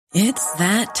It's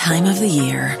that time of the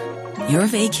year. Your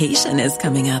vacation is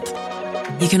coming up.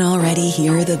 You can already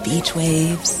hear the beach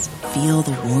waves, feel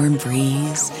the warm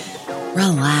breeze,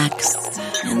 relax,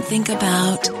 and think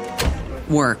about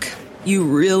work. You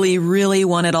really, really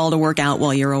want it all to work out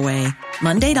while you're away.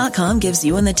 Monday.com gives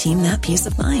you and the team that peace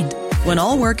of mind. When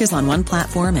all work is on one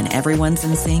platform and everyone's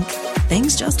in sync,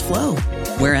 things just flow.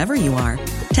 Wherever you are,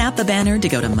 tap the banner to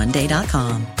go to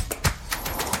Monday.com.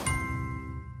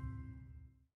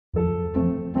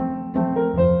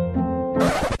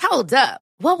 Hold up.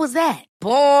 What was that?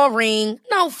 Boring.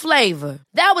 No flavor.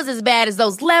 That was as bad as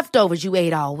those leftovers you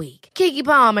ate all week. Keke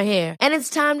Palmer here, and it's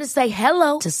time to say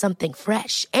hello to something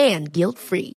fresh and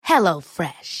guilt-free. Hello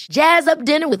Fresh. Jazz up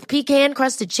dinner with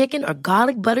pecan-crusted chicken or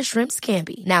garlic butter shrimp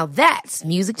scampi. Now that's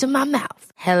music to my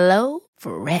mouth. Hello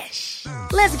Fresh.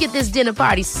 Let's get this dinner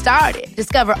party started.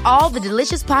 Discover all the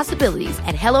delicious possibilities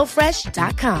at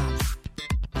HelloFresh.com.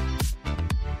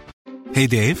 Hey,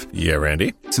 Dave. Yeah,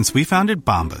 Randy. Since we founded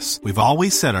Bombas, we've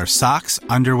always said our socks,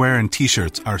 underwear, and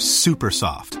T-shirts are super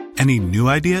soft. Any new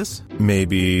ideas?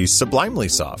 Maybe sublimely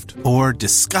soft. Or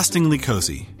disgustingly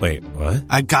cozy. Wait, what?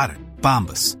 I got it.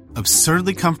 Bombas.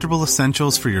 Absurdly comfortable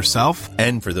essentials for yourself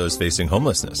and for those facing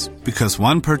homelessness. Because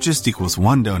one purchased equals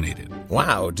one donated.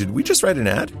 Wow, did we just write an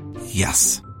ad?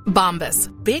 Yes. Bombas.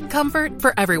 Big comfort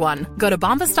for everyone. Go to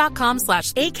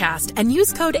bombas.com/ACAST and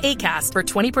use code ACAST for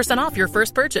 20% off your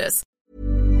first purchase.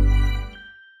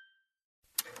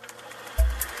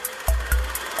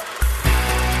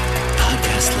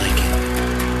 Podcast like it.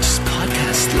 Just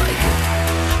podcast like it.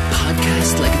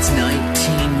 Podcast like it's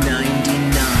 1999.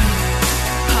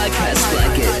 Podcast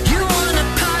like it. You want a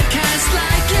podcast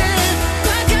like it?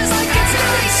 Podcast like it's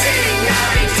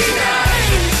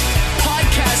 1999.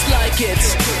 Podcast like it.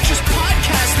 Just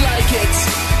podcast like it.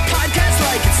 Podcast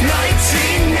like it's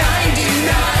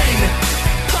 1999.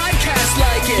 Podcast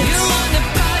like it. You want a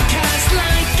podcast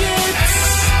like it?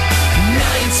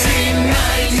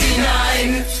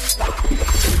 1999.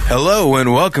 Hello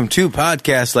and welcome to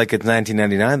Podcast Like It's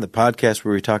 1999, the podcast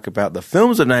where we talk about the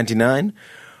films of 99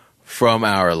 from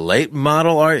our late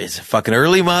model it's a fucking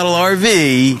early model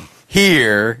RV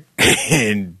here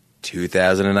in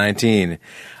 2019.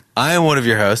 I am one of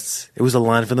your hosts. It was a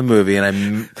line from the movie,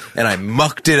 and I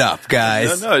mucked it up,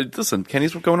 guys. No, listen,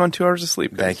 Kenny's going on 2 hours of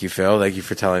sleep. Guys. Thank you, Phil. Thank you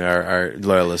for telling our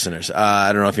loyal listeners.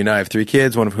 I don't know if you know, I have 3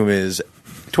 kids, one of whom is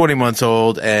 20 months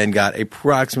old and got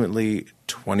approximately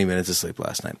 20 minutes of sleep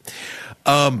last night.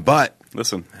 But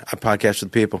listen, I podcast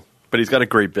with people. But he's got a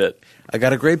great bit. I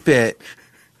got a great bit,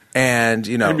 and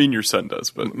you know, I mean, your son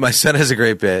does, but my son has a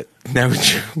great bit. Now,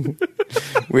 which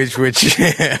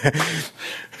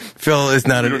Phil is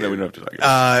not. We don't have to talk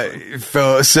about it.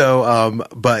 Phil. So,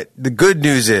 but the good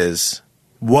news is,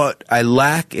 what I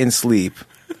lack in sleep,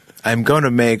 I'm going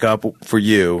to make up for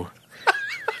you.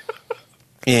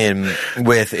 Starting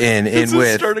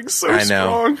so I know,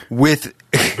 strong. with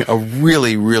a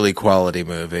really, really quality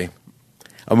movie.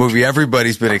 A movie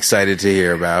everybody's been excited to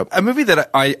hear about. A movie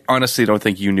that I honestly don't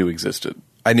think you knew existed.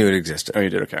 I knew it existed. Oh, you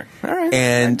did? Okay. All right.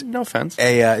 And no offense.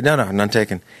 No, none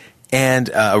taken. And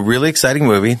a really exciting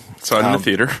movie. Saw it in the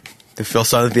theater. The Phil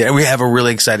saw it in the theater. And we have a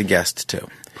really exciting guest, too.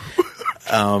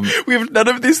 We have none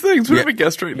of these things. We have a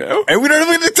guest right now. And we don't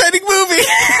have an exciting movie.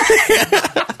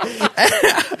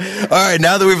 All right,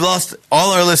 now that we've lost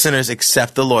all our listeners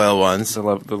except the loyal ones.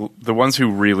 The ones who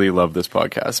really love this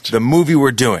podcast. The movie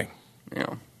we're doing.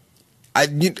 Yeah.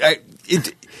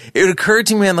 It occurred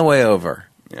to me on the way over.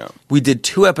 Yeah. We did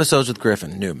 2 episodes with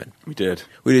Griffin Newman. We did.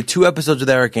 We did 2 episodes with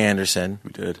Eric Anderson.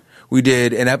 We did. We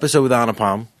did an episode with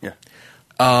Anupam. Yeah.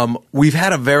 We've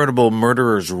had a veritable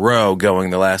murderer's row going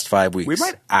the last 5 weeks. We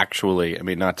might actually,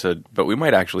 but we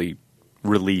might actually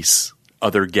release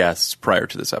other guests prior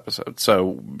to this episode.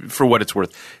 So, for what it's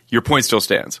worth, your point still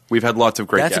stands. We've had lots of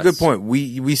great guests. That's a good point.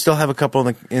 We still have a couple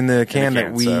in the can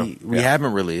that we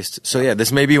haven't released. So, yeah,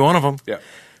 this may be one of them. Yeah.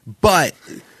 But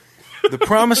the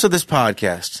promise of this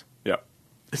podcast,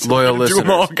 loyal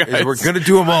listeners, is we're going to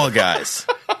do them all, guys.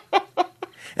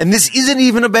 And this isn't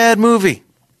even a bad movie.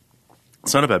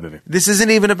 It's not a bad movie. This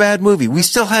isn't even a bad movie. We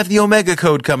still have the Omega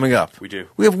Code coming up. We do.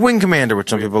 We have Wing Commander,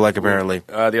 which some people like, apparently.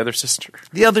 The Other Sister.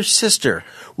 The Other Sister.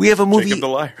 We have a movie. Jacob the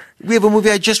Liar. We have a movie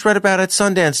I just read about at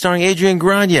Sundance starring Adrian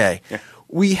Grenier. Yeah.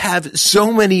 We have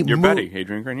so many. Your buddy,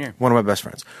 Adrian Grenier. One of my best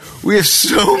friends. We have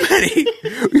so many.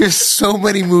 We have so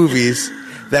many movies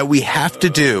that we have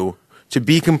to do to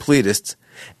be completists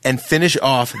and finish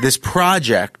off this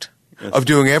project of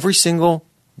doing every single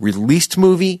released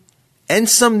movie and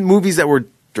some movies that were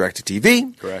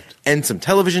direct-to-TV, Correct. and some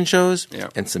television shows, Yeah.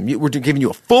 and we're giving you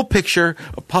a full picture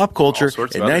of pop culture All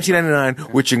sorts in of other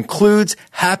 1999, which includes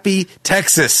Happy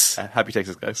Texas. Happy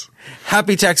Texas, guys.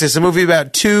 Happy Texas, a movie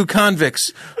about two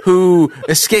convicts who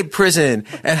escape prison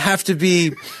and have to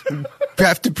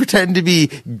pretend to be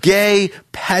gay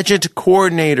pageant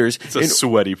coordinators. It's a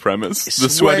sweaty premise. The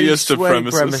Sweaty sweatiest of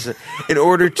premises. in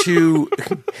order to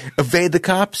evade the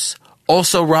cops,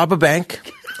 also rob a bank,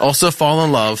 also fall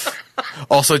in love,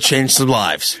 also change some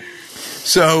lives.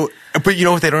 So, but you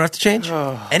know what they don't have to change?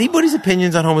 Anybody's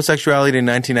opinions on homosexuality in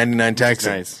 1999 Texas.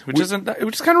 Nice. Which is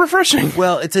kind of refreshing.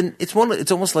 Well,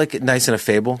 it's almost like nice in a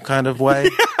fable kind of way.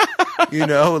 You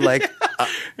know, like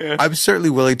I'm certainly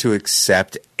willing to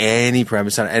accept any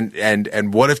premise on it.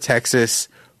 And what if Texas?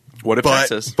 What if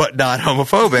Texas? But not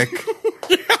homophobic.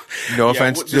 No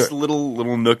offense to this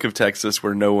little nook of Texas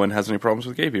where no one has any problems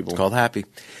with gay people. It's called Happy.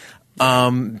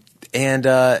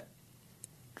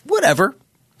 Whatever.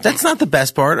 That's not the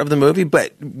best part of the movie,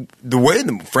 but the way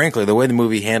the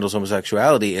movie handles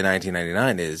homosexuality in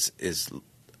 1999 is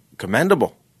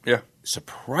commendable. Yeah.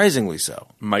 Surprisingly so.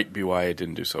 Might be why it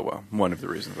didn't do so well. One of the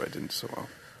reasons why it didn't do so well.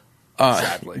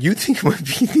 Sadly. You think it would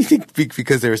be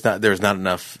because there's not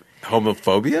enough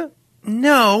homophobia?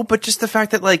 No, but just the fact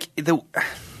that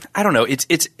I don't know. It's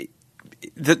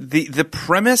the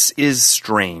premise is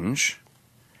strange.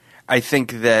 I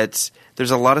think that there's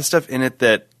a lot of stuff in it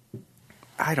that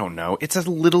I don't know. It's a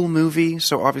little movie,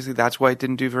 so obviously that's why it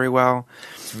didn't do very well.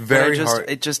 It's very hard.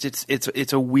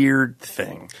 It's a weird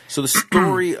thing. So the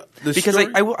story, because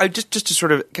I just to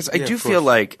sort of because I do feel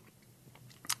like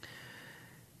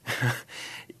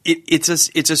it's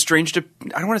a strange. I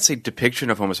don't want to say depiction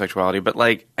of homosexuality, but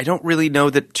like I don't really know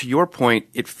that. To your point,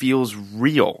 it feels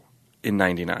real in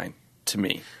 '99 to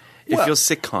me. It feels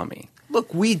sitcom-y.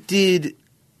 Look, we did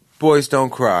Boys Don't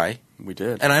Cry. We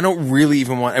did. And I don't really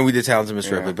even want – and we did Townsend Miss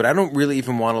Ripley, but I don't really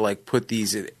even want to like put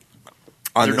these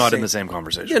on They're not in the same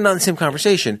conversation. They're not in the same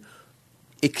conversation,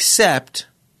 except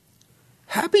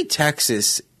Happy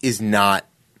Texas is not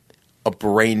a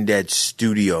brain-dead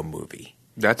studio movie.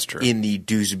 That's true. In the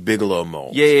Deuce Bigalow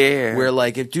mold. Yeah. Where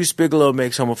like if Deuce Bigalow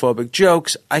makes homophobic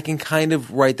jokes, I can kind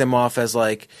of write them off as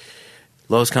like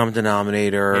lowest common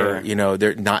denominator. Yeah. You know,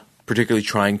 they're not particularly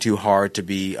trying too hard to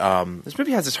be this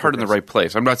movie has its heart in the right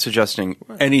place. I'm not suggesting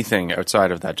anything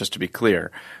outside of that, just to be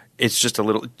clear. It's just a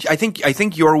little I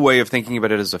think your way of thinking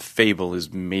about it as a fable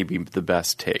is maybe the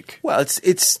best take. Well,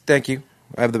 it's thank you.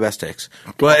 I have the best takes.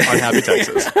 But on Happy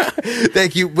Texas.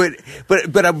 Thank you. But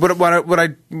what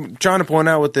I'm trying to point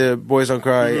out with the Boys Don't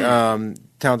Cry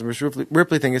Townsend Miss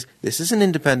Ripley thing is this is an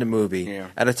independent movie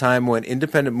at a time when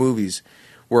independent movies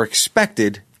were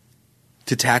expected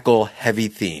to tackle heavy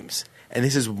themes. And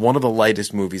this is one of the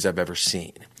lightest movies I've ever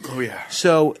seen. Oh, yeah.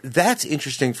 So that's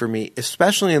interesting for me,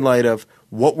 especially in light of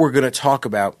what we're going to talk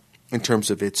about in terms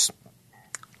of its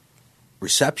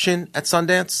reception at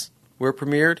Sundance, where it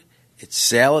premiered, its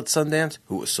sale at Sundance,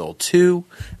 who it was sold to,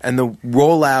 and the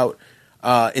rollout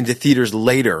into theaters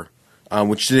later,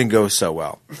 which didn't go so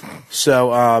well.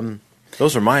 So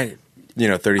those are my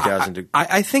 30,000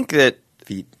 I think that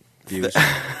views.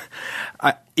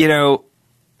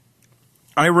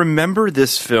 I remember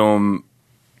this film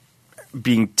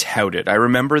being touted. I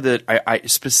remember that I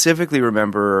specifically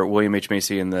remember William H.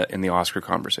 Macy in the Oscar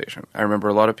conversation. I remember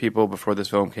a lot of people before this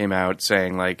film came out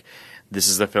saying like, this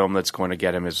is the film that's going to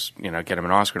get him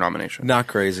an Oscar nomination. Not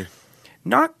crazy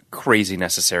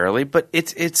necessarily, but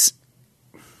it's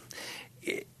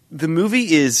the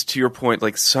movie is, to your point,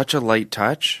 like such a light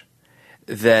touch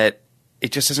that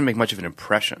it just doesn't make much of an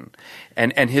impression.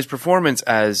 And his performance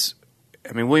as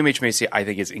William H. Macy, I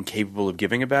think, is incapable of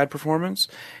giving a bad performance.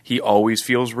 He always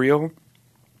feels real,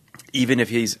 even if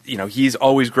he's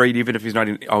always great, even if he's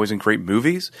not always in great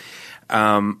movies.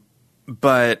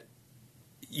 But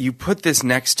you put this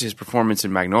next to his performance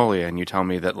in Magnolia, and you tell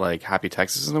me that like Happy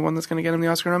Texas is the one that's going to get him the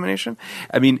Oscar nomination.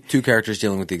 I mean, two characters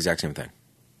dealing with the exact same thing.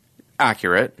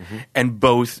 Accurate, and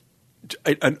both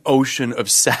an ocean of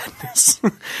sadness.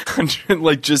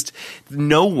 Like just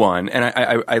no one, and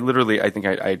I literally, I think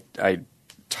I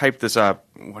typed this up.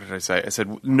 What did I say? I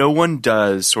said no one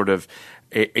does sort of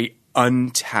a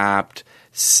untapped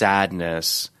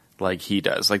sadness like he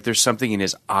does. Like there's something in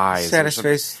his eyes. Saddest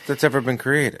face that's ever been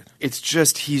created. It's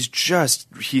just he's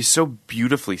so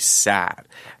beautifully sad.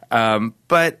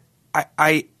 But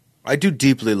I do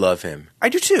deeply love him. I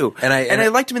do too, and I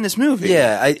liked him in this movie.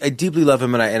 Yeah, I deeply love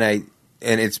him, and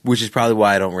it's which is probably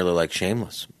why I don't really like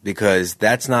Shameless, because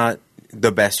that's not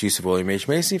the best use of William H.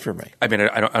 Macy for me. I mean,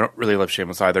 I don't really love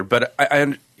Shameless either, but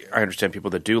I understand people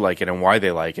that do like it and why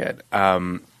they like it.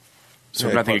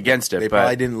 So nothing against it. They but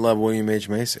probably didn't love William H.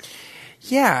 Macy.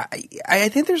 Yeah, I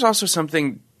think there's also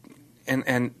something,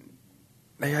 and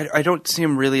I don't see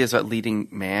him really as a leading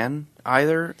man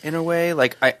either. In a way,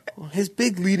 like His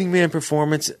big leading man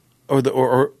performance,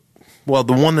 the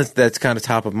one that's kind of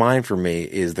top of mind for me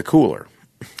is The Cooler.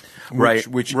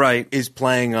 Which is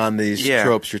playing on these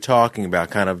tropes you're talking about,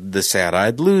 kind of the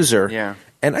sad-eyed loser. Yeah.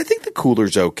 And I think The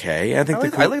Cooler's okay. I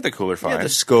like The Cooler fine. Yeah, the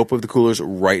scope of The Cooler's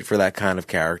right for that kind of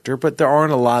character, but there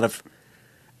aren't a lot of.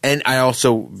 And I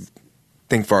also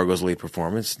think Fargo's lead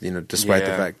performance, despite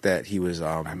the fact that he was,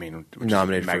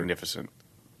 nominated for magnificent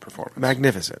performance.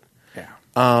 Magnificent.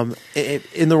 Yeah.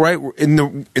 In the right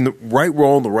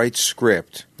role, in the right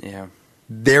script. Yeah.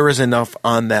 There is enough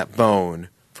on that bone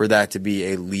for that to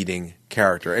be a leading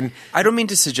character. And I don't mean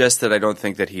to suggest that I don't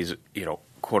think that he's,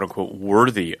 quote unquote,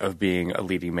 worthy of being a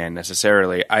leading man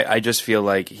necessarily. I just feel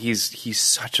like he's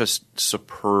such a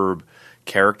superb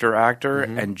character actor,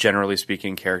 and generally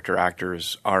speaking, character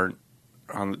actors aren't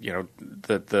on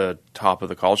the top of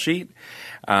the call sheet,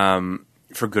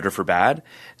 for good or for bad.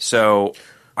 So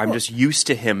I'm just used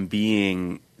to him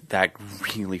being that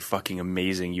really fucking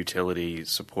amazing utility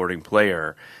supporting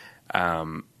player.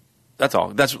 That's all.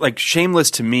 That's like Shameless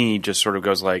to me just sort of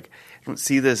goes like, I don't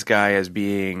see this guy as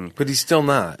being... But he's still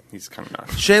not. He's kind of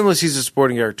not. Shameless, he's a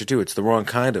supporting character too. It's the wrong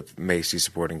kind of Macy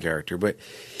supporting character, but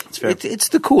it's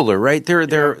The Cooler, right?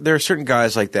 There are certain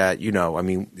guys like that, I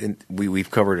mean, we've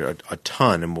covered a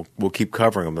ton, and we'll keep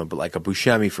covering them, but like a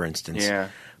Buscemi, for instance. Yeah.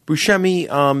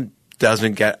 Buscemi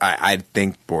doesn't get... I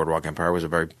think Boardwalk Empire was a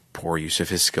very poor use of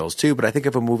his skills too, but I think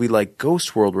of a movie like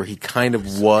Ghost World where he kind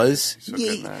of was.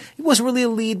 He wasn't really a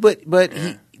lead, but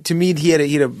to me he had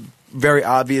a very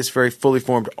obvious, very fully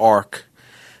formed arc.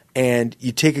 And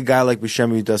you take a guy like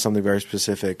Buscemi who does something very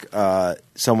specific,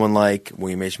 someone like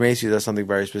William H. Macy who does something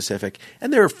very specific,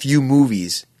 and there are a few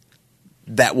movies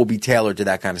that will be tailored to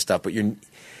that kind of stuff. But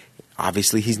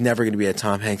obviously he's never going to be a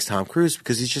Tom Hanks, Tom Cruise,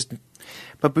 because he's just.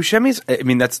 But Buscemi's. I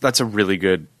mean, that's a really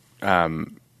good. I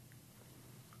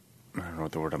don't know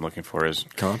what the word I'm looking for is.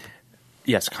 Comp?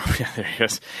 Yes, comp. Yeah, there he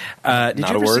is.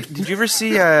 Not a word. Did you ever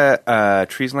see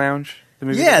Trees Lounge? The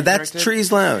movie Yeah, that's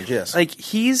Trees Lounge, yes. Like,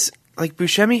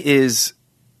 Buscemi is...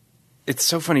 It's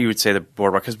so funny you would say that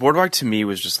Boardwalk, because Boardwalk to me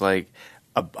was just like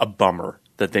a bummer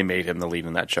that they made him the lead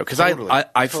in that show. Because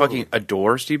I fucking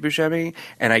adore Steve Buscemi,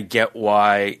 and I get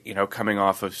why, coming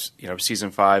off of, season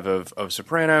 5 of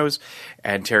Sopranos,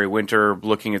 and Terry Winter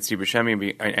looking at Steve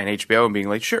Buscemi and HBO and being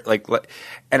like, sure,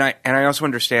 and I also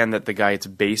understand that the guy it's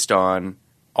based on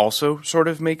also sort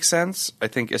of makes sense. I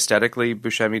think aesthetically,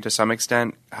 Buscemi to some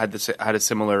extent had a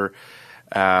similar.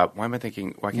 Why can't I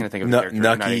think of the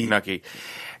character? Nucky.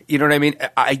 You know what I mean?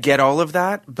 I get all of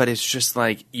that, but it's just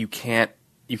like you can't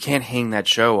hang that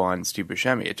show on Steve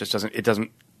Buscemi. It just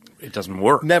doesn't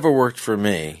work. Never worked for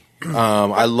me.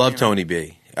 I love Tony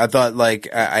B. I thought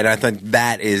I think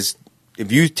that is,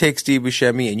 if you take Steve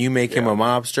Buscemi and you make him a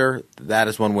mobster, that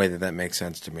is one way that makes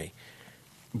sense to me.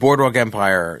 Boardwalk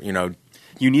Empire, you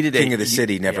needed King of the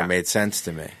City never made sense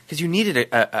to me, because you needed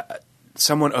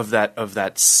someone of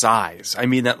that size. I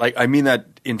mean that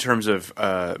in terms of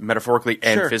metaphorically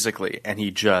and physically, and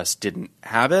he just didn't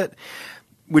have it.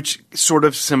 Which sort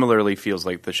of similarly feels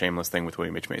like the Shameless thing with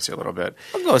William H. Macy a little bit.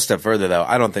 I'll go a step further, though.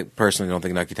 I personally don't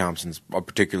think Nucky Thompson's a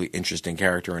particularly interesting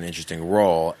character or an interesting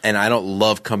role, and I don't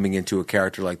love coming into a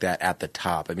character like that at the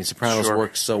top. I mean, Sopranos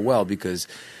works so well because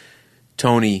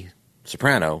Tony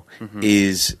Soprano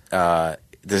is not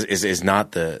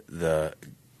the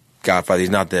Godfather. He's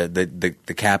not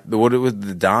the cap. What it was,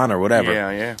 the Don or whatever.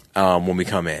 Yeah. When we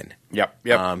come in, yep.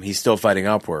 He's still fighting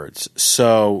upwards,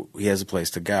 so he has a place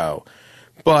to go.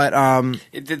 But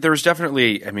there's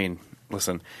definitely. I mean,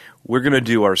 listen, we're going to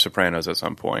do our Sopranos at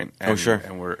some point. And,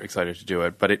 and we're excited to do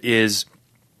it. But it is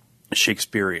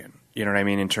Shakespearean. You know what I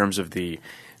mean? In terms of the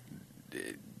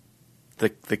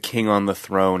king on the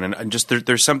throne, and just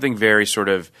there's something very sort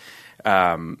of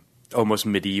almost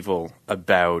medieval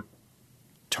about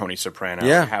Tony Soprano,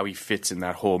 and how he fits in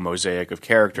that whole mosaic of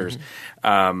characters,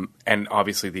 and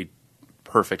obviously the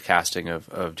perfect casting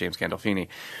of James Gandolfini.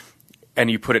 And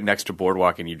you put it next to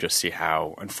Boardwalk, and you just see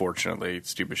how, unfortunately,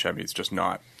 Steve Buscemi is just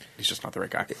not. He's just not the right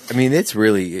guy. I mean, it's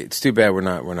too bad we're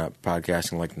not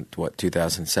podcasting like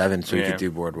 2007, so we could do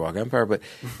Boardwalk Empire. But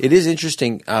it is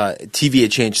interesting. TV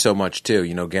had changed so much too.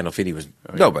 Gandolfini was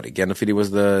nobody. Gandolfini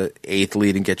was the 8th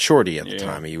lead in Get Shorty at the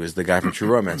time. He was the guy from True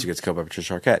Romance who gets killed by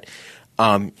Patricia Arquette.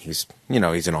 He's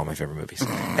in all my favorite movies,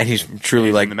 and he's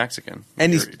truly the Mexican.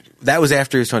 And that was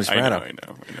after he was Tony Soprano. I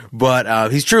know.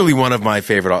 But he's truly one of my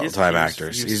favorite all-time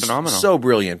actors. He's phenomenal. So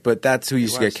brilliant. But that's who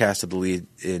used to get cast as the lead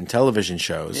in television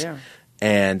shows. Yeah.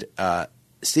 And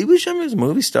Steve Buscemi was a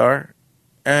movie star,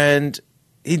 and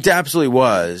he absolutely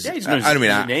was. Yeah, he's I don't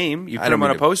mean a name. You I put don't him on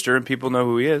mean a poster, and people know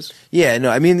who he is. Yeah,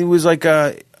 no, I mean, it was like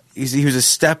he was a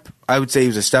step. I would say he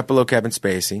was a step below Kevin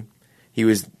Spacey. He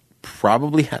was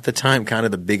probably at the time kind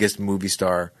of the biggest movie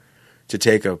star to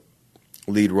take a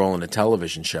lead role in a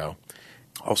television show.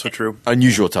 Also true.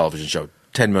 Unusual television show.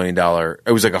 $10 million.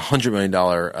 It was like $100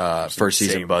 million first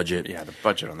season budget. Yeah, the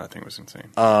budget on that thing was insane.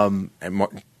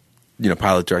 And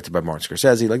pilot directed by Martin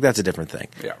Scorsese. Like, that's a different thing.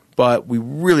 Yeah. But we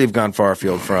really have gone far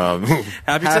afield from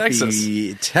Happy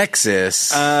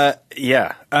Texas.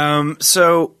 Yeah.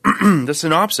 So the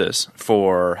synopsis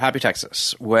for Happy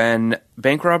Texas. When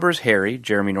bank robbers Harry,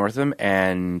 Jeremy Northam,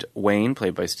 and Wayne,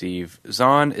 played by Steve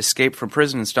Zahn, escape from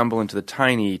prison and stumble into the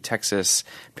tiny Texas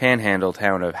panhandle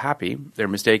town of Happy, they're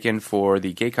mistaken for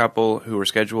the gay couple who were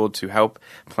scheduled to help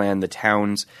plan the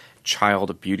town's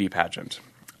child beauty pageant.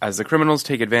 As the criminals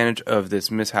take advantage of this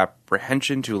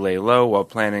misapprehension to lay low while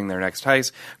planning their next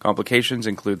heist, complications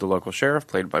include the local sheriff,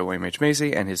 played by William H.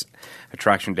 Macy, and his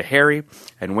attraction to Harry,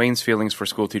 and Wayne's feelings for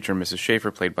schoolteacher Mrs. Schaefer,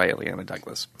 played by Ileana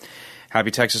Douglas. Happy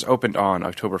Texas opened on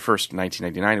October 1st,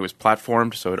 1999. It was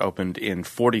platformed, so it opened in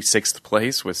 46th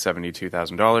place with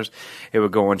 $72,000. It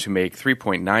would go on to make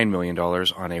 $3.9 million on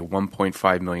a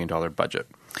 $1.5 million budget.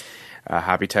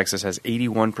 Happy Texas has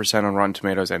 81% on Rotten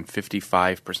Tomatoes and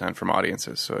 55% from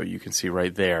audiences. So you can see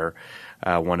right there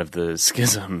one of the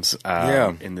schisms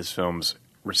in this film's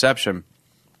reception.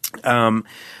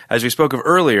 As we spoke of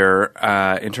earlier,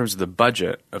 in terms of the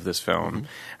budget of this film,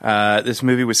 this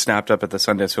movie was snapped up at the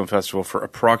Sundance Film Festival for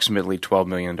approximately $12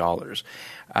 million,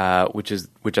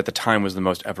 which at the time was the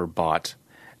most ever bought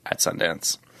at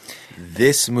Sundance.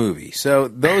 This movie. So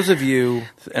those of you...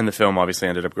 And the film obviously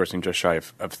ended up grossing just shy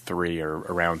of 3 or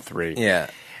around 3. Yeah.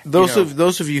 Those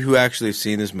of you who actually have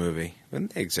seen this movie, and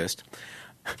they exist.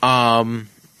 Mostly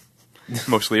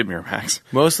at Miramax.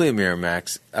 Mostly at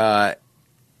Miramax.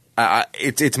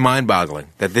 It's mind-boggling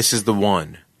that this is the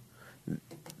one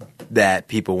that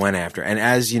people went after. And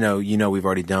as you know, we've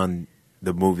already done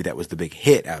the movie that was the big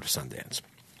hit out of Sundance.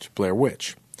 It's Blair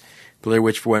Witch. Blair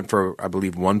Witch went for, I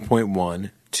believe,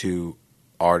 1.1 to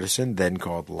Artisan, then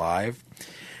called Live.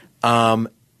 And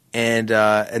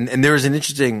there was an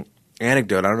interesting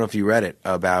anecdote, I don't know if you read it,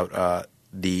 about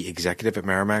the executive at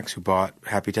Miramax who bought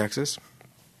Happy Texas.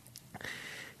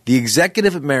 The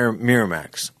executive at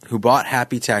Miramax who bought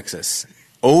Happy Texas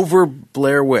over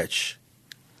Blair Witch,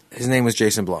 his name was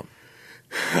Jason Blum.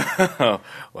 Wow,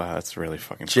 that's really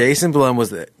fucking funny. Jason Blum I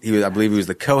believe he was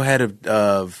the co-head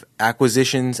of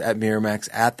acquisitions at Miramax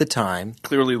at the time.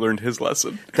 Clearly learned his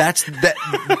lesson. That's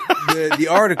the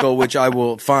article, which I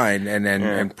will find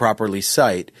and properly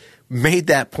cite, made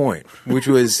that point, which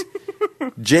was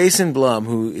Jason Blum,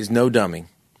 who is no dummy.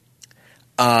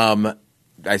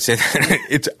 I said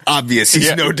it's obvious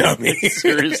he's no dummy.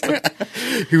 Seriously,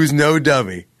 he was no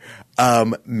dummy.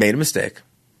 Made a mistake.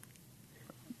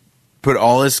 Put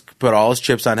all his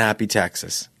chips on Happy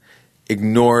Texas.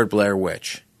 Ignored Blair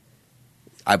Witch.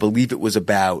 I believe it was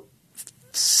about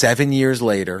 7 years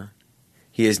later.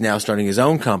 He is now starting his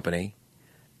own company.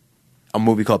 A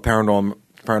movie called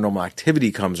Paranormal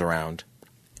Activity comes around,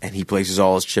 and he places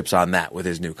all his chips on that with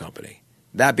his new company.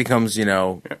 That becomes, a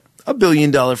 $1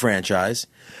 billion franchise,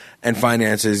 and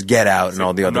finances Get Out and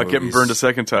all the other movies. I'm not getting burned a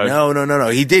second time. No.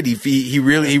 He did. He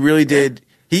really did.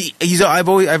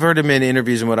 I've heard him in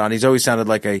interviews and whatnot. He's always sounded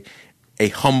like a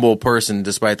humble person,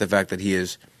 despite the fact that he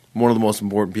is one of the most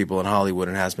important people in Hollywood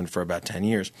and has been for about 10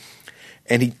 years.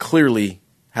 And he clearly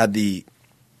had the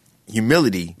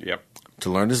humility to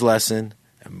learn his lesson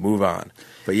and move on.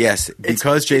 But yes,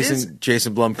 because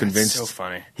Jason Blum convinced, so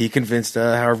funny. He convinced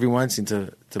Harvey Weinstein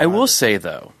to I will say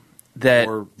though that,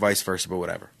 or vice versa, but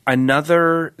whatever.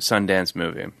 Another Sundance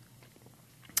movie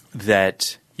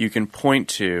that you can point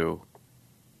to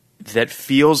that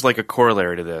feels like a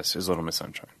corollary to this is Little Miss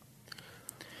Sunshine.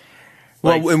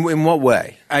 Well, in what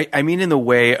way? I mean in the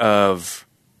way of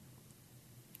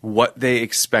what they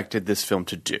expected this film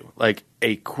to do. Like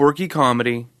a quirky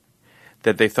comedy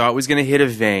that they thought was going to hit a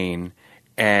vein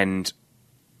and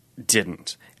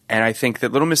didn't. And I think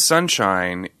that Little Miss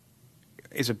Sunshine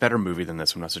is a better movie than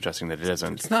this. I'm not suggesting that it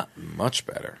isn't. It's not much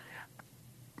better.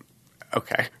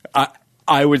 Okay.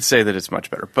 I would say that it's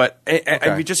much better. But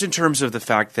I mean, just in terms of the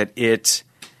fact that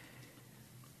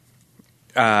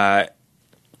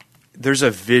there's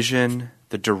a vision,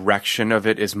 the direction of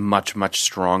it is much, much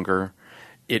stronger.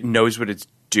 It knows what it's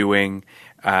doing.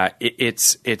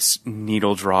 Its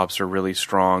needle drops are really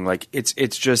strong. Like it's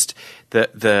just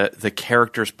the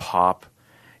characters pop.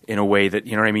 in a way that,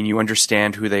 you know what I mean? You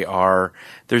understand who they are.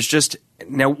 There's just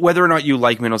now, whether or not you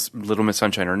like Little Miss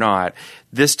Sunshine or not,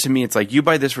 this to me, it's like you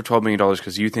buy this for $12 million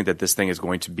because you think that this thing is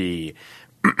going to be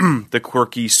the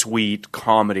quirky, sweet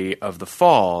comedy of the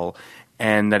fall,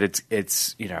 and that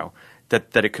it's you know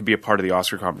that it could be a part of the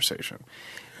Oscar conversation.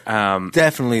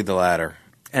 Definitely the latter.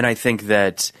 And I think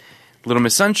that Little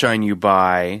Miss Sunshine you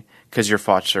buy because you're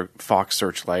Fox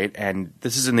Searchlight, and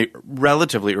this is in the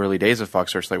relatively early days of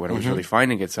Fox Searchlight when it was really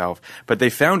finding itself. But they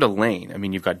found a lane. I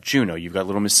mean, you've got Juno, you've got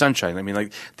Little Miss Sunshine. I mean,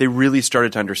 like they really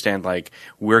started to understand like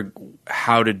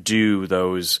how to do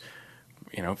those,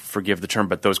 you know, forgive the term,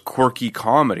 but those quirky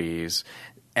comedies,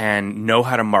 and know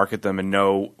how to market them and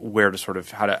know where to sort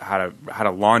of how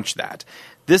to launch that.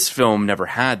 This film never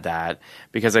had that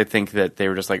because I think that they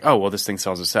were just like, oh, well, this thing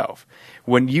sells itself.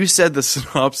 When you said the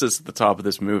synopsis at the top of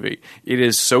this movie, it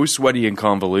is so sweaty and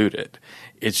convoluted.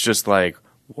 It's just like,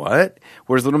 what?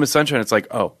 Whereas Little Miss Sunshine, it's like,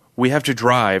 oh, we have to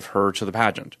drive her to the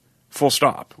pageant. Full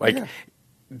stop. Like,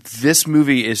 this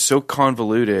movie is so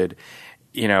convoluted,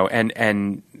 you know,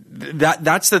 and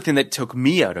that's the thing that took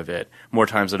me out of it more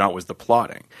times than not was the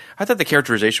plotting. I thought the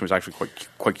characterization was actually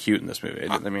quite cute in this movie.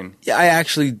 I mean, yeah, I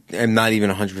actually am not even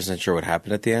 100% sure what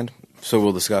happened at the end, so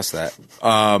we'll discuss that.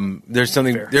 There's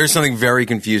something very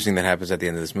confusing that happens at the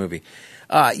end of this movie.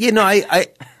 You know, I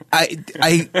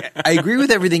agree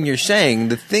with everything you're saying.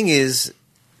 The thing is,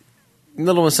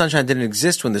 Little Miss Sunshine didn't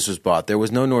exist when this was bought. There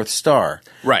was no North Star.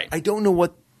 Right. I don't know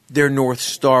what their North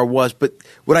Star was, but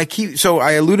so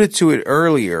I alluded to it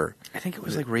earlier. I think it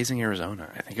was like Raising Arizona.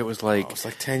 I think it was like... it's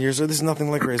like 10 years ago. There's nothing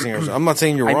like Raising Arizona. I'm not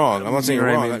saying you're wrong. I'm not saying you're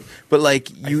wrong. I mean? But like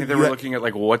I think they were looking at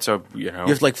like what's a, you know... You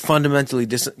have to like fundamentally...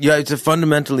 you have to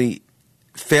fundamentally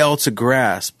fail to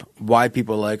grasp why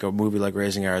people like a movie like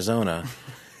Raising Arizona.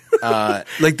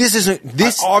 Like this isn't...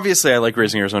 Obviously I like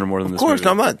Raising Arizona more than this movie. Of course,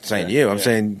 no, I'm not saying you. I'm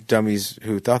saying dummies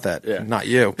who thought that. Yeah. Not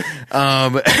you.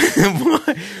 But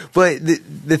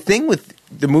the thing with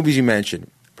the movies you mentioned,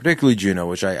 particularly Juno,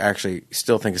 which I actually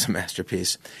still think is a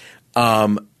masterpiece. I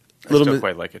still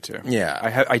quite like it too. Yeah, I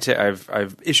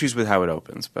have issues with how it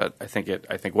opens, but I think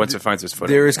once it finds its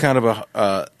footing, there is kind of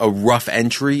a rough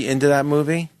entry into that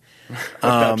movie.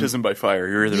 Baptism by fire.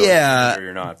 You're either on or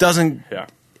you're not. Doesn't. Yeah.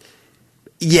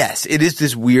 Yes, it is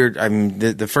this weird. I mean,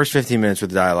 the first 15 minutes with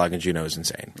the dialogue in Juno is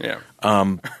insane. Yeah.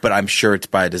 But I'm sure it's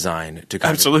by design to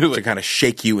kind of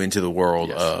shake you into the world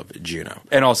of Juno.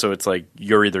 And also, it's like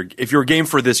if you're game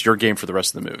for this, you're game for the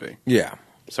rest of the movie. Yeah.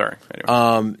 Sorry.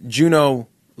 Anyway. Juno,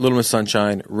 Little Miss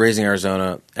Sunshine, Raising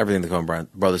Arizona, everything the Coen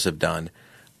brothers have done.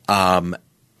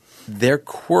 They're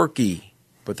quirky,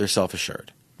 but they're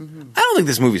self-assured. Mm-hmm. I don't think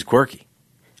this movie's quirky.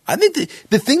 I think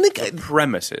the thing that the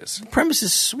premise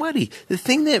is sweaty. The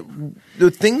thing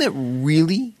that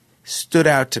really stood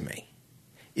out to me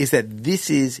is that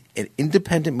this is an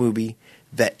independent movie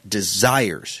that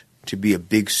desires to be a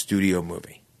big studio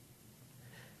movie.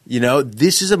 You know,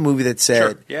 this is a movie that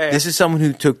said, this is someone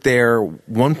who took their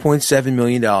 $1.7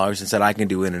 million and said, I can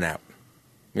do In and Out.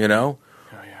 You know?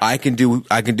 I can do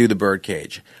The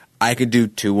Birdcage. I could do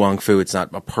To Wong Fu. It's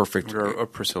not a perfect... Or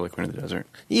Priscilla, Queen of the Desert.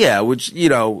 Yeah, which, you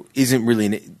know, isn't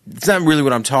really... It's not really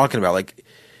what I'm talking about. Like,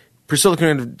 Priscilla,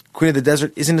 Queen of the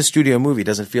Desert isn't a studio movie. It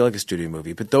doesn't feel like a studio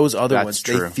movie. But those other ones,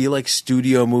 they feel like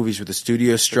studio movies with a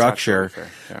studio structure.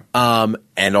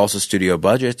 And also studio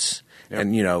budgets. Yep.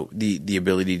 And, you know, the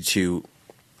ability to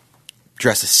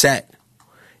dress a set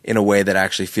in a way that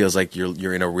actually feels like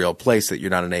you're in a real place, that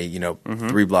you're not in a, you know,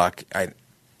 3-block...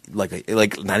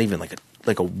 not even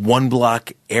like a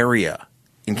 1-block area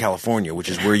in California, which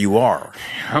is where you are.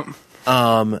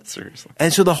 Seriously.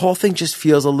 And so the whole thing just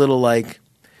feels a little like,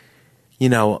 you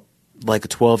know, like a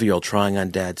 12-year-old trying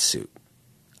on dad's suit.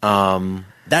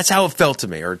 That's how it felt to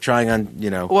me, or trying on,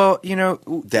 you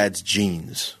know, dad's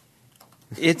jeans.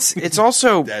 It's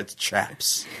also dad's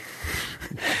chaps.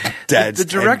 Dad's the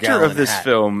director of this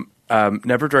film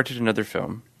never directed another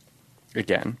film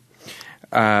again.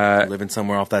 Living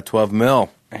somewhere off that 12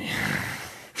 mil.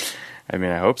 I mean,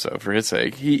 I hope so, for his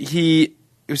sake. He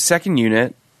was second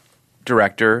unit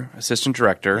director, assistant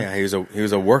director. Yeah, he was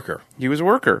a worker. He was a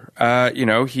worker. You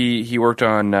know, he worked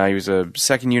on. He was a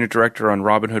second unit director on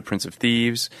Robin Hood, Prince of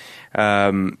Thieves. You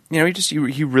know,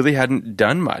 he really hadn't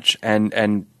done much,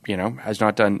 and you know, has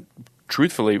not done,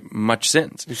 truthfully, much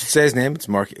since. You should say his name. It's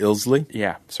Mark Ilsley.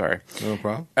 Yeah, sorry. No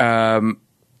problem.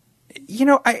 You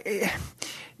know,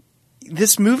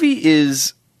 this movie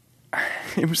is.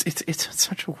 It's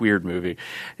such a weird movie.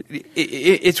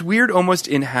 It's weird almost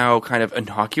in how kind of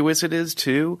innocuous it is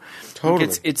too. Totally,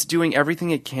 it's doing everything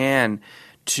it can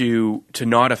to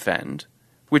not offend,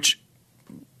 which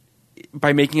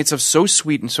by making itself so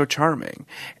sweet and so charming.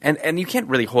 And you can't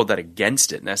really hold that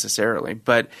against it necessarily.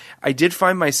 But I did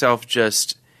find myself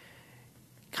just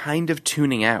kind of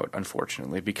tuning out,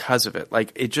 unfortunately, because of it.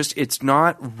 Like, it's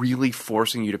not really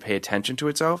forcing you to pay attention to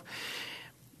itself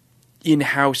in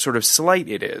how sort of slight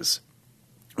it is,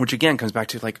 which again comes back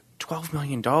to like $12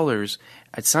 million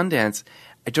at Sundance.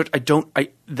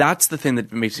 That's the thing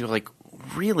that makes me like,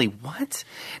 really, what?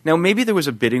 Now, maybe there was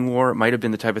a bidding war. It might have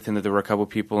been the type of thing that there were a couple of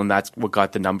people, and that's what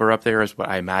got the number up there, is what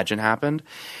I imagine happened.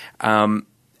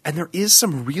 And there is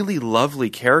some really lovely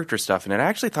character stuff in it. I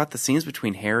actually thought the scenes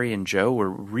between Harry and Joe were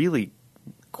really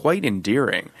quite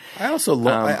endearing. I also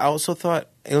thought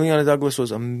Ileana Douglas was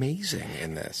amazing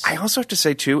in this. I also have to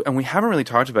say, too, and we haven't really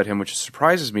talked about him, which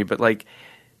surprises me, but like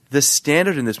the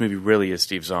standard in this movie really is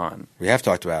Steve Zahn. We have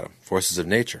talked about him. Forces of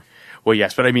Nature. Well,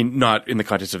 yes, but I mean not in the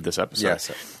context of this episode.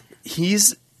 Yes.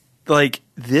 He's like,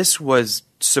 this was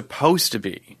supposed to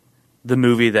be the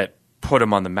movie that put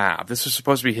him on the map. This was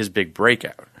supposed to be his big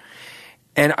breakout.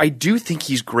 And I do think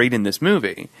he's great in this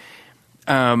movie.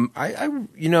 I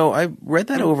read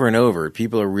that over and over.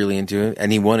 People are really into it,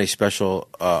 and he won a special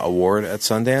award at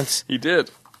Sundance. He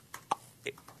did.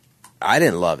 I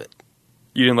didn't love it.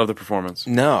 You didn't love the performance?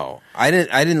 No, I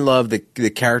didn't love the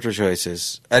character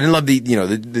choices. I didn't love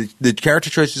the character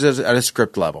choices at a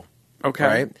script level. Okay,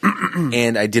 right?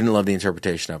 And I didn't love the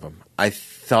interpretation of him. I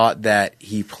thought that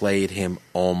he played him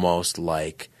almost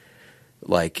like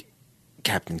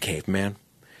Captain Caveman,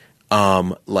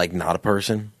 like not a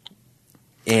person,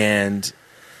 and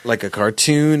like a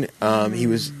cartoon. He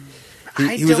was to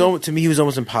me he was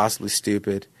almost impossibly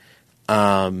stupid.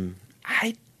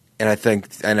 I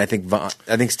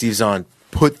think Steve Zahn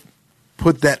put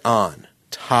that on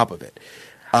top of it.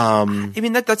 I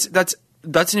mean that's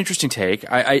an interesting take.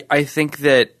 I think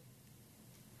that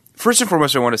first and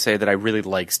foremost I want to say that I really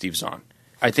like Steve Zahn.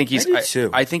 I think he's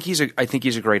I think he's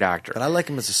a great actor. But I like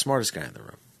him as the smartest guy in the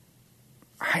room.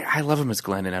 I love him as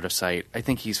Glenn in Out of Sight. I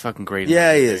think he's fucking great.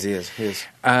 Yeah, he is.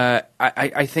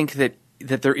 I think that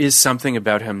there is something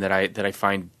about him that I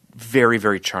find very,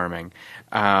 very charming,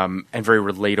 and very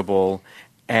relatable.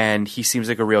 And he seems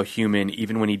like a real human,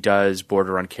 even when he does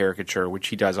border on caricature, which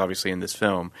he does obviously in this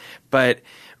film. But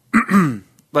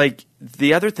like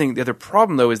the other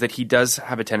problem though is that he does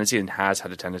have a tendency and has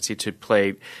had a tendency to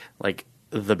play like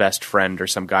the best friend or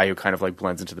some guy who kind of like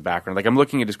blends into the background. Like I'm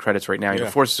looking at his credits right now. Yeah.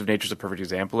 Forces of Nature is a perfect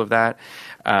example of that.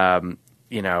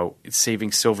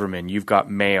 Saving Silverman, You've Got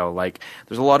Mail. Like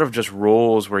there's a lot of just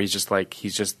roles where he's just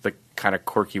the kind of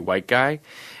quirky white guy,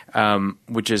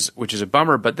 which is a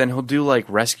bummer. But then he'll do like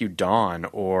Rescue Dawn,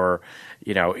 or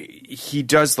he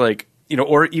does like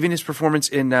or even his performance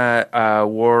in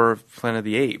War of Planet of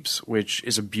the Apes, which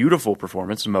is a beautiful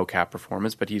performance, a mocap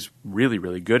performance, but he's really,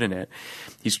 really good in it.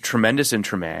 He's tremendous in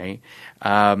Treme.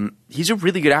 He's a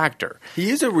really good actor. He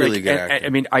is a really good actor. I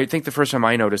mean, I think the first time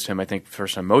I noticed him, I think the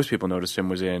first time most people noticed him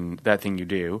was in That Thing You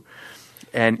Do.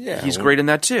 And he's great in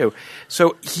that too.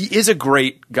 So he is a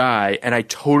great guy, and I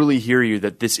totally hear you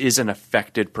that this is an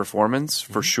affected performance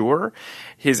for sure.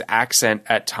 His accent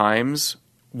at times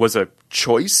was a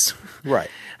choice. Right.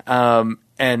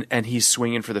 And he's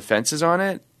swinging for the fences on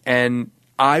it. And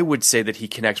I would say that he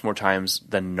connects more times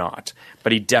than not.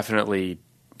 But he definitely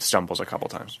stumbles a couple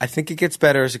times. I think it gets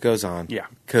better as it goes on. Yeah.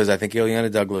 Because I think Ileana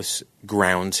Douglas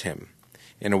grounds him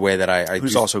in a way that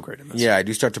Who's also great in this. Yeah, I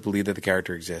do start to believe that the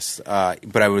character exists.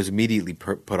 But I was immediately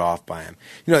put off by him.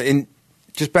 And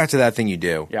just back to That Thing You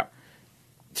Do. Yeah.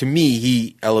 To me,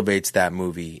 he elevates that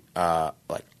movie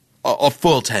like a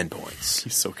full 10 points.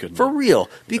 He's so good. For real.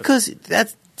 Because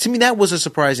to me, that was a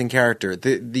surprising character.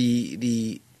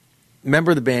 The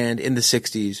member of the band in the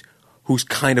 60s who's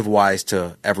kind of wise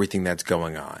to everything that's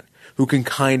going on, who can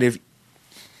kind of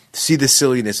see the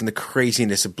silliness and the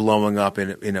craziness of blowing up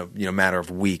in a matter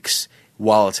of weeks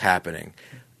while it's happening.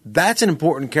 That's an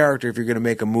important character if you're going to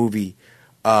make a movie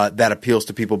that appeals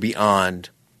to people beyond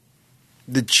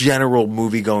the general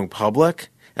movie-going public.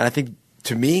 And I think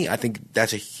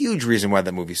that's a huge reason why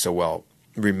that movie's so well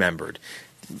remembered.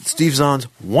 Steve Zahn's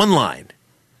one line.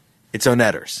 It's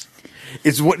Onetters.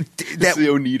 It's what that's the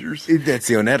Oneaters. That's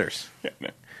the Onetters. Yeah, no.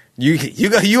 You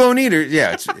Oneaters.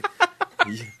 Yeah,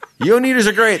 you Oneaters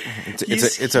are great. It's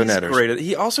Onetters. He's great.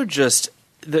 He also just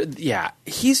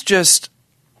he's just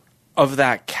of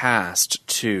that cast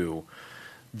too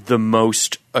the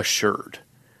most assured.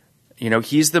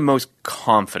 He's the most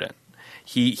confident.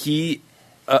 I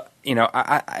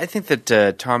think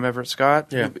that Tom Everett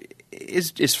Scott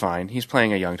is fine. He's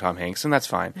playing a young Tom Hanks, and that's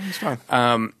fine. He's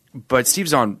fine. But Steve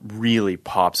Zahn really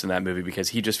pops in that movie because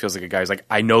he just feels like a guy who's like,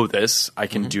 I know this, I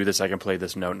can do this, I can play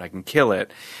this note, and I can kill it.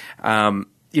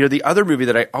 the other movie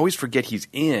that I always forget he's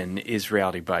in is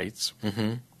Reality Bites.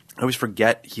 Mm-hmm. I always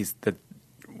forget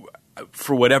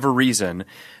for whatever reason.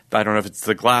 I don't know if it's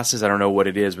the glasses. I don't know what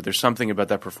it is, but there's something about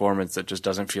that performance that just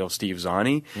doesn't feel Steve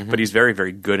Zahn-y. Mm-hmm. But he's very,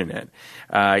 very good in it.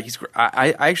 I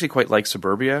actually quite like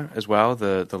Suburbia as well,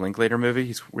 the Linklater movie.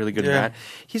 He's really good in that.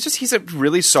 He's a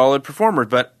really solid performer.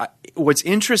 But what's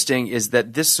interesting is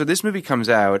that this movie comes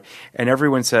out and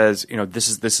everyone says, this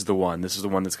is the one. This is the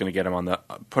one that's going to get him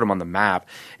put him on the map.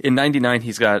 In '99,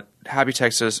 he's got Happy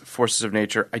Texas, Forces of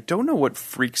Nature. I don't know what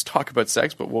freaks talk about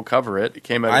sex, but we'll cover it. It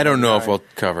came out. I don't know if we'll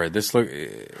cover it. This look.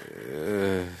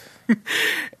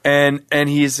 And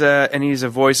he's a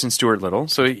voice in Stuart Little.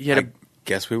 So he had I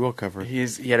guess we will cover it.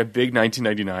 He had a big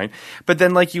 1999. But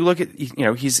then like you look at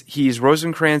he's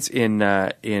Rosencrantz in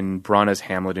Branagh's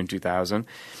Hamlet in 2000.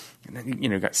 And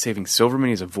then got Saving Silverman.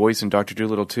 He's a voice in Dr.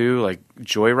 Dolittle too. Like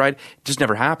Joyride. It just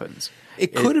never happens.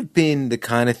 It could have been the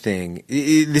kind of thing.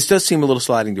 This does seem a little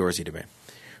sliding doorsy to me,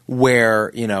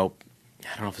 where I don't know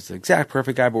if it's the exact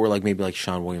perfect guy, but where maybe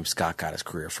Sean William Scott got his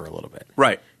career for a little bit,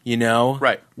 right?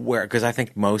 Right. Where because I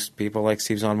think most people like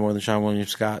Steve Zahn more than Sean William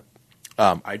Scott.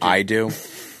 I do.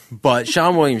 But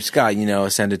Sean William Scott,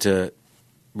 ascended to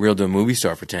real to a movie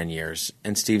star for 10 years,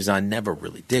 and Steve Zahn never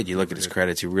really did. You look at his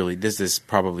credits; this is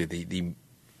probably the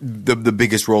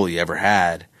biggest role he ever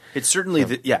had. It's certainly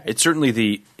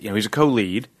he's a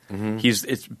co-lead. Mm-hmm.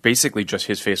 It's basically just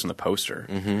his face on the poster.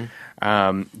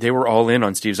 Mm-hmm. They were all in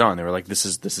on Steve Zahn. They were like, "This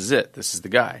is it. This is the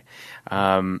guy."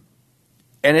 And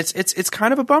it's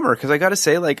kind of a bummer because I got to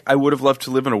say, I would have loved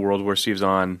to live in a world where Steve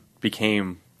Zahn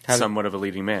became somewhat of a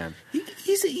leading man.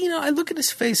 He's I look at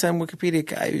his face on Wikipedia.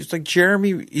 Guy, he's like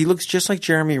Jeremy. He looks just like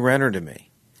Jeremy Renner to me.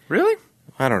 Really?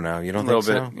 I don't know. You don't think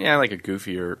so? A little bit, yeah, like a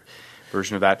goofier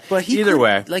version of that. But either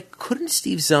way, couldn't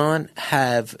Steve Zahn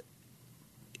have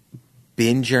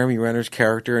been Jeremy Renner's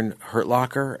character in Hurt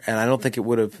Locker? And I don't think it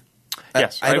would have.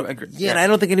 Yes, I agree. Yeah, and I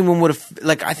don't think anyone would have.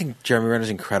 I think Jeremy Renner's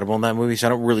incredible in that movie,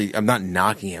 so I'm not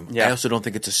knocking him. Yeah. I also don't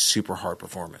think it's a super hard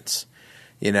performance.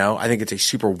 I think it's a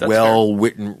super well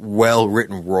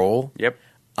written role. Yep.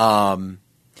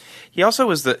 He also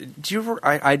was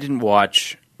I didn't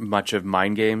watch much of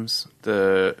Mind Games,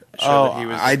 the show that he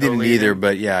was. I didn't either,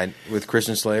 but yeah, with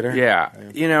Christian Slater. Yeah,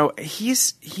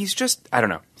 he's just I don't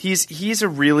know. He's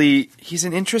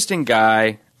an interesting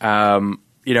guy.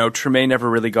 Tremaine never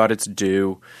really got its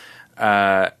due.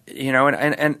 And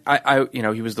I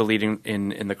he was the lead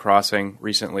in The Crossing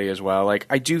recently as well.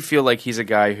 I do feel like he's a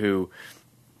guy who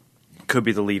could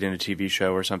be the lead in a TV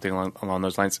show or something along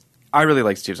those lines. I really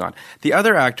like Steve Zahn. The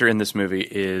other actor in this movie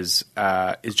is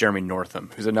Jeremy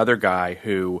Northam, who's another guy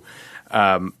who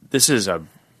this is a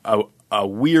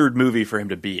weird movie for him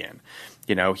to be in.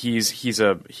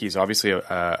 He's obviously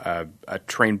a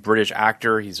trained British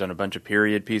actor. He's done a bunch of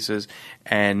period pieces,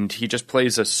 and he just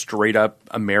plays a straight up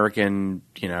American,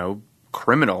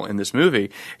 criminal in this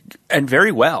movie, and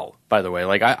very well, by the way.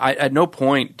 I at no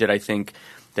point did I think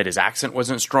that his accent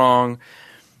wasn't strong.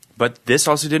 But this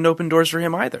also didn't open doors for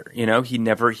him either. He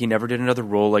never did another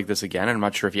role like this again. And I'm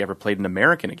not sure if he ever played an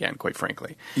American again, quite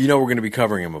frankly. We're going to be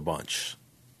covering him a bunch.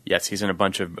 Yes, he's in a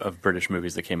bunch of British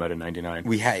movies that came out in '99.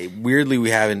 Weirdly, we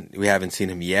haven't seen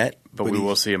him yet, but we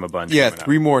will see him a bunch. Yeah,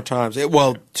 3 more times.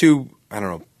 Well, 2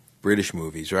 British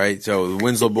movies, right? So the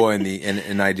Winslow Boy and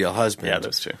an Ideal Husband. Yeah,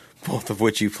 those 2. Both of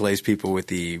which he plays people with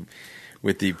the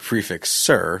prefix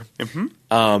 "Sir."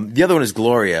 Mm-hmm. The other one is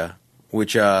Gloria,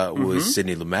 which was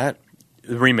Sidney Lumet.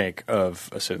 The remake of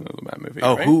a Sidney Lumet movie.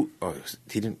 Oh, right? who? Oh,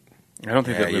 he didn't. I don't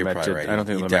think that Lumet did. Right. I don't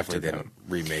think he Lumet definitely did didn't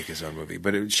remake his own movie,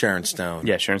 but it was Sharon Stone.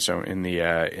 Yeah, Sharon Stone in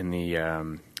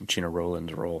the Gina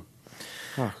Rowlands role.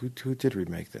 Oh, who did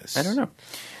remake this? I don't know.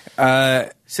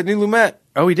 Sidney Lumet.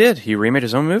 Oh, he did. He remade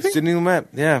his own movie. Sidney Lumet.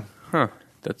 Yeah. Huh.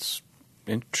 That's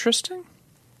interesting.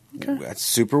 Okay. That's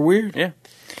super weird. Yeah.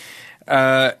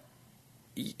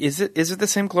 Is it the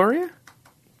same Gloria?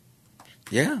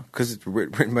 Yeah, because it's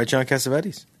written by John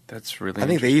Cassavetes. That's really. I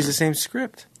think they use the same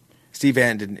script. Steve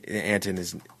Anton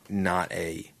is not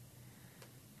a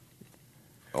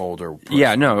older person.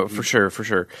 Yeah, no, for sure.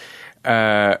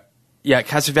 Yeah,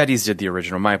 Cassavetes did the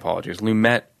original. My apologies.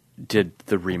 Lumet did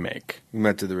the remake.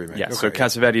 Lumet did the remake. Yeah, okay, so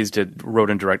Cassavetes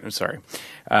wrote and directed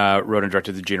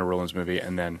the Gina Rowlands movie,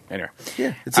 and then anyway.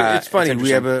 Yeah, it's funny. We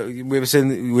have a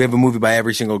movie by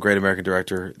every single great American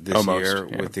director this year,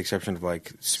 with the exception of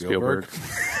Spielberg.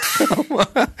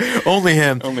 Only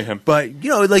him. But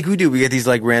we do, we get these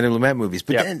random Lumet movies.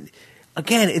 But then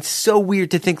again, it's so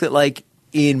weird to think that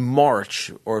in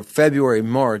March or February,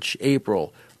 March,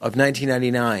 April of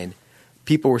 1999.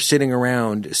 People were sitting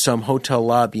around some hotel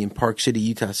lobby in Park City,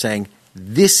 Utah, saying,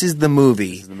 "This is the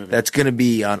movie that's going to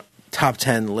be on top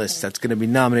 10 list that's going to be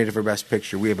nominated for Best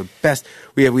Picture. We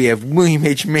have William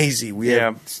H. Macy. We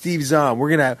have Steve Zahn.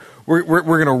 We're gonna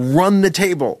run the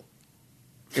table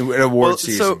in award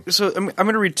season. So I'm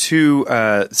going to read two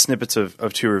snippets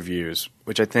of two reviews,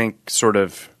 which I think sort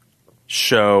of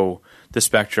show the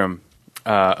spectrum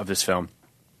of this film.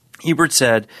 Ebert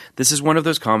said, "This is one of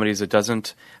those comedies that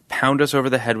doesn't pound us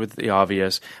over the head with the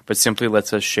obvious, but simply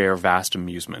lets us share vast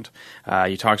amusement."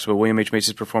 He talks about William H.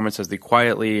 Macy's performance as the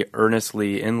quietly,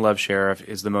 earnestly in-love sheriff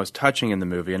is the most touching in the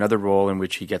movie, another role in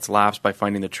which he gets laughs by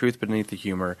finding the truth beneath the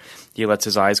humor. He lets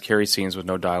his eyes carry scenes with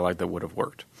no dialogue that would have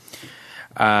worked.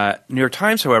 New York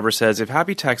Times, however, says, "If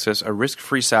Happy Texas, a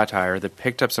risk-free satire that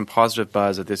picked up some positive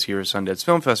buzz at this year's Sundance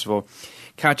Film Festival,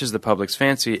 catches the public's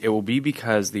fancy, it will be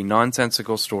because the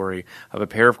nonsensical story of a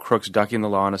pair of crooks ducking the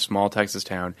law in a small Texas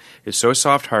town is so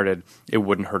soft-hearted it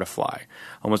wouldn't hurt a fly.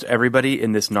 Almost everybody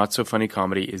in this not-so-funny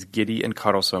comedy is giddy and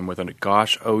cuddlesome with a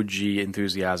gosh OG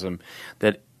enthusiasm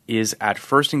that is at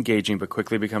first engaging but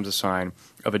quickly becomes a sign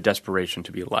of a desperation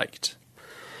to be liked."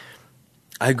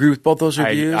 I agree with both those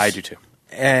reviews. I do too.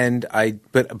 And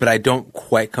but I don't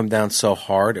quite come down so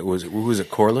hard. Who was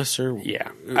it, Corliss? Yeah.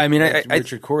 I mean,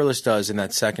 Richard Corliss does in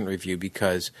that second review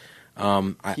because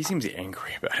he seems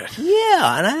angry about it.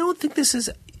 Yeah, and I don't think this is.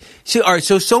 See, all right.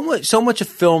 So much of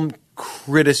film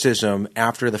criticism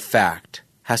after the fact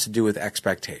has to do with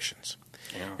expectations,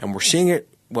 and we're seeing it.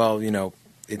 Well,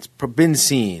 it's been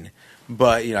seen,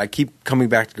 but I keep coming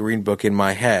back to Green Book in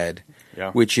my head,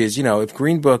 which is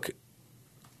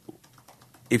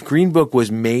if Green Book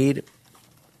was made,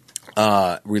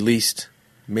 released,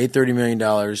 made $30 million,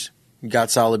 got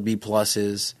solid B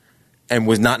pluses, and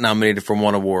was not nominated for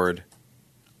one award,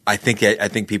 I think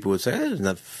people would say, "It's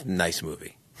a nice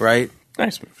movie," right?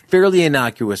 Nice movie, fairly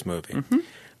innocuous movie.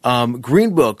 Mm-hmm.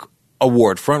 Green Book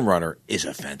award frontrunner is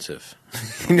offensive.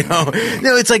 No,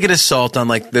 it's like an assault on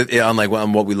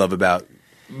on what we love about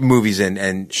movies and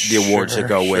the awards that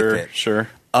go with it. Sure.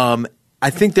 I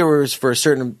think there was, for a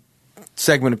certain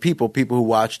segment of people who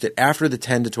watched it after the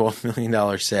 $10 to $12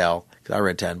 million sale, because I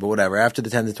read 10, but whatever, after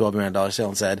the $10 to $12 million sale,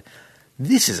 and said,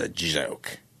 "This is a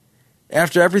joke."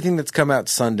 After everything that's come out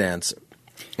Sundance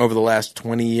over the last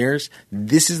 20 years,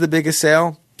 this is the biggest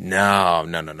sale? No.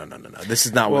 This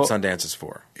is not what Sundance is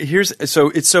for. So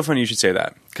it's so funny you should say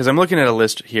that, because I'm looking at a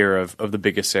list here of the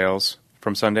biggest sales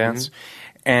from Sundance,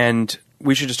 and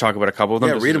we should just talk about a couple of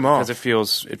them. Yeah, read them off.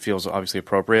 Because it feels obviously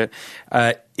appropriate.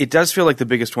 It does feel like the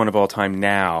biggest one of all time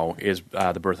now is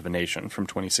The Birth of a Nation from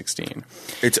 2016.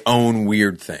 Its own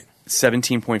weird thing.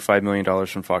 $17.5 million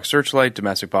from Fox Searchlight,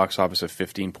 domestic box office of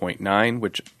 15.9,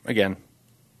 which, again,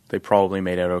 they probably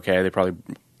made out okay. They probably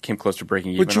came close to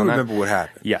breaking even on that. But you remember what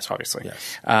happened. Yes, obviously.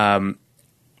 Yes.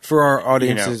 For our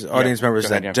audience members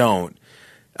that don't,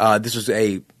 this was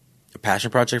a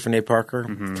passion project for Nate Parker,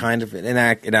 kind of an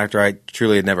actor I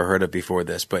truly had never heard of before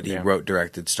this, but he wrote,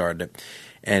 directed, starred it.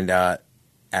 And at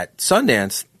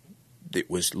Sundance, it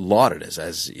was lauded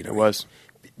as it was.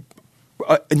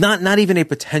 Not even a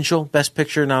potential Best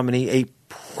Picture nominee, a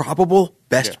probable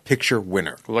Best Picture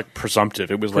winner. Like presumptive.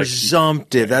 It was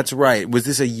presumptive. That's right. Was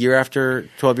this a year after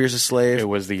 12 Years a Slave? It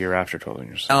was the year after 12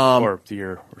 Years, or the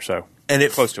year or so, and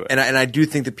close to it. And I do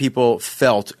think that people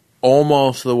felt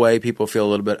almost the way people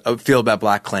feel about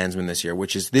Black Klansman this year,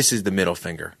 which is this is the middle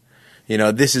finger.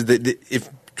 This is if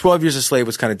 12 Years a Slave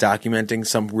was kind of documenting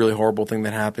some really horrible thing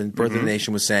that happened, Birth of the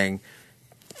Nation was saying,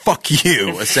 "Fuck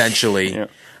you," essentially.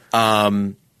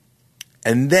 And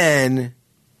then,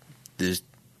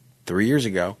 3 years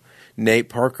ago, Nate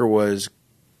Parker was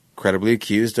credibly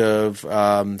accused of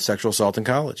sexual assault in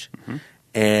college.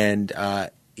 And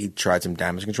he tried some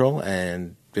damage control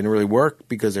and didn't really work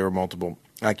because there were multiple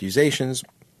accusations.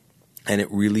 And it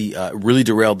really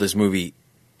derailed this movie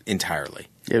entirely.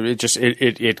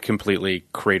 It completely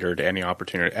cratered any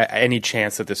opportunity, any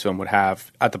chance that this film would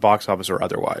have at the box office or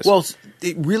otherwise. Well,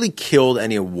 it really killed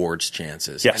any awards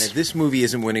chances. Yes. And if this movie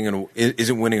isn't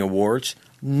winning awards,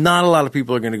 not a lot of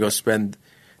people are going to go spend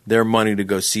their money to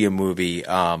go see a movie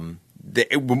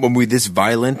this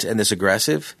violent and this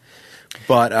aggressive.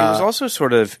 But it was also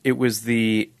it was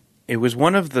the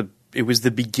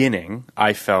beginning,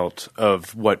 I felt,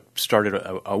 of what started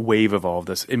a wave of all of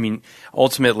this. I mean,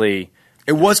 ultimately,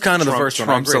 it was kind of the first one.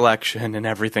 Trump's election and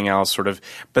everything else,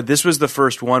 but this was the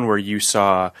first one where you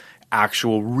saw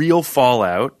actual real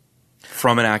fallout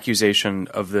from an accusation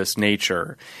of this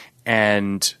nature,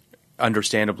 and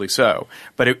understandably so.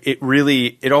 But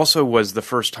it also was the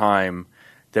first time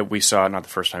that we saw, not the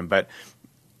first time, but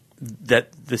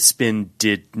that the spin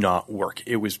did not work.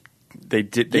 It was they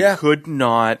could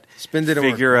not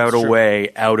figure out a way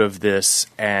out of this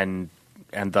and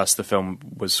thus the film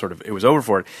was it was over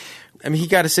for it. I mean, he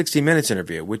got a 60 Minutes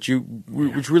interview, which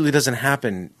really doesn't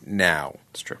happen now.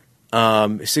 It's true.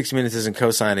 60 Minutes isn't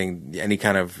co-signing any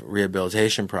kind of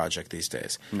rehabilitation project these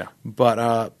days. No. But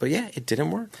yeah, it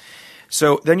didn't work.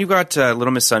 So then you got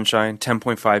Little Miss Sunshine,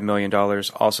 $10.5 million,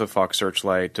 also Fox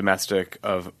Searchlight, domestic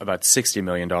of about $60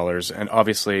 million. And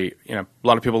obviously, a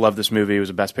lot of people love this movie. It was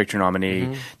a Best Picture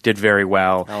nominee, did very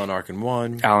well. Alan Arkin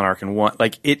won.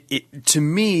 Like, it to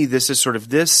me, this is sort of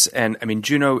this, and I mean,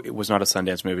 Juno, it was not a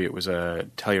Sundance movie. It was a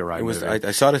Telluride movie.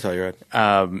 I saw the Telluride.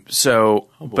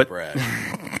 Humble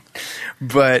brag.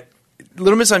 But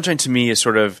Little Miss Sunshine to me is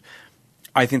sort of,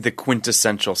 I think, the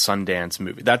quintessential Sundance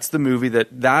movie. That's the movie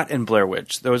that and Blair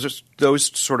Witch. Those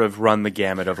sort of run the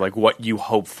gamut of like what you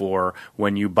hope for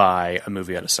when you buy a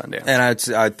movie at a Sundance. And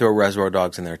I'd throw Reservoir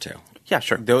Dogs in there too. Yeah,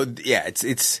 sure.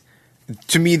 It's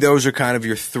to me those are kind of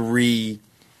your three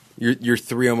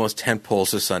almost tent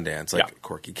poles of Sundance, like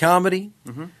quirky comedy,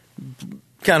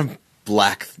 kind of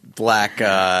black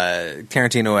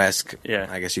Tarantino-esque. Yeah.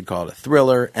 I guess you'd call it a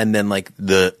thriller, and then like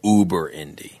the uber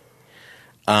indie.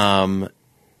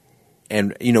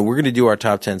 And, we're going to do our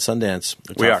top 10 Sundance,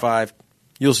 top 5.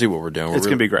 You'll see what we're doing. It's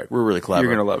going to be great. We're really clever.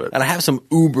 You're going to love it. And I have some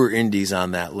uber indies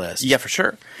on that list. Yeah, for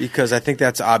sure. Because I think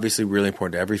that's obviously really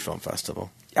important to every film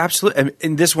festival. Absolutely.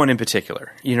 And this one in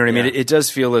particular. You know what I mean? It does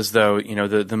feel as though,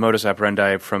 the modus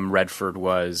operandi from Redford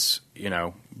was,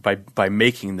 by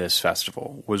making this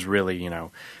festival was really,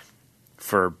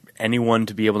 for anyone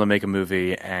to be able to make a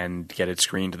movie and get it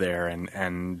screened there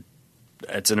and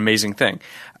it's an amazing thing.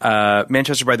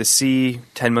 Manchester by the Sea,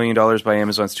 $10 million by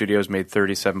Amazon Studios, made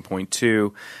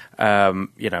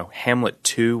 $37.2. Hamlet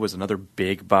 2 was another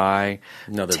big buy.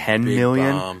 Another $10 big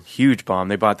million. bomb. Huge bomb.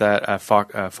 They bought that.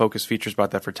 Focus Features bought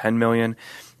that for $10 million.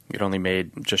 It only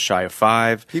made just shy of $5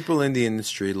 million. People in the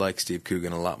industry like Steve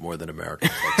Coogan a lot more than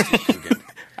Americans like Steve Coogan.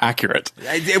 Accurate.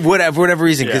 For whatever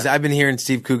reason, because I've been hearing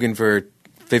Steve Coogan for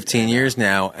 15 years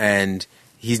now, and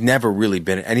he's never really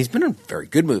been, and he's been in very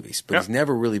good movies, but he's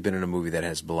never really been in a movie that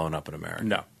has blown up in America.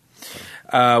 No.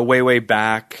 Way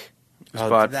Back.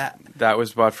 That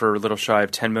was bought for a little shy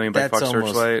of $10 million by Fox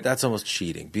Searchlight. That's almost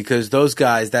cheating, because those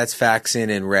guys, that's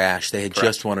Faxon and Rash, they had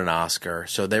just won an Oscar,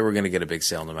 so they were going to get a big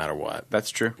sale no matter what.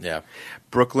 That's true. Yeah.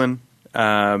 Brooklyn.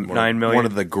 $9 million. One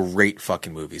of the great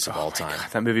fucking movies of all time.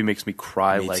 God, that movie makes me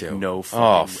cry Me like too. no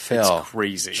fun. Oh, Phil. It's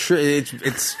crazy.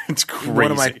 It's It's crazy.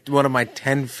 One of my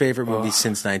 10 favorite movies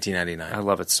since 1999. I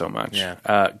love it so much.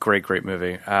 Yeah. Great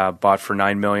movie. Bought for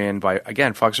 $9 million by,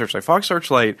 again, Fox Searchlight. Fox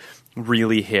Searchlight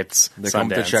really hits They Sundance. come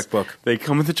with the checkbook. They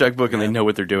come with the checkbook and they know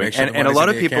what they're doing. Make sure the And a money's lot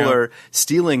in of the people account. are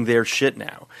stealing their shit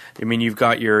now. I mean, you've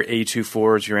got your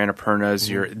A24s, your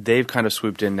Annapurnas, they've kind of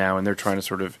swooped in now and they're trying to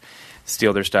sort of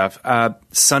steal their stuff.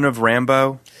 Son of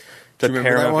Rambo, the Do you remember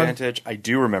that Paramount one? Vantage. I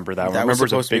do remember that one. That I was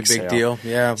remember it was supposed to be a big sale. deal.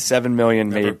 Yeah. $7 million,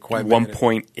 Never made quite made it.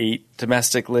 1.8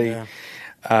 domestically. Yeah.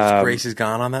 Is Grace is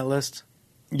Gone on that list?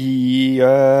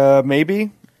 Yeah,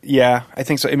 maybe. Yeah, I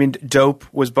think so. I mean, Dope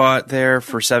was bought there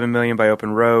for $7 million by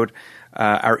Open Road.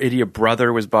 Our Idiot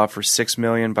Brother was bought for $6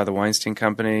 million by the Weinstein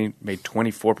Company. Made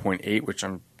 24.8, which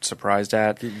I'm surprised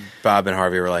at. Bob and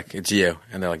Harvey were like, "It's you,"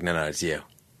 and they're like, "No, it's you."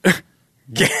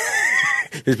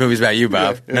 This movie's about you,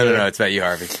 Bob. No, it's about you,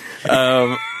 Harvey.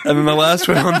 And then the last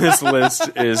one on this list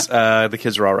is The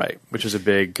Kids Are All Right, which is a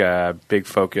big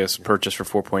focus purchase for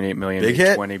 $4.8 million. Big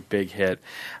hit. 20 big hit.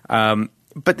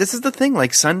 But this is the thing,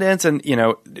 like Sundance, and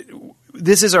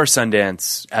this is our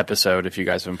Sundance episode. If you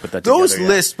guys haven't put that together, Those yet.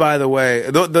 lists, by the way,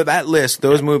 that list,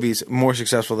 those movies, more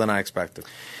successful than I expected.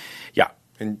 Yeah,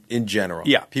 In general,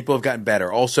 Yeah. people have gotten better.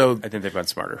 Also, I think they've gotten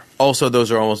smarter. Also,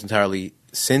 those are almost entirely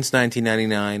since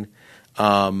 1999.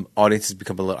 Audiences have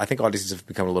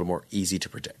become a little more easy to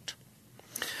predict.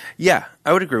 Yeah,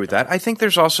 I would agree with that. I think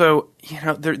there's also,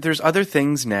 there's other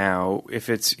things now, if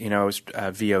it's,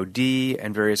 VOD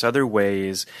and various other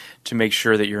ways to make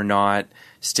sure that you're not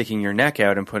sticking your neck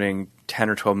out and putting $10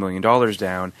 or $12 million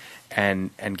down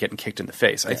and getting kicked in the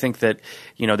face. Yeah. I think that,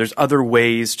 there's other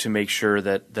ways to make sure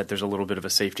that there's a little bit of a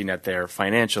safety net there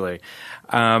financially.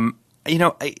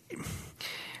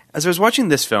 As I was watching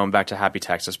this film, back to Happy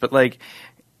Texas, but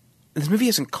this movie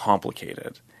isn't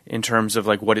complicated in terms of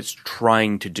what it's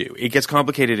trying to do. It gets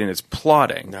complicated in its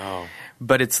plotting. No.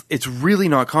 But it's really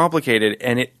not complicated,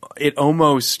 and it's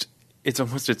almost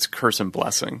its curse and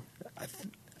blessing.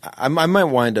 I might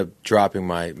wind up dropping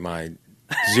my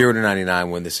 0 to 99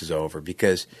 when this is over,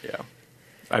 because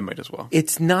I might as well.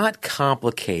 It's not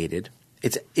complicated.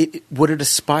 What it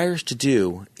aspires to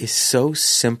do is so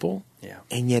simple,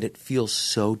 and yet it feels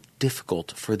so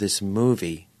difficult for this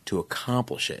movie to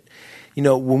accomplish it.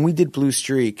 When we did Blue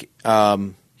Streak,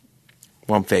 one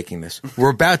Well, I'm faking this.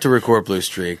 We're about to record Blue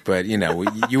Streak, but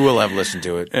you will have listened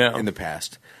to it in the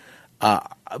past.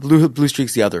 Blue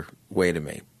Streak's the other way to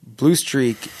me. Blue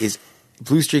Streak is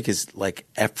like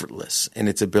effortless in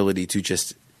its ability to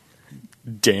just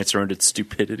dance around its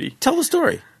stupidity. Tell the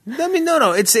story. I mean,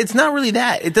 no, it's not really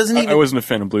that. It doesn't even. I wasn't a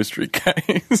fan of Blue Streak,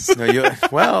 guys. No,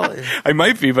 I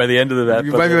might be by the end of that.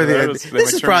 You might be by the end.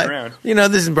 This is probably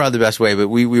this isn't probably the best way, but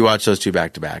we watch those two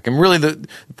back to back. And really, the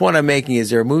point I'm making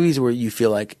is there are movies where you feel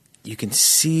like you can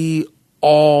see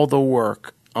all the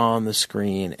work on the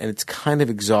screen, and it's kind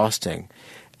of exhausting.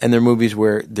 And there are movies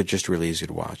where they're just really easy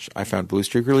to watch. I found Blue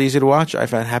Streak really easy to watch. I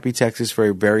found Happy Texas for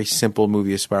a very simple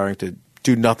movie aspiring to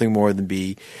do nothing more than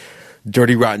be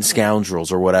dirty, rotten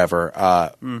scoundrels or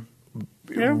whatever.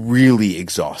 Really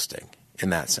exhausting in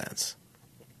that sense.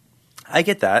 I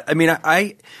get that. I mean,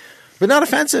 but not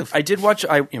offensive. I did watch.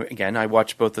 I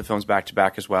watched both the films back to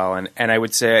back as well, and I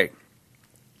would say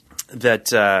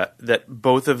that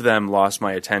both of them lost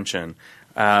my attention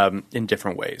in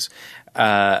different ways.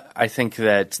 I think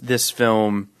that this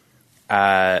film,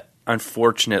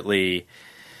 unfortunately,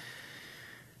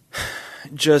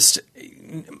 just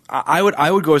I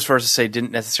would go as far as to say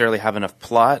didn't necessarily have enough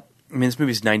plot. I mean, this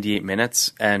movie's 98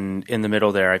 minutes, and in the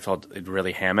middle there, I felt it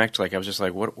really hammocked. Like I was just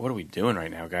like, what are we doing right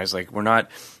now, guys? Like we're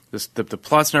not the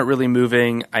plot's not really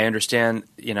moving. I understand,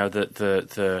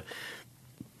 the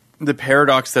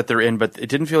paradox that they're in, but it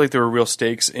didn't feel like there were real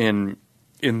stakes in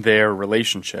their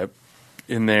relationship.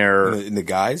 In the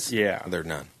guys? Yeah. There are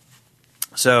none.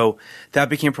 So that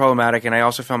became problematic, and I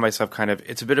also found myself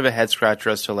it's a bit of a head scratcher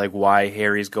as to like why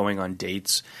Harry's going on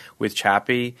dates with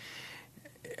Chappie.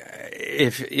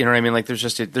 If you know what I mean, like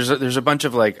there's a bunch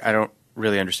of like I don't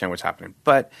really understand what's happening,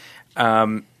 but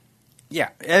yeah,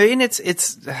 I mean it's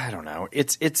I don't know,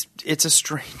 it's a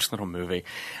strange little movie.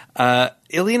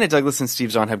 Illeana Douglas and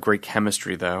Steve Zahn have great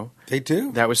chemistry, though. They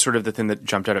do. That was sort of the thing that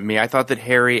jumped out at me. I thought that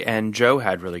Harry and Joe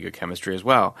had really good chemistry as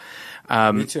well.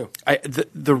 Me too.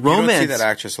 The romance. You don't see that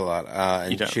actress a lot,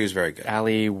 and she was very good.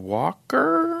 Ali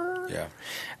Walker.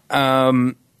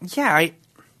 Yeah.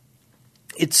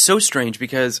 It's so strange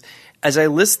because as I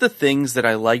list the things that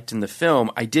I liked in the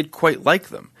film, I did quite like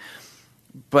them.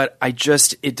 But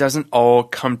it doesn't all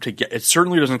come together. It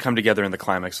certainly doesn't come together in the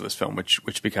climax of this film,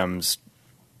 which becomes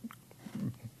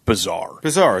bizarre.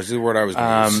 Bizarre is the word I was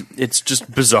going to use. It's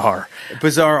just bizarre.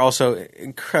 Bizarre, also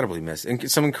incredibly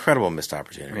some incredible missed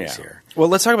opportunities here. Well,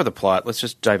 let's talk about the plot. Let's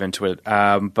just dive into it.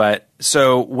 But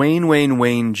so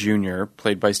Wayne Jr.,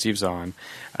 played by Steve Zahn,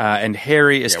 and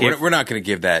Harry escape. We're not going to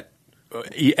give that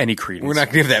any credence. We're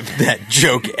not going to give that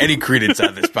joke any credence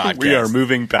on this podcast. We are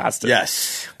moving past it.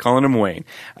 Yes. Calling him Wayne.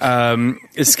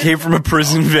 Escape from a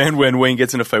prison van when Wayne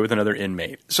gets in a fight with another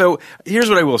inmate. So here's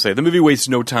what I will say. The movie wastes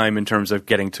no time in terms of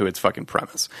getting to its fucking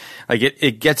premise. Like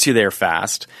it gets you there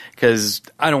fast because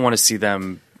I don't want to see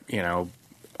them,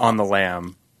 on the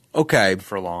lam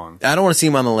for long. I don't want to see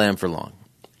him on the lam for long.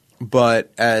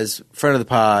 But as friend of the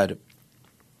pod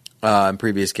and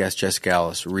previous guest Jessica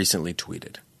Ellis recently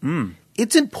tweeted,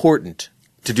 it's important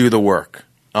to do the work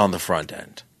on the front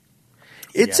end.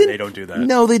 They don't do that.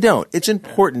 No, they don't. It's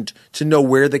important to know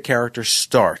where the character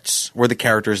starts, where the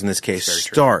characters in this case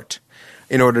start,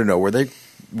 in order to know where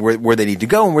they need to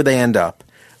go and where they end up.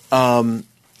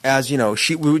 As you know,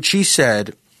 she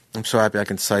said, I'm so happy I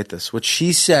can cite this. What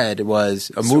she said was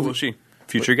a movie. So will she.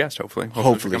 Future guest, hopefully.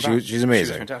 Hopefully, she's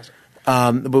amazing. She's fantastic.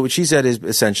 But what she said is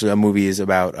essentially a movie is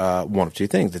about one of two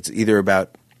things. It's either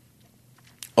about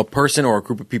a person or a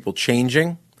group of people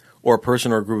changing, or a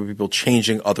person or a group of people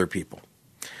changing other people,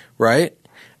 right?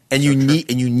 And you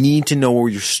need to know where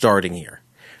you're starting here.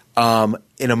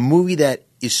 In a movie that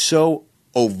is so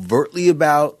overtly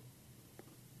about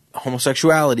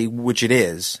homosexuality, which it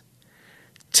is,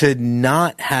 to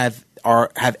not have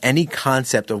any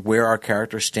concept of where our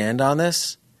characters stand on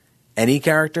this, any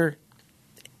character,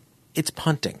 it's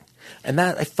punting. And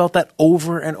that I felt that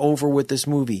over and over with this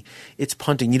movie. It's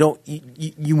punting.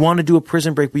 You want to do a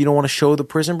Prison Break, but you don't want to show the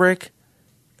Prison Break?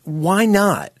 Why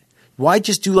not? Why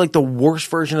just do like the worst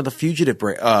version of the Fugitive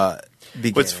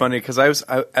beginning? What's funny because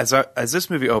as this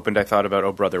movie opened, I thought about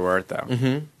Oh Brother Where Art Thou,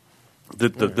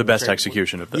 the best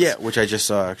execution of this. Yeah, which I just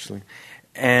saw actually.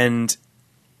 And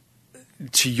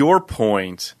to your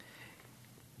point,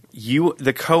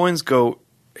 the Coens go.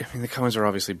 I mean, the Coens are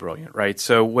obviously brilliant, right?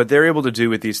 So what they're able to do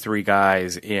with these three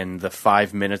guys in the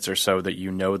 5 minutes or so that you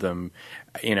know them,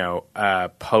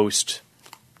 post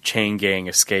chain gang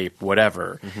escape,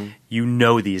 whatever, you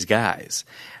know these guys.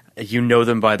 You know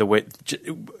them by the way,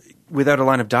 without a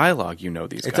line of dialogue, you know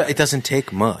these guys. It doesn't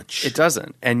take much. It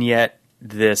doesn't. And yet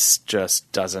this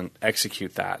just doesn't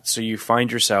execute that. So you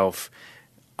find yourself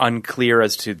unclear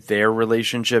as to their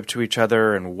relationship to each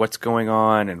other and what's going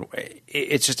on, and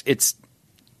it's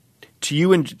to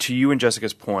you and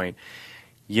Jessica's point,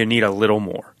 you need a little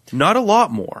more, not a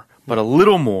lot more, but a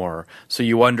little more, so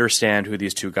you understand who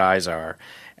these two guys are.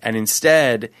 And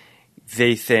instead,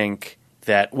 they think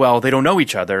that, well, they don't know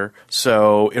each other,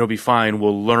 so it'll be fine.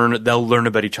 They'll learn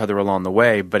about each other along the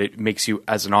way, but it makes you,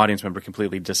 as an audience member,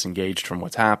 completely disengaged from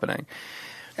what's happening.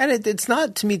 And it's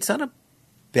not, to me, it's not a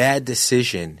bad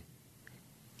decision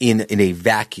in a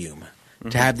vacuum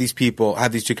to have these people,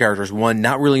 have these two characters, one,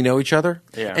 not really know each other,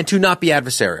 and two, not be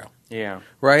adversarial. Yeah.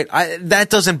 Right? That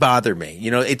doesn't bother me.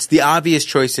 You know, it's the obvious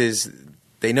choices.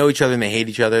 They know each other and they hate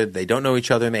each other. They don't know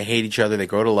each other and they hate each other. They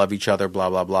grow to love each other, blah,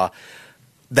 blah, blah.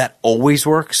 That always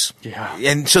works. Yeah.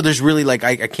 And so there's really, like,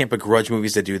 I can't begrudge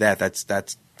movies that do that. That's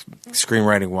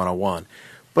screenwriting 101.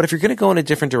 But if you're going to go in a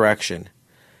different direction,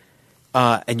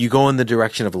 and you go in the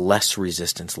direction of less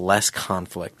resistance, less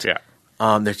conflict,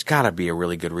 there's got to be a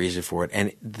really good reason for it.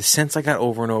 And the sense I got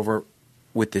over and over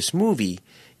with this movie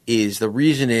is the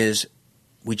reason is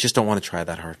we just don't want to try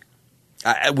that hard.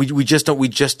 We just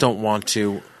don't want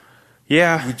to.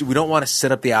 Yeah. We don't want to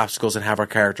set up the obstacles and have our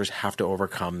characters have to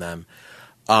overcome them.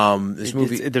 This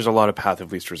movie, there's a lot of path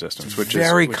of least resistance, which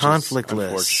very is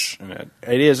conflictless. Unfortunate.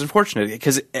 It is unfortunate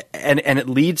because and it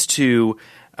leads to,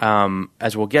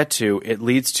 as we'll get to, it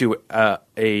leads to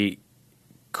a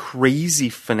crazy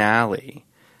finale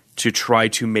to try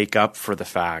to make up for the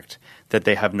fact that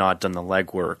they have not done the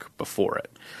legwork before it.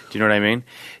 Do you know what I mean?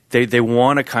 They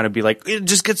want to kind of be like, it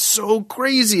just gets so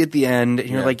crazy at the end, and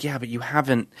you're like, yeah, but you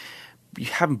haven't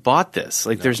bought this.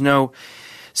 Like, there's no.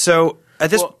 So at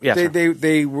this,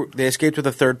 they escaped with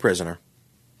a third prisoner.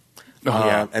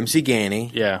 MC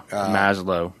Gainey,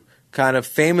 Maslow, kind of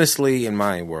famously in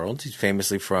my world, he's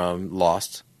famously from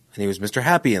Lost, and he was Mr.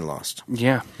 Happy in Lost.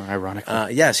 Yeah,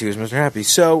 ironically, yes, he was Mr. Happy.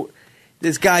 So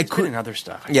this guy he's been in other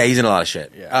stuff. Yeah, he's in a lot of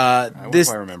shit. Yeah,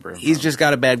 I remember him. He's just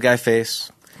got a bad guy face.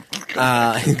 He's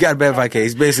got a bad guy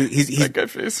face. Basically, he's bad guy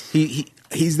face.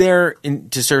 He's there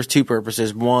to serve two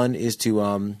purposes. One is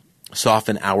to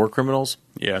soften our criminals.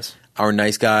 Yes. Our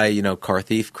nice guy, car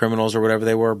thief criminals or whatever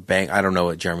they were. I don't know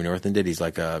what Jeremy Northam did. He's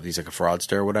like a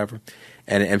fraudster or whatever.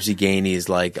 And MC Gainey is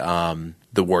like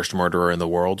the worst murderer in the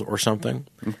world or something.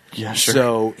 Yeah, sure.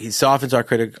 So he softens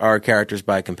our characters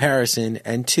by comparison.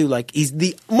 And two, like, he's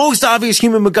the most obvious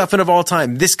human MacGuffin of all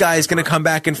time. This guy is going to come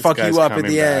back and fuck you up at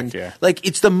the end. Yeah. Like,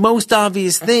 it's the most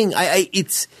obvious thing.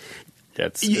 It's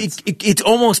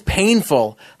almost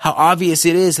painful how obvious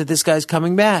it is that this guy's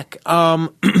coming back.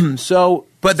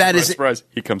 But that is surprise.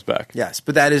 He comes back. Yes,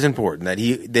 but that is important.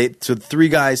 So three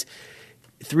guys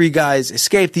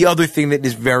escaped. The other thing that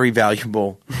is very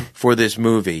valuable for this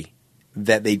movie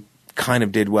that they kind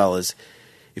of did well is,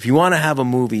 if you want to have a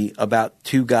movie about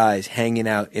two guys hanging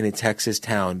out in a Texas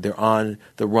town, they're on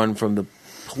the run from the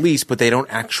police, but they don't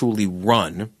actually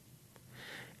run,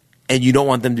 and you don't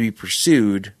want them to be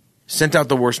pursued. Sent out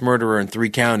the worst murderer in 3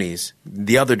 counties,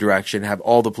 the other direction, have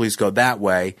all the police go that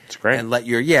way. It's great. And let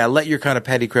your kind of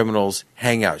petty criminals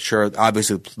hang out. Sure,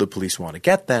 obviously the police want to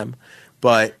get them,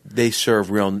 but they serve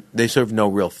no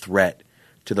real threat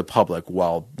to the public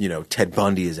while, Ted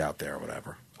Bundy is out there or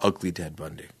whatever. Ugly Ted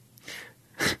Bundy.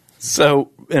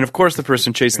 So, and of course the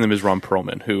person chasing them is Ron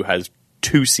Perlman, who has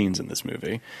 2 scenes in this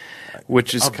movie.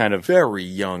 Which is kind of very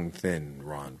young, thin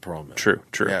Ron Perlman. True.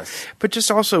 Yes. But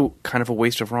just also kind of a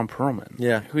waste of Ron Perlman.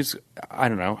 Yeah. Who's, I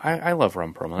don't know. I love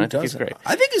Ron Perlman. I think he's great.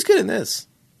 I think he's good in this.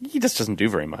 He just doesn't do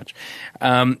very much.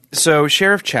 So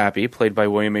Sheriff Chappie, played by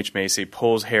William H. Macy,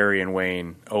 pulls Harry and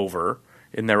Wayne over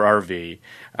in their RV.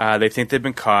 They think they've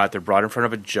been caught. They're brought in front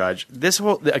of a judge.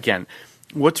 Again,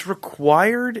 what's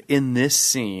required in this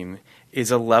scene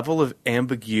is a level of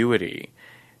ambiguity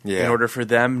in order for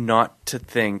them not to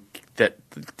think that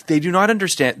they do not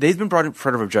understand. They've been brought in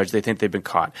front of a judge. They think they've been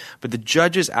caught. But the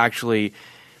judge is actually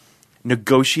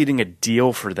negotiating a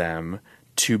deal for them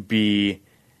to be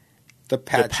the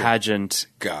pageant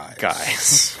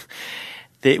guys.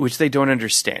 Which they don't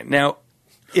understand. Now,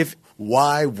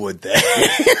 why would they?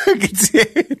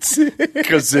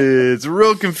 Because it's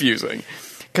real confusing.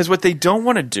 Because what they don't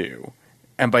want to do,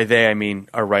 and by they I mean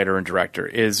our writer and director,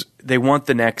 is they want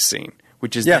the next scene,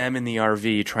 which is them in the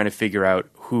RV trying to figure out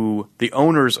who the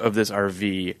owners of this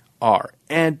RV are.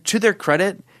 And to their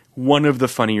credit, one of the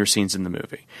funnier scenes in the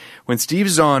movie. When Steve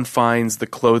Zahn finds the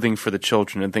clothing for the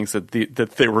children and thinks that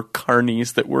they were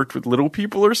carnies that worked with little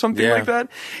people or something like that,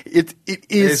 it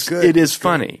is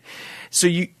funny. So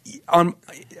in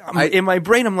my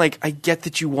brain, I'm like, I get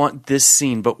that you want this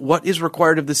scene, but what is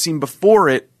required of the scene before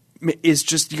it is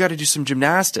just you got to do some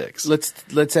gymnastics. Let's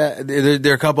there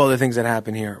are a couple other things that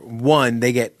happen here. One,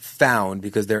 they get found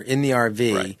because they're in the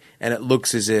RV, and it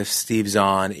looks as if Steve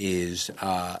Zahn is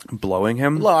blowing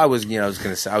him. Well, I was going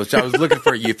to say I was looking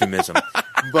for a euphemism,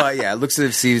 but yeah, it looks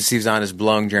as if Steve Zahn is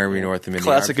blowing Jeremy Northam in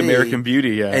Classic the RV. American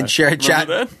Beauty, yeah. And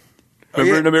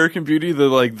Remember in American Beauty,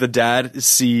 the dad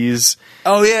sees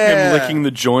him licking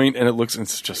the joint, and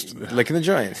it's just licking the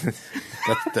joint.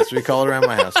 That's what we call it around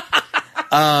my house.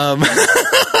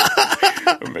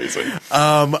 Amazing.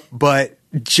 But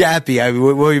Chappie,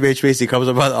 William H. Macy comes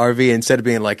up on the RV, and instead of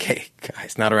being like, "Hey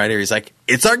guys, not around here," he's like,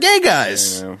 "It's our gay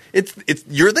guys. It's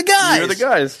you're the guys. You're the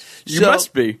guys. You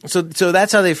must be." So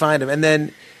that's how they find him. And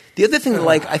then the other thing,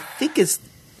 I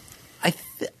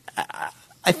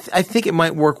think it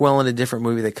might work well in a different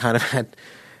movie that kind of had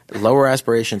lower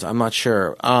aspirations. I'm not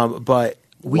sure, but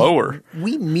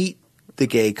we meet the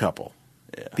gay couple.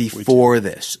 Before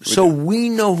this. So we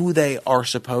know who they are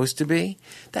supposed to be.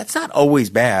 That's not always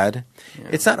bad. Yeah.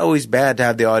 It's not always bad to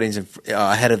have the audience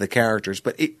ahead of the characters,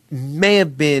 but it may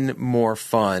have been more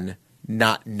fun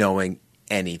not knowing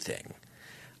anything.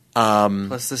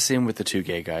 Plus the scene with the two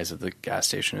gay guys at the gas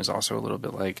station is also a little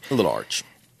bit like... A little arch.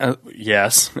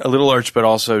 Yes, a little arch, but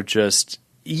also just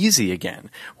easy again,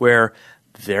 where...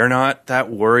 They're not that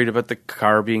worried about the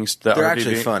car being. They're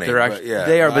actually funny.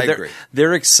 They are, but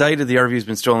they're excited the RV has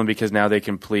been stolen because now they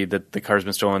can plead that the car's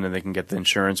been stolen and they can get the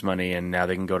insurance money and now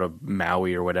they can go to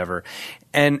Maui or whatever.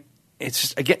 And it's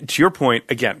just, again, to your point,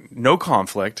 no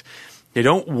conflict. They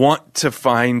don't want to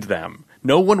find them.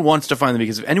 No one wants to find them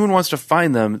because if anyone wants to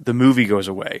find them, the movie goes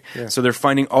away. Yeah. So they're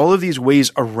finding all of these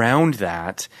ways around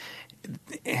that.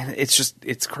 And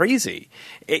it's crazy.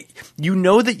 You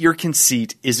know that your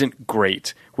conceit isn't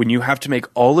great when you have to make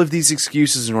all of these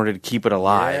excuses in order to keep it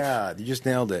alive. Yeah, you just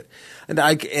nailed it. And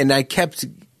I kept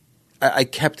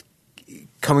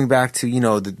coming back to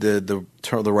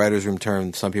the writer's room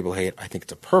term some people hate. I think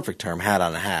it's a perfect term, hat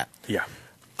on a hat. Yeah.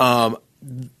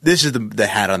 This is the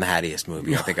hat on the hattiest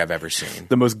movie I think I've ever seen.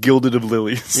 The most gilded of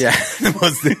lilies. Yeah,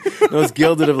 the most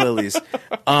gilded of lilies.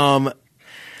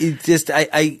 It just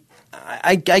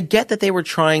I get that they were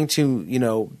trying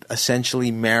to,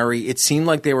 essentially marry. It seemed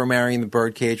like they were marrying The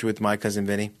Birdcage with My Cousin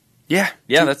Vinny. Yeah,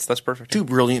 that's perfect. Two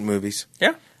brilliant movies.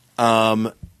 Yeah.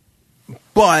 But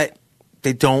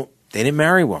they didn't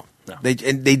marry well. No. They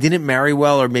didn't marry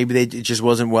well, or maybe it just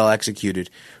wasn't well executed.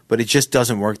 But it just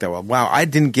doesn't work that well. Wow, I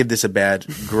didn't give this a bad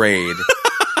grade.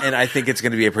 And I think it's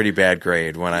going to be a pretty bad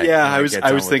grade when I I was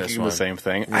thinking the same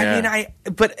thing. Yeah.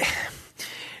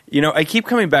 I keep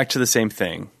coming back to the same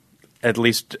thing. At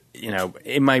least,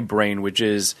 in my brain, which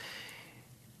is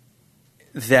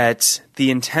that the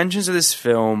intentions of this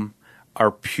film are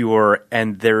pure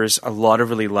and there's a lot of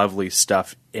really lovely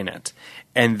stuff in it.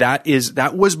 And that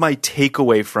was my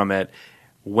takeaway from it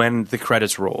when the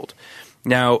credits rolled.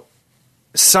 Now,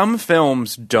 some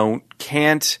films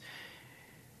can't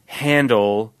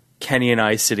handle Kenny and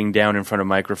I sitting down in front of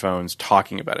microphones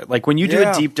talking about it. Like when you do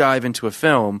a deep dive into a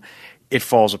film, it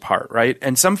falls apart, right?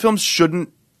 And some films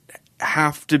shouldn't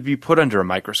have to be put under a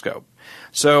microscope.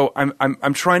 So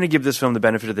I'm trying to give this film the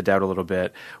benefit of the doubt a little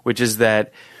bit, which is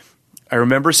that I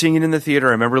remember seeing it in the theater.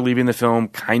 I remember leaving the film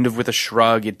kind of with a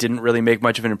shrug. It didn't really make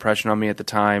much of an impression on me at the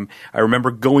time. I remember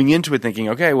going into it thinking,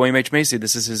 okay, William H. Macy,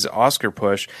 this is his Oscar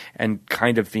push, and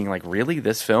kind of being like, really,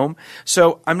 this film?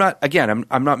 So I'm not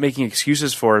making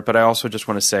excuses for it, but I also just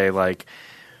want to say, like,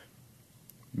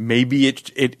 maybe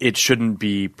it shouldn't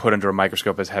be put under a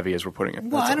microscope as heavy as we're putting it.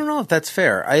 Well, I don't know if that's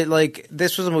fair.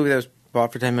 This was a movie that was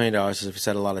bought for $10 million, as we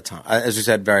said a lot of times. As we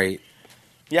said we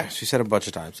said a bunch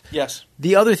of times. Yes.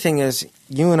 The other thing is,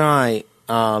 you and I,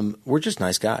 we're just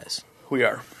nice guys. We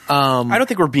are. I don't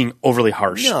think we're being overly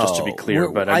harsh, just to be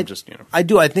clear. But I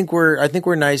do. I think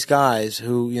we're nice guys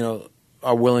who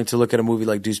are willing to look at a movie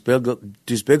like Deuce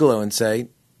Bigalow and say,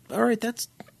 all right, that's.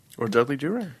 Or Dudley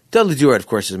Do-Right. Dudley Do-Right, of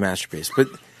course, is a masterpiece, but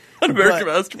an American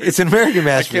masterpiece. It's an American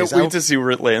masterpiece. I can't wait to see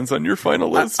where it lands on your final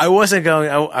list. I wasn't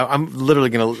going. I'm literally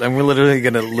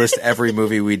gonna list every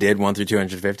movie we did 1 through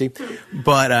 250,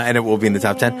 but and it will be in the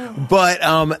top 10. But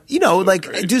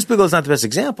Deuce Bigalow is not the best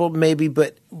example, maybe,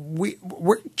 but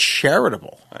we're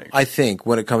charitable. I think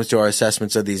when it comes to our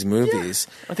assessments of these movies,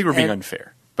 I think we're being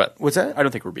unfair. But what's that? I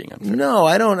don't think we're being unfair. No,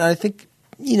 I don't. I think.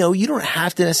 You don't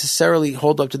have to necessarily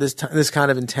hold up to this kind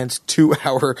of intense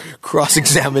 2-hour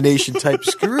cross-examination type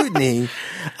scrutiny,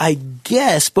 I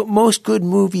guess, but most good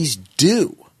movies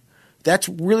do. That's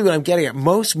really what I'm getting at.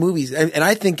 Most movies, and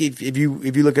I think if you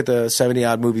look at the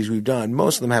 70-odd movies we've done,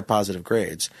 most of them have positive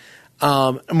grades.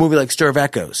 A movie like Stir of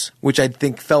Echoes, which I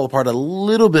think fell apart a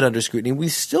little bit under scrutiny, we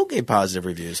still gave positive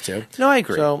reviews to. No, I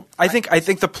agree. So I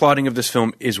think the plotting of this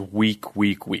film is weak.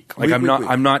 Like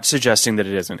I'm not suggesting that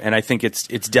it isn't, and I think it's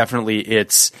definitely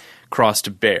its cross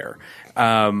to bear.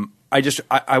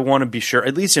 I want to be sure,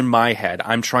 at least in my head,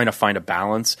 I'm trying to find a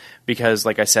balance because,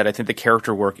 like I said, I think the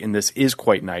character work in this is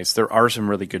quite nice. There are some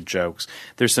really good jokes.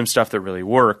 There's some stuff that really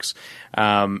works.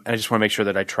 And I just want to make sure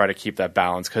that I try to keep that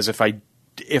balance because if I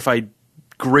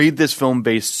grade this film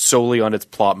based solely on its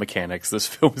plot mechanics, this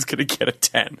film is going to get a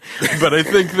 10. But I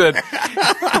think that,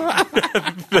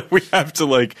 that we have to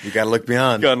you got to look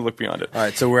beyond. Got to look beyond it. All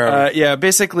right, so where are we? Yeah,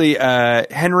 basically,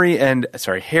 Harry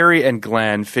and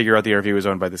Glenn figure out the RV was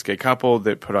owned by this gay couple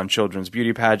that put on children's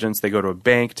beauty pageants. They go to a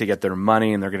bank to get their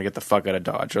money, and they're going to get the fuck out of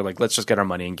Dodge. They're like, let's just get our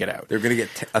money and get out. They're going to get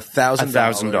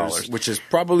 $1,000, which is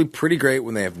probably pretty great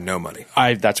when they have no money.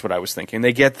 That's what I was thinking.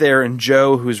 They get there, and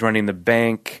Joe, who's running the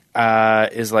bank,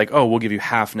 is like, oh, we'll give you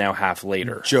half now, half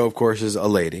later. Joe, of course, is a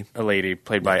lady. A lady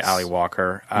played by Ali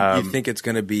Walker. You think it's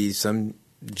going to be some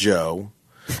Joe.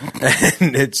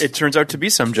 And it turns out to be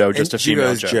some Joe, just a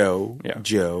female Joe.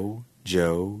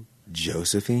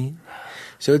 Josephine.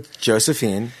 So it's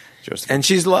Josephine. And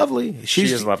she's lovely. She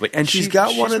is lovely. And she's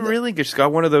got really good. She's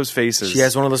got one of those faces. She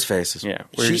has one of those faces. Yeah.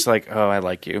 Where you're just like, oh, I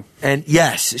like you. And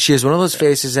yes, she has one of those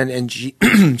faces and she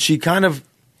she kind of.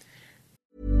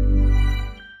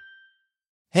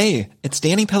 Hey, it's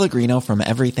Danny Pellegrino from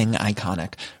Everything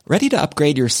Iconic. Ready to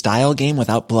upgrade your style game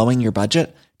without blowing your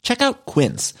budget? Check out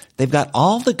Quince. They've got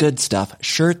all the good stuff,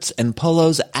 shirts and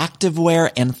polos,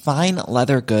 activewear, and fine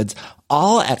leather goods,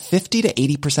 all at 50 to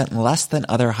 80% less than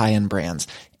other high-end brands.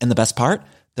 And the best part?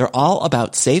 They're all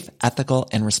about safe, ethical,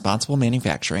 and responsible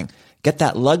manufacturing. Get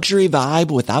that luxury vibe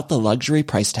without the luxury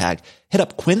price tag. Hit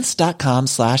up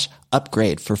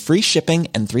quince.com/upgrade for free shipping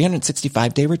and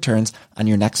 365-day returns on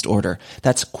your next order.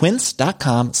 That's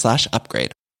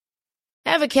quince.com/upgrade.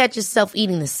 Ever catch yourself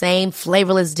eating the same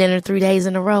flavorless dinner 3 days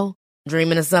in a row?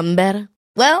 Dreaming of something better?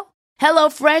 Well,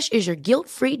 HelloFresh is your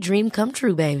guilt-free dream come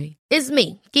true, baby. It's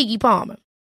me, Keke Palmer.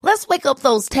 Let's wake up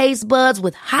those taste buds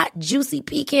with hot, juicy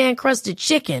pecan-crusted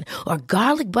chicken or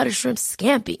garlic butter shrimp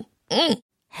scampi.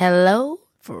 Hello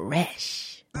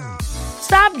Fresh.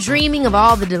 Stop dreaming of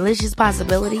all the delicious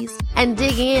possibilities and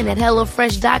dig in at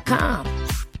HelloFresh.com.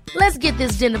 Let's get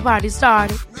this dinner party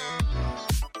started.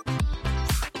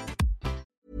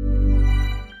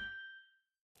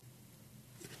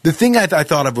 The thing I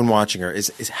thought of when watching her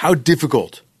is how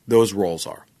difficult those roles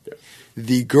are. Yeah.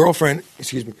 The girlfriend,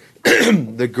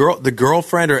 the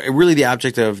girlfriend, or really the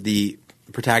object of the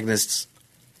protagonist's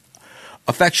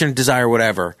affection, desire,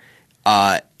 whatever,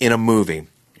 in a movie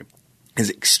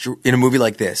in a movie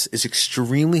like this is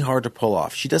extremely hard to pull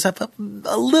off. She does have a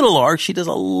little arc. She does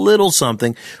a little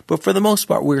something. But for the most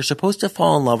part, we're supposed to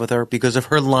fall in love with her because of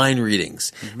her line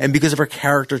readings and because of her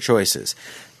character choices.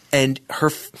 And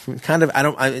her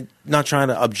I'm not trying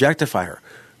to objectify her,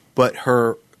 but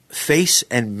her face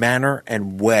and manner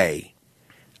and way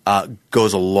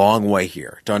goes a long way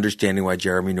here to understanding why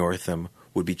Jeremy Northam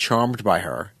would be charmed by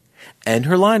her. And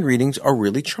her line readings are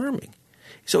really charming.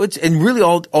 So and really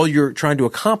all you're trying to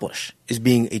accomplish is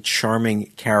being a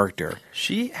charming character.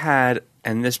 She had,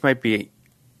 and this might be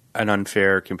an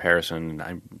unfair comparison,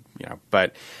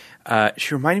 but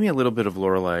she reminded me a little bit of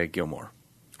Lorelai Gilmore.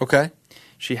 Okay.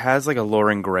 She has like a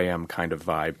Lauren Graham kind of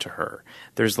vibe to her.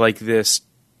 There's like this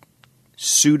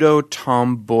pseudo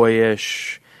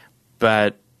tomboyish,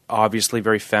 but obviously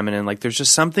very feminine. Like there's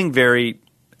just something very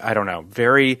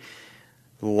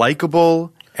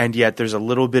likable, and yet there's a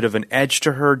little bit of an edge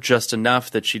to her, just enough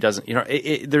that she doesn't.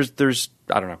 There's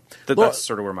I don't know. That's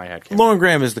sort of where my head came. Lauren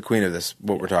Graham is the queen of this.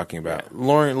 What we're talking about.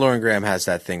 Yeah. Lauren Graham has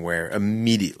that thing where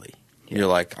immediately you're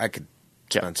like, I could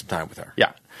spend some time with her.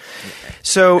 Yeah.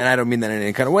 So, and I don't mean that in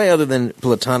any kind of way other than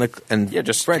platonic and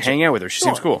just friendship. Hang out with her. She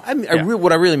seems cool.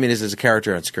 What I really mean is as a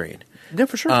character on screen. Yeah,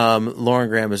 for sure. Lauren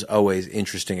Graham is always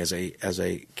interesting as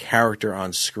a character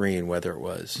on screen, whether it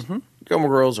was Gilmore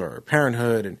Girls or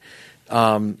Parenthood, and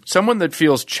someone that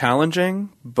feels challenging,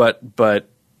 but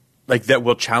like that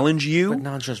will challenge you, but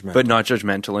not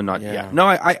judgmental, and not No,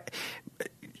 I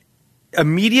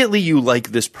immediately you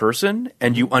like this person,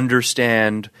 and you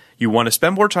understand. You want to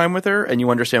spend more time with her, and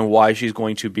you understand why she's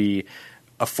going to be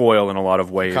a foil in a lot of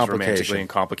ways, romantically, and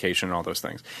complication and all those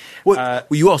things. Well,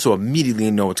 you also immediately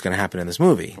know what's going to happen in this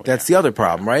movie. That's the other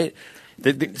problem, right?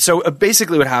 So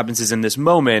basically what happens is in this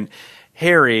moment,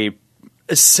 Harry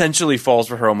essentially falls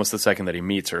for her almost the second that he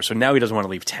meets her. So now he doesn't want to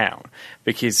leave town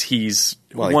because he's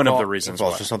one of the reasons he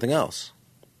falls for something else.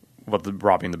 What,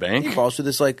 robbing the bank? He falls for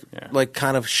this like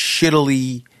kind of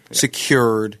shittily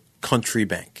secured country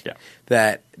bank. Yeah.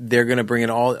 That they're going to bring in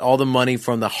all the money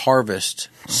from the harvest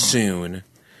soon,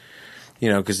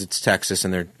 because it's Texas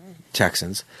and they're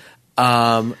Texans.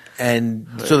 And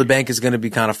so the bank is going to be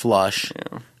kind of flush.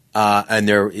 Yeah. And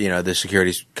the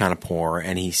security's kind of poor,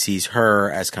 and he sees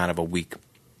her as kind of a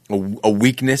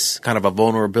weakness, kind of a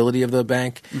vulnerability of the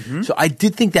bank. Mm-hmm. So I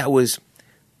did think that was,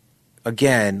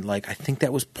 again, I think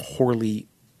that was poorly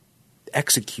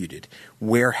executed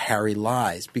where Harry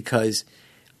lies, because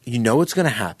what's going to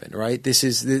happen, right?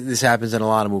 This happens in a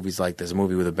lot of movies like this. A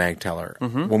movie with a bank teller.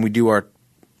 Mm-hmm. When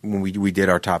we did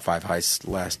our top 5 heists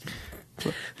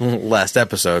last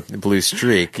episode, Blue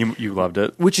Streak. You loved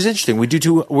it, which is interesting. We do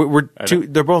two.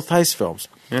 They're both heist films.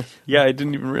 Yeah. I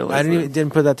didn't even realize.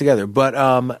 Didn't put that together.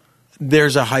 But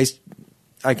there's a heist.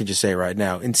 I can just say right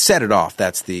now, and Set It Off.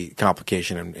 That's the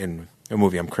complication in a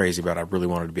movie I'm crazy about. I really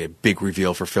wanted to be a big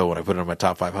reveal for Phil when I put it on my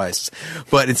top 5 heists.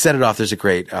 But in Set It Off, there's a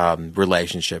great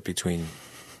relationship between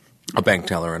a bank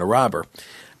teller and a robber.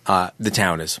 The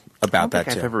Town is about that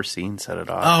too. I've ever seen Set It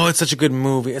Off. Oh, it's such a good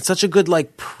movie. It's such a good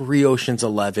pre-Ocean's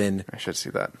 11. I should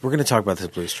see that. We're going to talk about this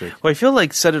Blue Streak. Well, I feel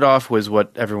like Set It Off was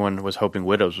what everyone was hoping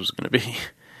Widows was going to be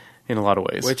in a lot of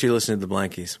ways. Wait till you listen to the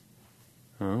Blankies.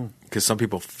 Oh. Because some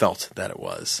people felt that it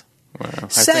was. Wow. I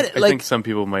think some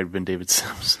people might have been David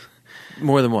Sims.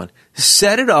 More than one.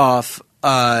 Set It Off.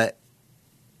 Set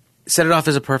It Off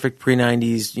is a perfect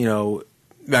pre-90s,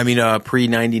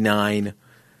 pre-99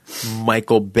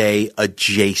 Michael Bay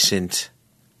adjacent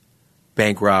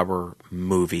bank robber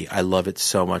movie. I love it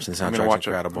so much, and the soundtrack's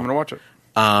incredible. I'm going to watch it.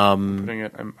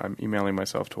 I'm emailing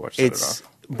myself to watch Set It Off.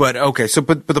 But okay, so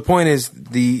but the point is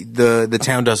the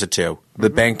Town does it too. The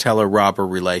bank teller robber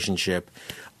relationship.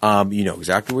 You know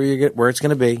exactly where it's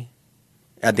going to be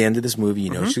at the end of this movie.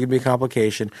 You know she's going to be a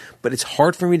complication, but it's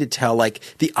hard for me to tell.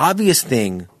 The obvious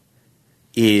thing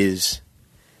is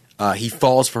he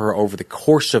falls for her over the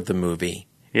course of the movie.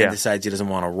 And decides he doesn't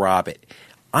want to rob it.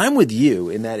 I'm with you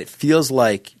in that it feels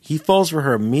like he falls for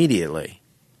her immediately.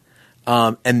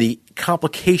 And the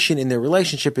complication in their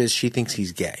relationship is she thinks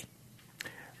he's gay.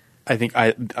 I think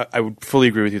I would fully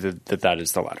agree with you that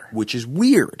is the latter. Which is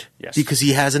weird. Yes. Because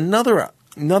he has another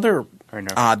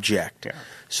object. Yeah.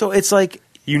 So it's like,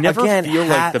 you never again, feel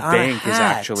like the bank is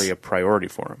actually a priority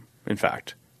for him, in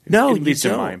fact. No, at least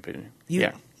in my opinion.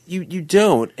 You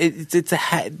don't. It's a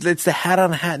hat. It's the hat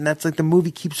on a hat, and that's the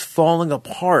movie keeps falling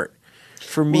apart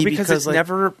for me because it's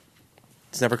never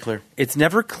clear. It's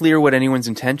never clear what anyone's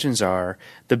intentions are.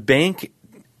 The bank.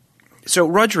 So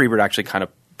Roger Ebert actually kind of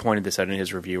pointed this out in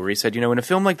his review, where he said, in a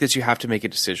film like this, you have to make a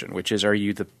decision, which is, are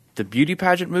you the beauty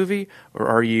pageant movie or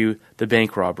are you the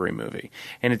bank robbery movie?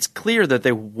 And it's clear that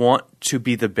they want to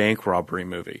be the bank robbery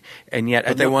movie, and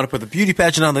yet they want to put the beauty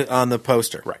pageant on the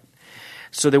poster, right?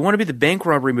 So they want to be the bank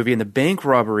robbery movie, and the bank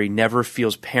robbery never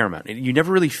feels paramount. You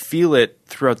never really feel it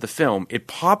throughout the film. It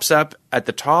pops up at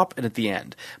the top and at the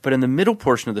end. But in the middle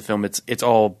portion of the film, it's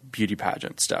all beauty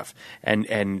pageant stuff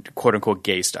and quote unquote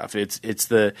gay stuff. It's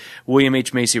the William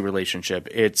H. Macy relationship.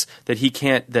 It's that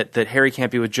that Harry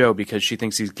can't be with Jo because she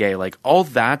thinks he's gay. All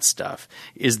that stuff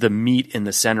is the meat in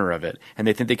the center of it, and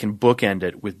they think they can bookend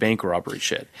it with bank robbery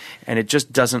shit. And it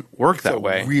just doesn't work that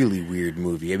way. It's a really weird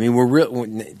movie. I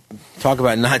mean, talk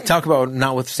about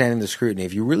notwithstanding the scrutiny.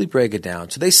 If you really break it down,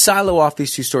 so they silo off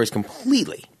these two stories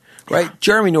completely, right? Yeah.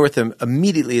 Jeremy Northam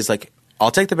immediately is like,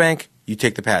 "I'll take the bank, you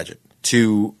take the pageant."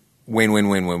 To win.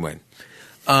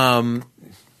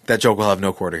 That joke will have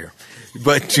no quarter here,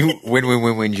 but to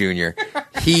win, Junior.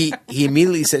 He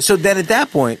immediately says. So then at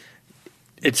that point,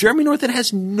 Jeremy Northam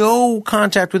has no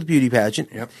contact with the beauty pageant.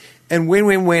 Yep. And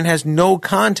Win has no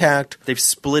contact. They've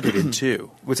split it in two.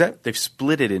 What's that? They've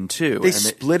split it in two. They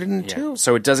split it in two.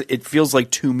 So it feels like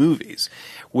two movies.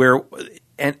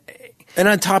 And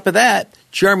on top of that,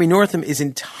 Jeremy Northam is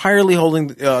entirely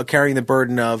carrying the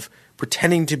burden of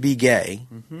pretending to be gay,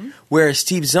 whereas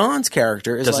Steve Zahn's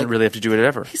character doesn't really have to do it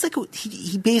ever. He's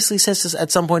he basically says this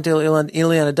at some point to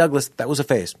Ileana Douglas, "That was a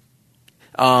phase.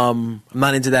 I'm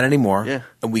not into that anymore. Yeah.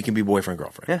 And we can be boyfriend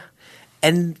girlfriend." Yeah.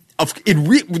 And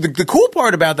the cool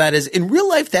part about that is, in real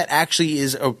life, that actually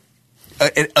is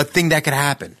a thing that could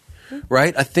happen,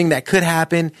 right? A thing that could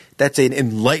happen. That's an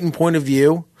enlightened point of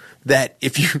view. That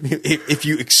if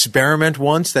you experiment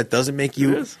once, that doesn't make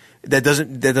you that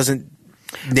doesn't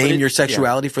name your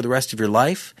sexuality for the rest of your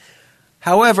life.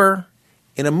 However,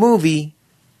 in a movie,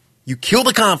 you kill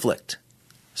the conflict.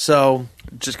 So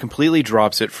just completely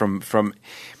drops it from.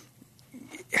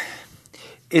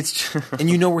 It's and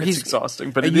you know where it's he's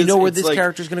exhausting, but and you know where this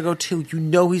character's going to go too. You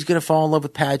know he's going to fall in love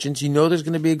with pageants. You know there's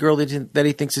going to be a girl that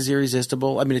he thinks is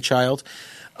irresistible. I mean, a child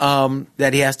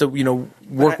that he has to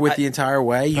work with the entire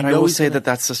way. But I will say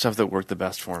that's the stuff that worked the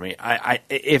best for me.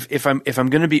 If I'm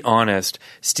going to be honest,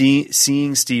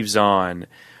 seeing Steve Zahn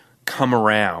come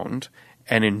around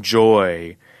and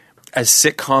enjoy, as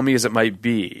sitcom-y as it might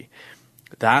be,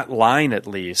 that line at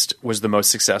least was the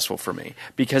most successful for me,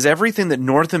 because everything that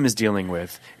Northam is dealing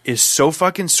with is so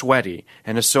fucking sweaty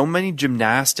and has so many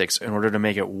gymnastics in order to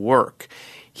make it work.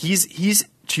 He's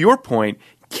to your point,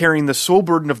 carrying the sole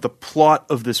burden of the plot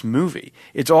of this movie.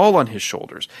 It's all on his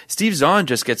shoulders. Steve Zahn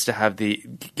just gets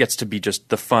to be just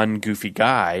the fun, goofy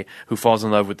guy who falls in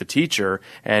love with the teacher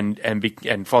and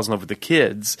falls in love with the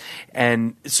kids.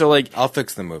 And so, like, I'll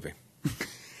fix the movie.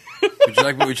 Would you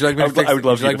like me to fix it? I would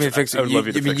love you to fix it. I would love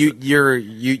you to fix it.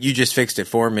 You just fixed it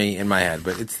for me in my head,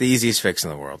 but it's the easiest fix in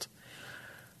the world.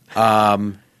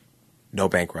 No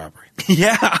bank robbery.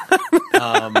 Yeah.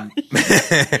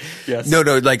 Yes. No,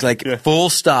 like full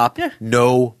stop. Yeah.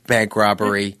 No bank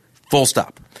robbery. Full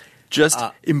stop. Just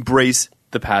embrace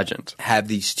the pageant. Have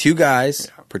these two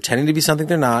guys pretending to be something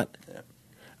they're not.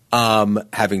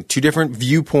 Having two different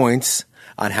viewpoints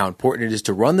on how important it is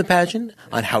to run the pageant,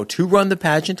 on how to run the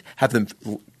pageant, have them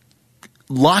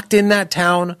locked in that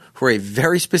town for a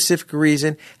very specific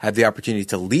reason, have the opportunity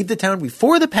to leave the town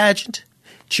before the pageant,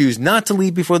 choose not to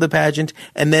leave before the pageant,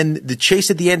 and then the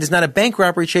chase at the end is not a bank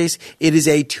robbery chase, it is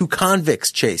a two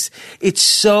convicts chase. It's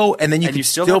so, and then you can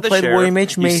still play the William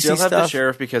H. Macy stuff. You still have the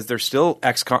sheriff because they're still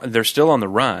on the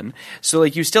run. So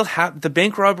like you still have, the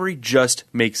bank robbery just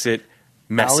makes it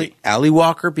messy. Ally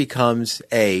Walker becomes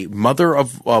a mother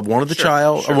of one of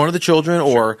the or one of the children,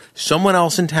 or someone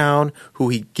else in town who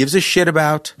he gives a shit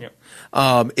about. Yep.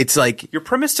 It's like your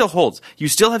premise still holds. You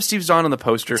still have Steve Zahn on the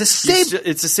poster. It's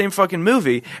the same fucking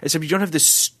movie, except you don't have the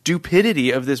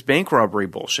stupidity of this bank robbery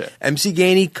bullshit. MC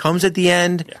Gainey comes at the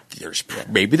end. Yeah.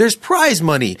 Maybe there's prize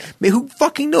money. Who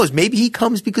fucking knows? Maybe he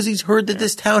comes because he's heard that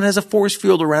this town has a force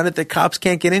field around it that cops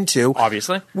can't get into.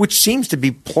 Obviously. Which seems to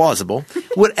be plausible.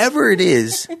 Whatever it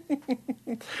is,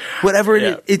 and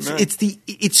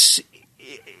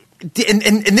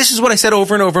this is what I said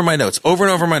over and over in my notes.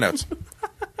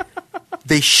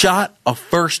 They shot a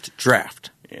first draft.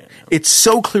 Yeah. It's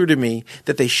so clear to me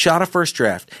that they shot a first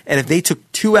draft, and if they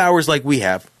took 2 hours like we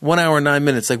have, 1 hour and 9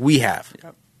 minutes like we have,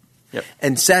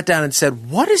 and sat down and said,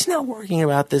 what is not working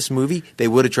about this movie, they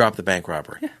would have dropped the bank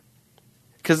robbery. Yeah.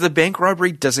 Because the bank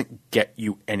robbery doesn't get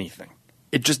you anything.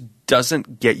 It just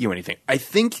doesn't get you anything.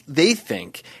 They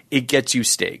think it gets you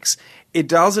stakes. It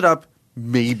dials it up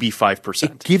maybe 5%.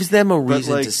 It gives them a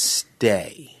reason to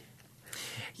stay.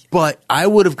 But I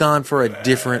would have gone for a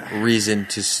different reason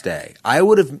to stay. I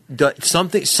would have done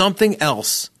something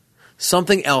else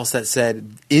that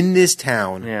said, in this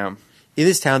town,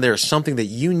 there is something that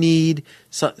you need,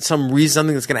 some reason,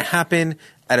 something that's going to happen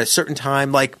at a certain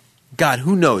time. Like, God,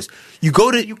 who knows? You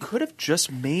could have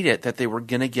just made it that they were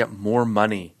going to get more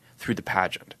money through the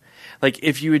pageant. Like,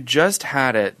 if you had just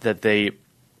had it that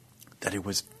it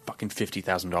was fucking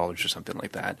 $50,000 or something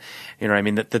like that. You know what I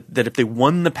mean? That if they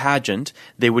won the pageant,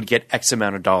 they would get X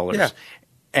amount of dollars,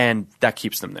 and that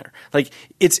keeps them there. Like,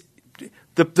 it's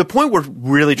the point we're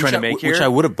really trying to make here, which I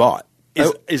would have bought,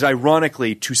 is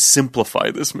ironically to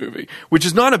simplify this movie, which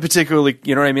is not a particularly,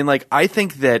 you know what I mean? Like, I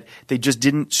think that they just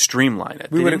didn't streamline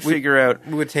it. We would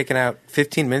have taken out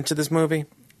 15 minutes of this movie.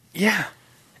 Yeah,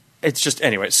 it's just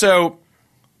anyway. So.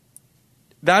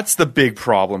 That's the big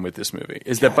problem with this movie,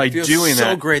 is that by doing that... It's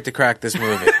so great to crack this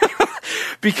movie.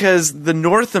 Because the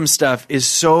Northam stuff is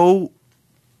so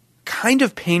kind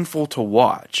of painful to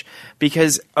watch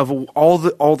because of all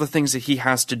the things that he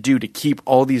has to do to keep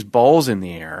all these balls in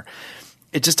the air.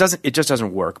 It just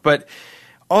doesn't work. But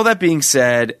all that being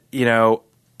said, and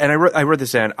I wrote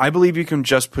this down. I believe you can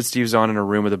just put Steve Zahn in a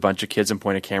room with a bunch of kids and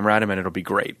point a camera at him, and it'll be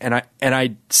great. And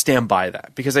I stand by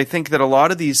that, because I think that a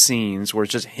lot of these scenes where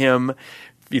it's just him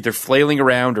either flailing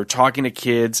around or talking to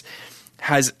kids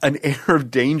has an air of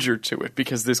danger to it,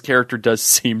 because this character does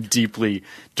seem deeply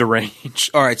deranged.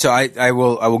 All right, so I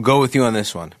will go with you on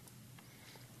this one.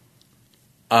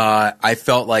 I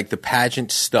felt like the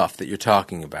pageant stuff that you're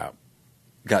talking about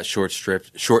got short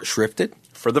shrifted.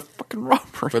 For the fucking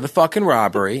robbery. For the fucking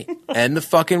robbery and the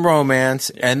fucking romance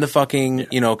and the fucking,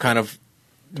 kind of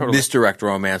misdirect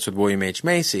romance with William H.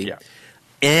 Macy. Yeah.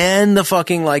 And the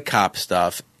fucking, like, cop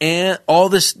stuff and all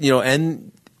this,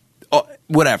 and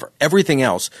whatever, everything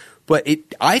else. But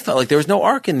I felt like there was no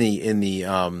arc in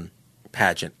the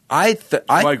pageant. I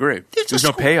agree. There's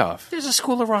no payoff. There's a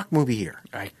School of Rock movie here.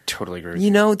 I totally agree with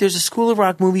you. There's a School of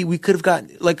Rock movie we could have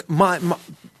gotten. Like,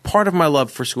 part of my love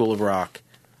for School of Rock,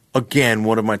 again,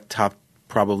 one of my top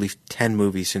probably 10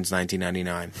 movies since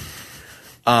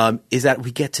 1999, is that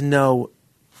we get to know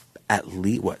at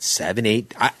least, 7,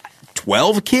 8,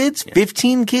 12 kids,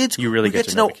 15 kids. You really we get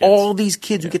to know know the kids. all these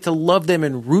kids. We get to love them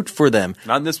and root for them.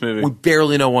 Not in this movie. We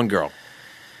barely know one girl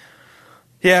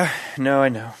Yeah, no, I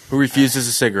know. who refuses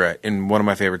a cigarette in one of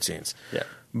my favorite scenes. Yeah.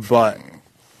 But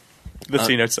The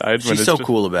scene outside. when she's it's so just-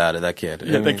 cool about it, that kid.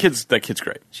 Yeah, I mean, that kid's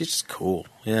great. she's just cool.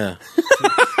 Yeah.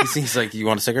 He's like, you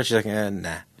want a cigarette? She's like,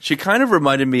 nah. She kind of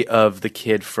reminded me of the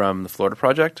kid from the Florida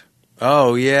Project.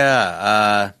 Oh,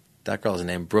 yeah. That girl's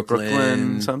name,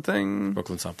 Brooklyn something.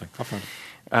 Brooklyn something. I'll find it.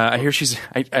 I hear she's.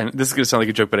 And this is going to sound like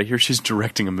a joke, but I hear she's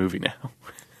directing a movie now.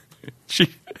 She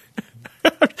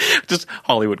just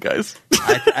Hollywood guys.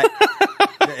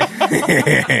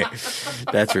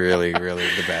 That's really, really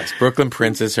the best. Brooklyn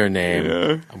Prince is her name.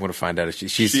 Yeah. I'm going to find out if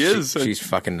she's is.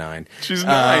 fucking 9. She's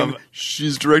 9.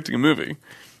 She's directing a movie.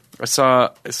 I saw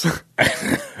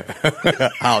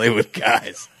Hollywood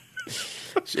guys.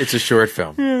 It's a short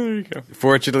film. Yeah, there you go.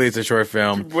 Fortunately, it's a short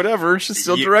film. Whatever. She's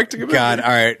still directing a movie. God, all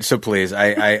right. So please,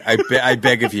 I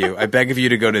beg of you. I beg of you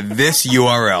to go to this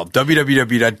URL,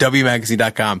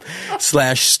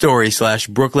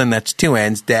 www.wmagazine.com/story/Brooklyn. That's 2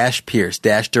 N's -Pierce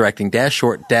 -directing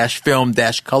 -short -film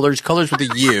 -colors with a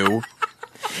U,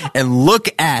 and look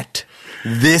at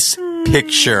this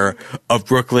picture of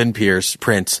Brooklyn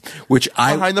Prince, which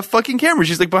Behind the fucking camera.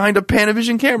 She's like behind a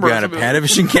Panavision camera. got a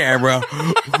Panavision camera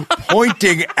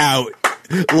pointing out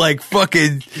like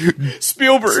fucking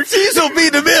Spielberg. Cecil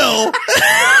B. DeMille.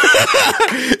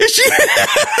 Is she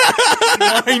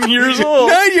 9 years old.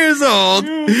 9 years old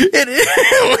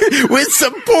with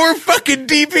some poor fucking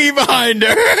DP behind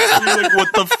her. You're like,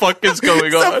 what the fuck is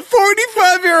going Some on?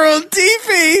 45-year-old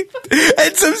DP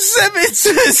and some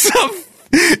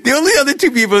the only other two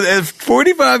people, a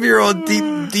 45-year-old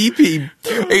DP,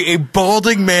 a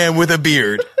balding man with a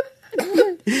beard,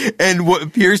 and what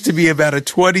appears to be about a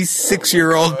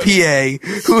 26-year-old PA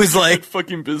who is like,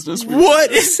 Fucking business. what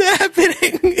is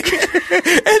happening?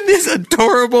 And this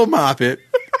adorable moppet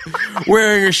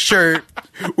wearing a shirt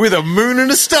with a moon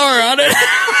and a star on it.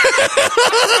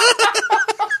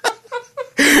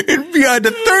 And behind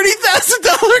a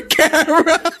 $30,000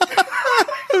 camera.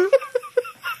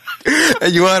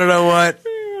 And you want to know what?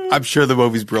 I'm sure the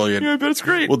movie's brilliant. Yeah, I bet it's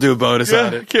great. We'll do a bonus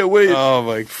on it. Can't wait. Oh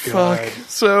my god! Fuck.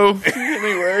 So,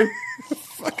 anyway.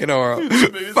 Fucking horror.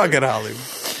 Fucking Hollywood.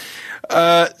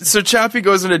 So Chappie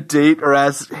goes on a date, or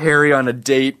asks Harry on a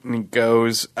date, and he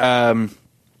goes, I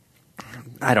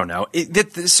don't know.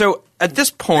 So at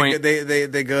this point,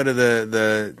 They go to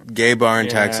the gay bar in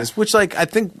Yeah. Texas, which I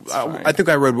think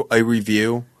I read a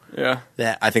review yeah,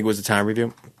 that I think was a Time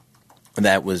review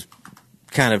that was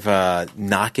kind of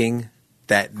knocking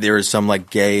that there is some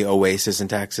gay oasis in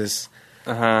Texas.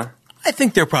 I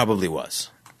think there probably was.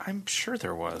 I'm sure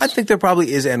there was. I think there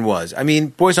probably is and was. I mean,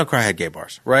 Boys Don't Cry had gay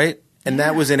bars, right? And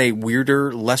that was in a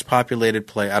weirder, less populated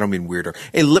place. I don't mean weirder.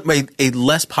 A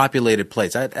less populated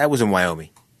place. That was in Wyoming.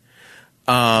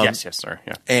 yes, sir.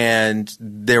 Yeah. And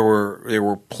there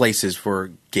were places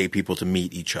for gay people to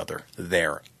meet each other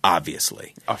there,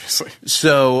 obviously.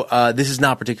 So this is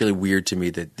not particularly weird to me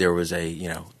that there was a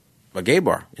gay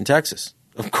bar in Texas.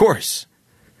 Of course.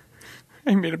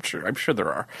 I mean, I'm sure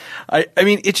there are. I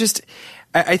mean, it just.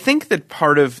 I think that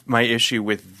part of my issue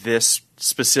with this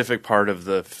specific part of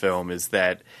the film is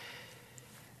that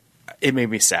it made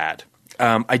me sad.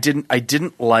 I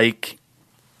didn't like.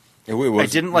 I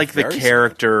didn't like the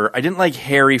character. Sad. I didn't like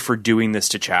Harry for doing this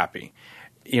to Chappie.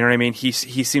 You know what I mean? He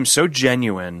seems so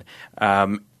genuine.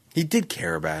 He did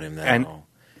care about him, though. And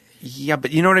yeah,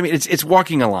 but you know what I mean? It's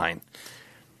walking a line.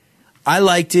 I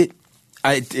liked it.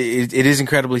 It is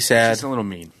incredibly sad. It's a little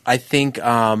mean. I think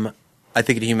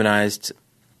it humanized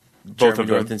Both Jeremy of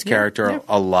them. Northam's character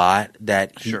a lot.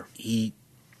 That Sure. we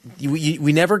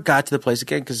never got to the place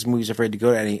again because this movie's afraid to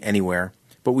go anywhere.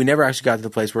 But we never actually got to the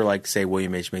place where, say,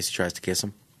 William H. Macy tries to kiss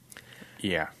him.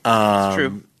 Yeah, it's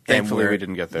true. Thankfully, we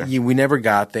didn't get there. We never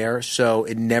got there, so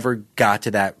it never got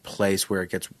to that place where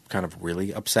it gets kind of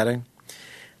really upsetting.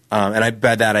 And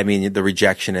by that I mean the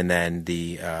rejection, and then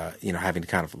the having to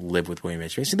kind of live with William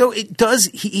H. Macy. Though it does,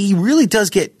 he really does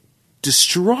get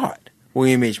distraught.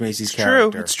 William H. Macy's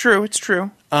character. It's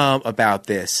true. About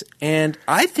this, and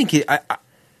I think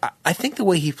I think the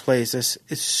way he plays this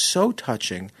is so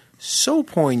touching, so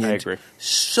poignant. I agree.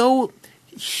 So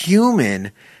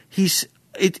human.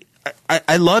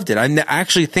 I loved it. I'm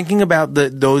actually thinking about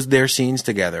their scenes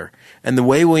together and the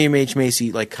way William H.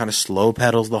 Macy kind of slow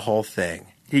pedals the whole thing.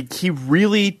 He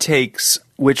really takes,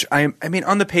 which I mean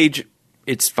on the page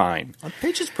It's fine. On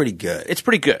Page is pretty good. It's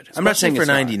pretty good. I'm not saying for it's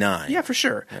not. 99. Yeah, for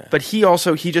sure. Yeah. But he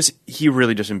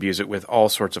really just imbues it with all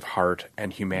sorts of heart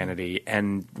and humanity,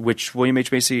 and which William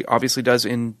H. Macy obviously does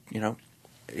in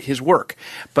his work.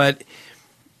 But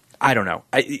I don't know.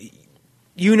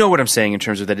 You know what I'm saying in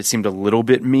terms of that it seemed a little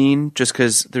bit mean, just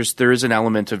because there is an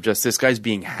element of just this guy's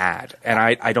being had, and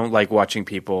I don't like watching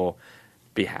people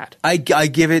be had. I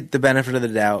give it the benefit of the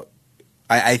doubt.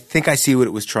 I think I see what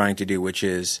it was trying to do, which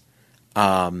is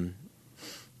Jeremy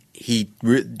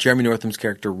Northam's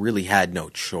character really had no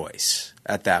choice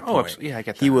at that point. Oh, yeah, I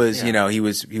get that. He was, yeah.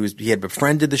 he had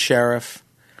befriended the sheriff,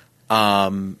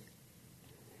 and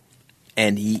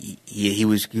he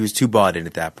was too bought in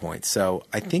at that point. So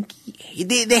I think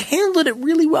they handled it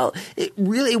really well. It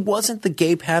wasn't the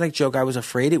gay panic joke I was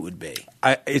afraid it would be.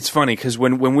 It's funny because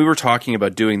when we were talking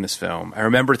about doing this film, I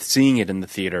remember seeing it in the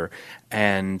theater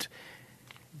and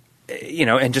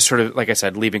and just sort of, like I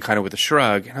said, leaving kind of with a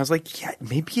shrug. And I was like, yeah,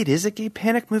 maybe it is a gay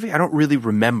panic movie. I don't really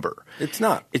remember. It's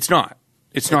not. It's not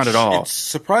at all. It's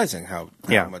surprising how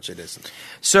much it isn't.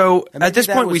 So at this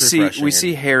point, we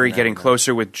see Harry getting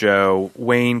closer with Joe,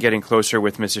 Wayne getting closer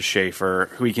with Mrs. Schaefer,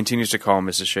 who he continues to call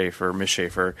Mrs. Schaefer, Miss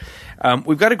Schaefer.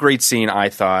 We've got a great scene, I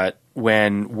thought,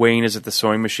 when Wayne is at the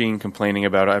sewing machine complaining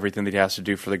about everything that he has to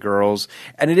do for the girls,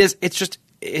 and it's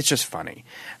just funny.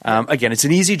 Again, it's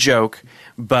an easy joke,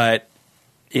 but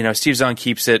Steve Zahn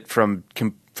keeps it from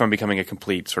becoming a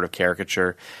complete sort of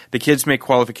caricature. The kids make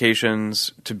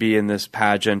qualifications to be in this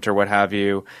pageant or what have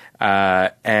you,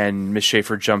 and Miss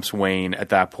Schaefer jumps Wayne at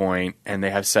that point, and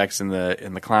they have sex in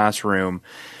the classroom.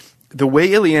 The way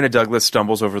Ileana Douglas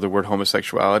stumbles over the word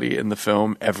homosexuality in the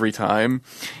film every time,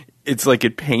 it's like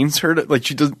it pains her. Like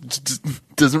she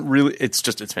doesn't really. It's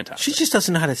fantastic. She just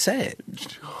doesn't know how to say it.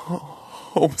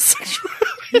 Homosexuality.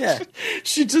 Yeah,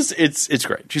 it's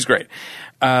great. She's great.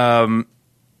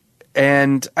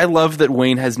 And I love that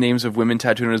Wayne has names of women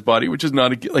tattooed on his body, which is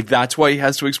not that's why he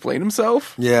has to explain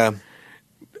himself. Yeah.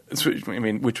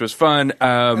 Which was fun.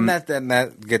 And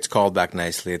that gets called back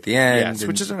nicely at the end. Yes,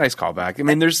 which is a nice callback.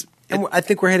 I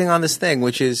think we're hitting on this thing,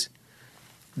 which is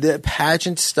the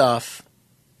pageant stuff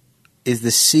is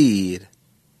the seed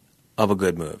of a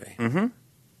good movie. Mm-hmm.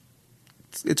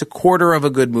 It's a quarter of a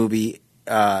good movie.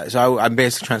 So I'm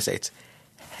basically trying to say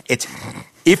it's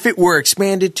if it were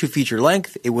expanded to feature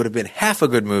length, it would have been half a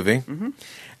good movie. Mm-hmm.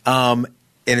 And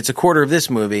it's a quarter of this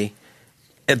movie,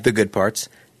 at the good parts.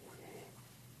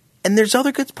 And there's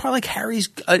other good parts, like Harry's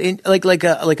like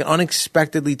an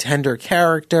unexpectedly tender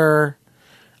character.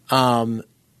 I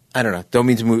don't know. Don't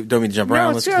mean to jump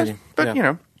around. Let's continue. But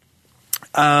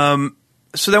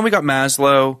so then we got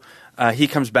Maslow. He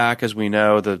comes back, as we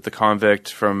know, the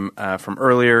convict from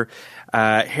earlier.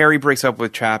 Harry breaks up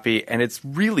with Chappie, and it's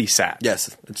really sad.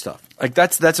 Yes, it's tough. Like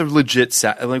that's a legit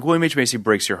sad. Like William H. Macy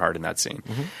breaks your heart in that scene.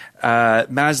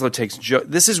 Mm-hmm. Maslow takes Joe.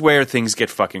 This is where things get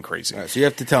fucking crazy. All right, so you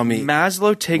have to tell me.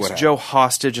 Maslow takes Joe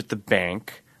hostage at the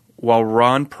bank while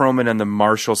Ron Perlman and the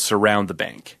marshals surround the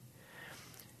bank.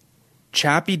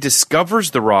 Chappie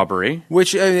discovers the robbery.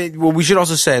 Which, we should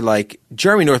also say,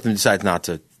 Jeremy Northam decides not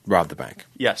to rob the bank.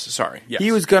 Yes, sorry. Yes.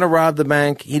 He was going to rob the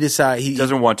bank. He decides he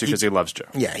doesn't want to because he loves Joe.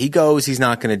 Yeah, he goes. He's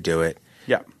not going to do it.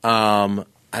 Yeah.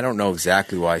 I don't know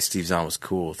exactly why Steve Zahn was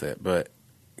cool with it, but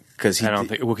because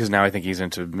now I think he's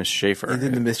into Miss Schaefer. He's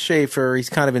into Miss Schaefer. He's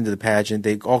kind of into the pageant.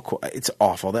 It's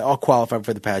awful. They all qualify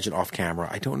for the pageant off camera.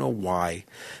 I don't know why.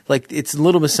 It's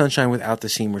Little Miss Sunshine without the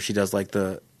scene where she does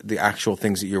the actual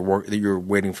things that you're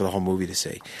waiting for the whole movie to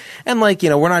see. And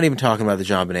we're not even talking about the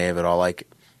JonBenet of it all.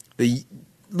 The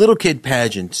little kid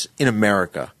pageants in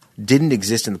America didn't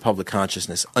exist in the public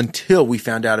consciousness until we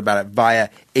found out about it via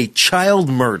a child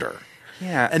murder.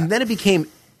 Yeah. And then it became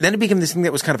this thing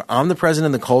that was kind of omnipresent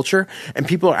in the culture, and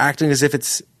people are acting as if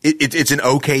it's an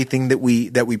okay thing that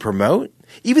we promote,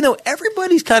 even though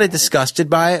everybody's kind of disgusted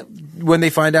by it when they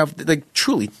find out.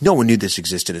 Truly, no one knew this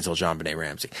existed until JonBenet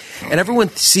Ramsey, and everyone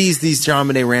sees these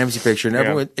JonBenet Ramsey pictures, and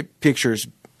everyone pictures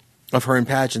of her in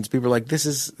pageants. People are like, this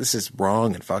is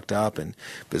wrong and fucked up and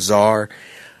bizarre.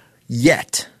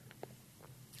 Yet,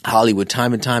 Hollywood,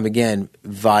 time and time again,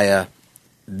 via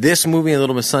this movie and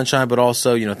Little Miss Sunshine, but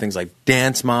also things like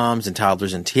Dance Moms and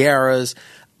Toddlers and Tiaras,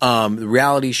 the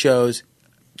reality shows,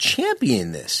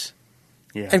 championed this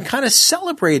and kind of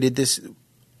celebrated this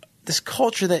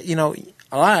culture that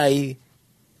I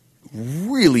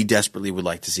really desperately would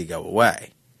like to see go away.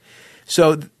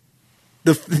 So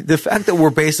the fact that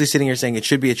we're basically sitting here saying it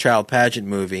should be a child pageant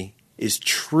movie is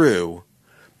true,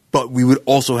 but we would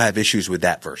also have issues with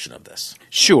that version of this.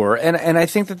 Sure, and I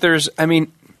think that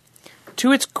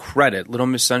to its credit, Little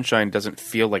Miss Sunshine doesn't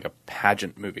feel like a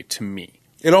pageant movie to me.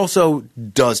 It also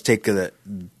does take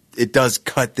it does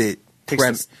cut the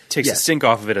takes the sink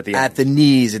off of it at the end. At the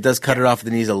knees, it does cut it off at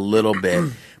the knees a little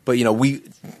bit. But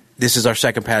this is our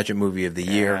second pageant movie of the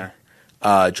year.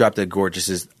 Drop Dead Gorgeous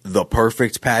is the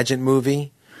perfect pageant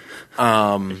movie.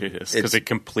 It is, because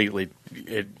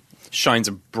it shines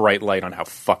a bright light on how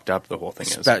fucked up the whole thing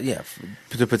is.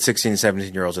 To put 16 and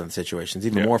 17-year-olds in that situation. It's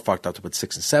even more fucked up to put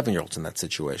 6 and 7-year-olds in that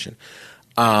situation.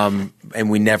 And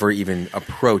we never even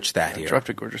approach that here. Drop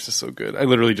Dead Gorgeous is so good. I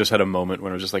literally just had a moment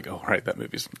when I was just like, oh, right, that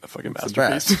movie's a fucking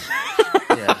masterpiece.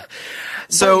 Yeah.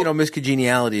 So, but, Miss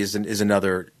Congeniality is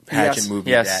another pageant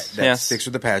movie that sticks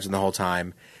with the pageant the whole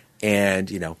time. And,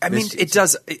 it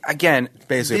does, again.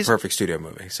 Basically a perfect studio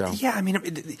movie. So yeah,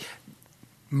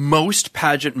 most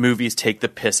pageant movies take the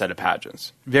piss out of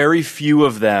pageants. Very few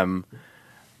of them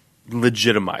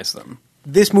legitimize them.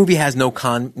 This movie has no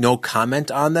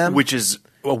comment on them, which is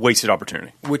a wasted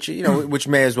opportunity. Which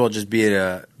may as well just be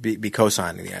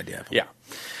co-signing the idea. Yeah.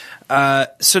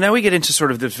 So now we get into sort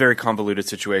of this very convoluted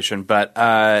situation,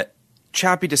 but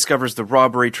Chappie discovers the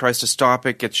robbery, tries to stop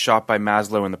it, gets shot by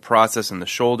Maslow in the process in the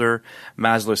shoulder.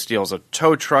 Maslow steals a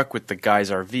tow truck with the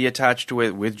guy's RV attached to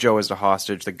it, with Joe as the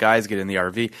hostage. The guys get in the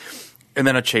RV, and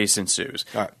then a chase ensues.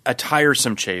 A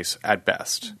tiresome chase at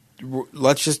best.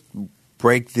 Let's just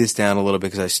break this down a little bit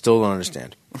because I still don't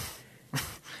understand.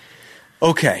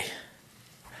 Okay.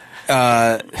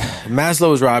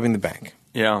 Maslow is robbing the bank.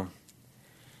 Yeah.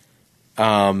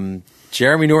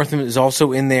 Jeremy Northam is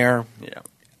also in there. Yeah.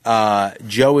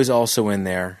 Joe is also in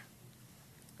there.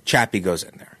 Chappie goes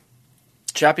in there.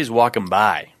 Chappie's walking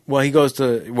by. Well, he goes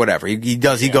to whatever. He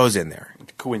does. Yeah. He goes in there.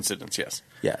 Coincidence, yes.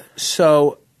 Yeah.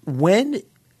 So when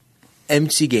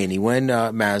MC Gainey, when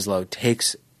Maslow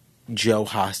takes Joe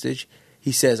hostage,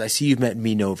 he says, "I see you've met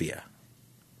mi novia."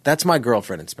 That's my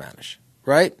girlfriend in Spanish,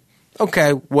 right?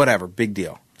 Okay, whatever. Big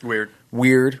deal.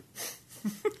 Weird.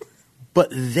 But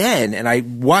then, and I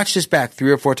watched this back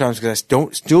 3 or 4 times because I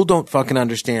still don't fucking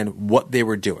understand what they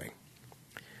were doing.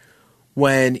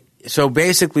 So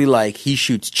basically, like, he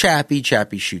shoots Chappie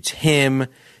shoots him.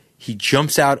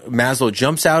 Maslow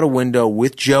jumps out a window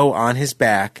with Joe on his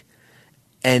back,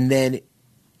 and then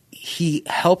he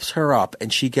helps her up,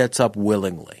 and she gets up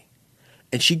willingly.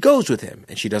 And she goes with him,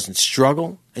 and she doesn't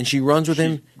struggle, and she runs with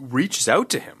him. Reaches out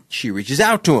to him. She reaches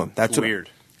out to him. That's weird.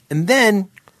 And then,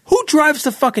 who drives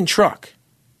the fucking truck?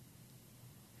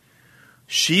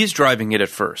 She's driving it at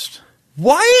first.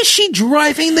 Why is she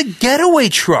driving the getaway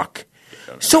truck?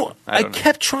 So I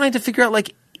kept trying to figure out,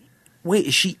 like, wait,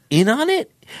 is she in on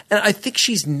it? And I think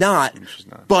she's not.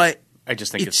 But I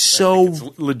just think it's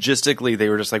logistically, they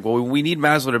were just like, well, we need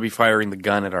Maslow to be firing the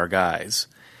gun at our guys.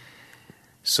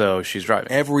 So she's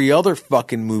driving. Every other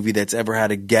fucking movie that's ever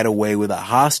had a getaway with a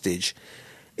hostage,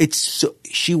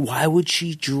 why would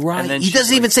she drive? He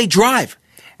doesn't even say drive.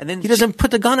 And then he doesn't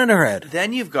put the gun in her head.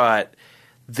 Then you've got,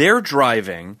 they're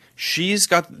driving. She's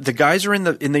got, the guys are in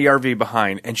the RV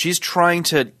behind, and she's trying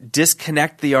to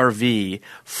disconnect the RV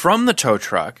from the tow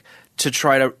truck to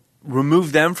try to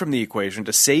remove them from the equation,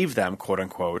 to save them, quote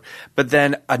unquote. But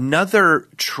then another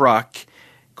truck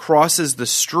crosses the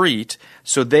street,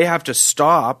 so they have to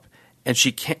stop, and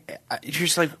she can't.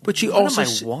 She's like, but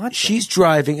she's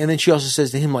driving, and then she also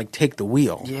says to him, like, take the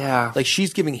wheel. Yeah, like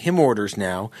she's giving him orders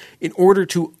now in order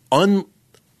to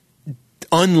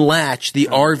unlatch the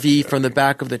RV from the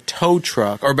back of the tow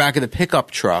truck or back of the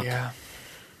pickup truck. Yeah.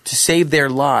 To save their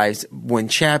lives when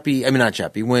when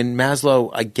Maslow,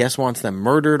 I guess, wants them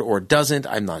murdered or doesn't.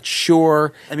 I'm not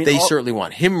sure. They certainly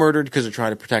want him murdered because they're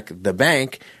trying to protect the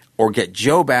bank or get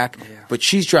Joe back. Yeah. But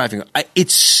she's driving.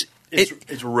 It's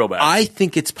real bad. I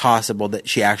think it's possible that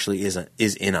she actually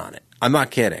is in on it. I'm not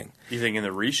kidding. You think in the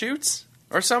reshoots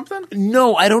or something?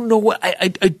 No, I don't know what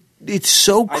it's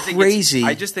so crazy.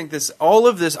 I just think all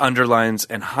of this underlines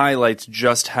and highlights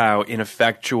just how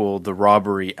ineffectual the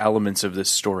robbery elements of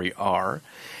this story are,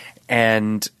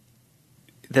 and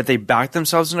that they backed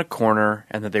themselves in a corner,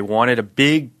 and that they wanted a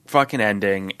big fucking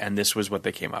ending, and this was what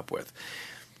they came up with.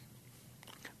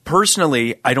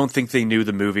 Personally, I don't think they knew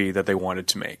the movie that they wanted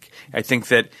to make. I think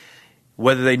that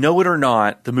whether they know it or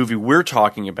not, the movie we're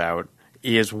talking about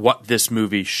is what this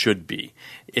movie should be.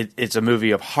 It's a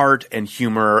movie of heart and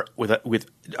humor with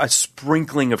a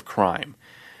sprinkling of crime.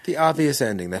 The obvious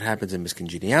ending that happens in Miss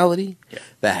Congeniality,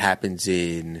 that happens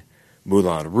in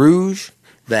Moulin Rouge,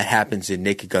 that happens in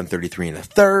Naked Gun 33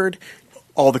 1/3.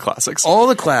 All the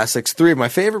classics. 3 of my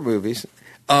favorite movies.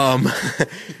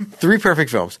 3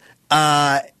 perfect films.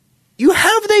 You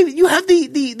have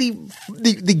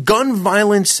the gun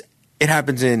violence. It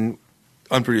happens in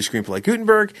Unproduced Screenplay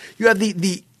Gutenberg. You have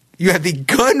the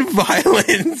gun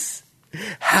violence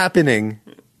happening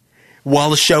while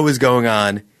the show is going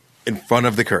on in front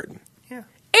of the curtain. Yeah.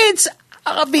 It's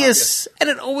obvious, and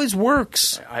it always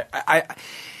works.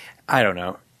 I don't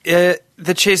know.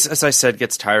 The chase, as I said,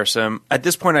 gets tiresome. At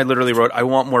this point, I literally wrote, I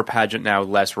want more pageant now,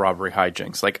 less robbery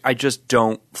hijinks. Like, I just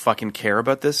don't fucking care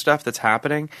about this stuff that's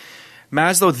happening.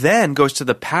 Maslow then goes to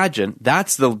the pageant.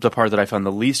 That's the part that I found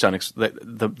the least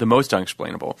the most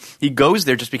unexplainable. He goes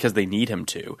there just because they need him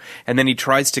to, and then he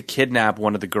tries to kidnap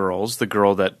one of the girls, the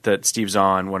girl that Steve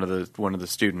Zahn, one of the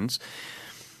students.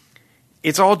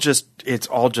 It's all just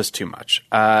too much.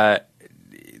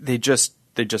 They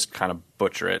just kind of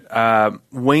butcher it.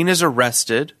 Wayne is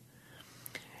arrested,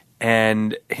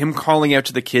 and him calling out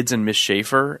to the kids and Miss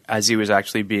Schaefer as he was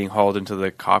actually being hauled into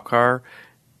the cop car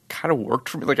kind of worked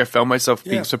for me. Like, I found myself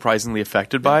being surprisingly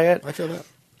affected by it. I feel that.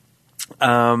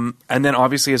 And then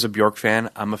obviously as a Bjork fan,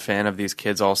 I'm a fan of these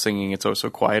kids all singing It's Oh So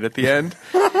Quiet at the end.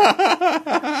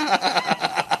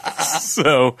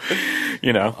 So,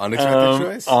 you know, unexpected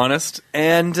choice, honest,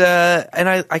 and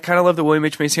I kind of love that William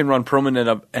H. Macy and Ron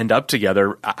Perlman end up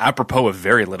together, apropos of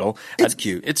very little. It's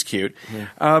cute. It's cute. Yeah.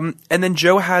 And then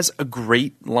Joe has a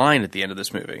great line at the end of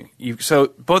this movie.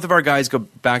 So both of our guys go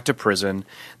back to prison.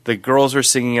 The girls are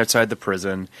singing outside the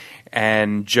prison,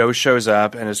 and Joe shows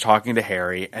up and is talking to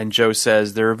Harry, and Joe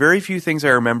says, "There are very few things I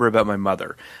remember about my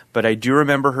mother, but I do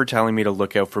remember her telling me to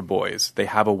look out for boys. They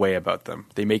have a way about them.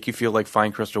 They make you feel like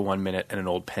fine crystal one minute and an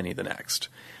old penny the next."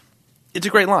 It's a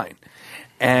great line.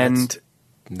 And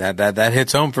that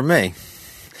hits home for me.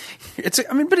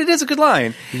 But it is a good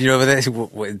line. You know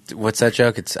what's that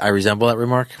joke? It's I resemble that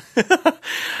remark.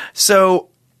 So,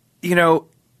 you know,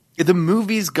 the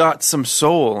movie's got some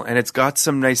soul and it's got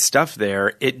some nice stuff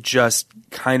there. It just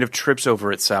kind of trips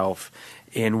over itself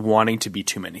in wanting to be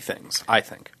too many things, I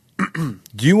think.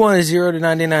 Do you want to 0 to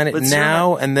 99 it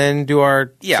now and then do our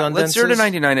Sundances? Let's 0 to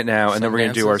 99 it now, and then we're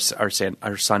going to do our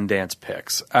Sundance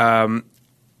picks.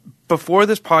 Before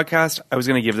this podcast, I was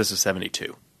going to give this a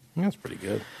 72. That's pretty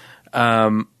good.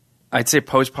 I'd say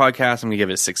post-podcast, I'm going to give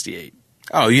it a 68.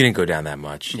 Oh, you didn't go down that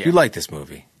much. Yeah. You like this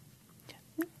movie.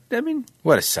 I mean,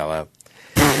 what a sellout.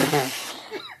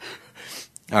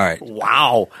 All right.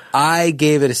 Wow. I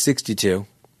gave it a 62.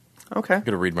 Okay. I'm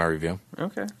going to read my review.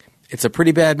 Okay. It's a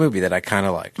pretty bad movie that I kind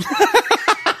of liked.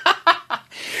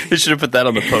 You should have put that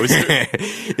on the poster.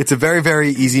 It's a very, very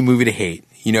easy movie to hate.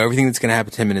 You know everything that's going to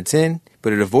happen 10 minutes in,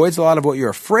 but it avoids a lot of what you're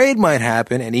afraid might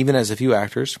happen, and even has a few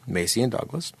actors, Macy and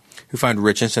Douglas, who find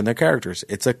richness in their characters.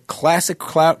 It's a classic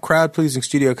crowd-pleasing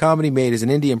studio comedy made as an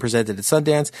indie and presented at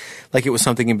Sundance like it was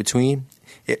something in between.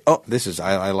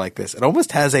 I like this. It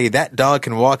almost has a that dog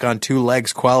can walk on two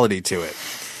legs quality to it.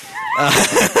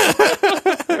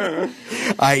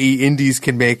 I.e., indies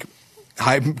can make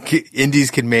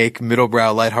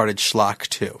middlebrow, lighthearted schlock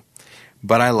too.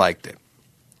 But I liked it.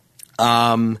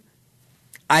 I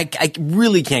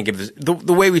really can't give this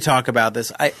the way we talk about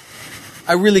this. I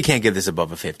really can't give this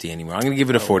above a 50 anymore. I'm going to give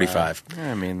it a 45.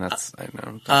 Wow. I mean, I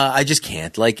know. I just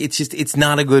can't. Like, it's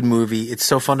not a good movie. It's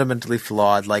so fundamentally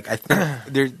flawed. Like, I think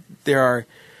there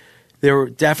were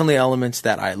definitely elements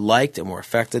that I liked and were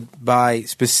affected by,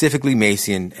 specifically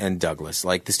Macy and Douglas.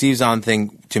 Like, the Steve Zahn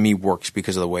thing, to me, works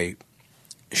because of the way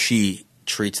she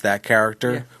treats that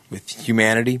character with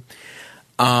humanity.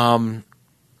 But,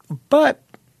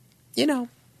 you know,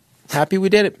 happy we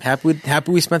did it.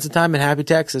 Happy we spent some time in Happy,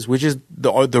 Texas, which is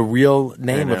the real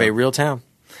name of a real town.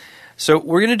 So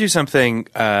we're going to do something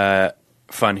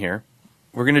fun here.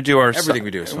 We're going to do our everything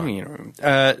we do is fun.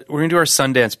 We're going to do our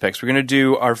Sundance picks. We're going to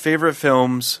do our favorite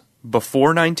films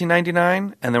before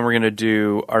 1999, and then we're going to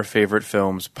do our favorite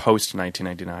films post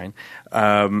 1999.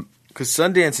 Because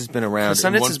Sundance has been around.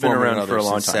 Sundance has been around for a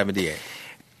long time. 78.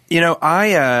 You know,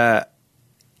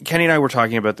 Kenny and I were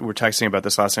texting about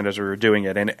this last night as we were doing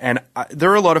it, and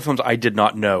there are a lot of films I did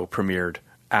not know premiered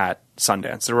at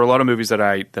Sundance. There were a lot of movies that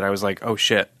I was like, oh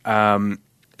shit.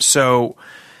 So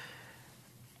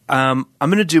I'm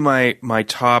going to do my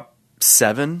top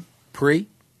 7 pre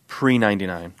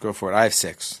 99. Go for it. I have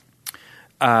 6.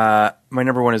 My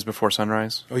number 1 is Before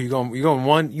Sunrise. Oh, you going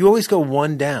one? You always go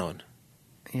one down.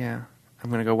 Yeah. I'm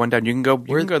going to go one down. You can go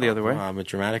the other way. I'm a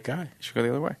dramatic guy. You should go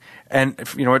the other way. And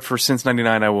you know what? For since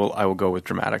 99, I will go with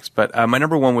dramatics. But my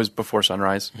number 1 was Before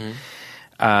Sunrise.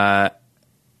 Mm-hmm.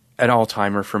 An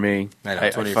all-timer for me. I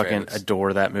fucking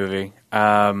adore that movie.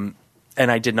 And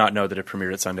I did not know that it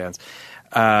premiered at Sundance.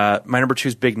 My number 2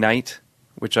 is Big Night,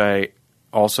 which I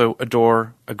also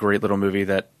adore. A great little movie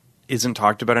that isn't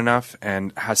talked about enough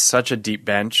and has such a deep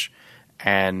bench.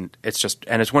 And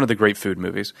it's one of the great food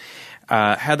movies.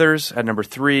 Heathers at number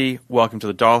 3, Welcome to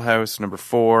the Dollhouse, number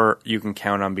 4, You Can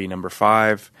Count on Me, number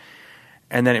 5.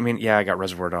 And then, I mean, yeah, I got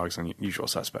Reservoir Dogs and Usual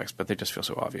Suspects, but they just feel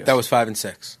so obvious. That was 5 and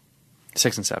 6.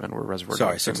 6 and 7 were Reservoir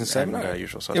Sorry, Dogs. 6 and 7? And, Okay.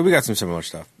 Usual Suspects. Yeah, we got some similar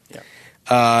stuff.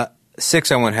 Yeah.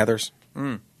 6, I went Heathers.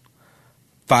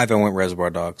 5, I went Reservoir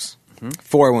Dogs.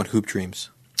 4, I went Hoop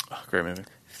Dreams. Oh, great movie.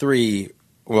 3,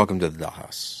 Welcome to the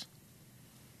Dollhouse.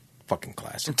 Fucking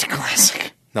classic. It's a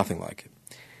classic. Nothing like it.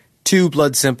 2,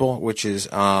 Blood Simple, which is,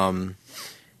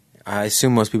 I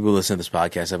assume most people who listen to this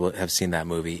podcast have seen that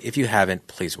movie. If you haven't,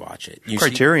 please watch it.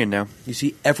 Criterion now. You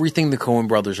see everything the Coen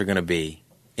brothers are going to be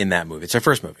in that movie. It's their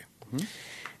first movie.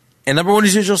 And number 1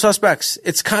 is Usual Suspects.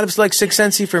 It's kind of like Sixth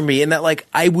Sense for me in that, like,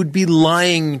 I would be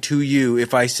lying to you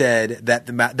if I said that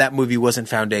that movie wasn't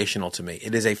foundational to me.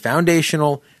 It is a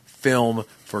foundational film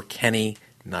for Kenny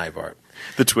Neibart.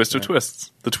 The twist of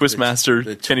twists. The twist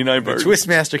master, Kenny Neibart. The twist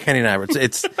master, Kenny Neibart.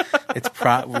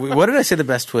 What did I say the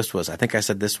best twist was? I think I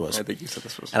said this was. I think you said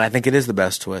this was. And I think it is the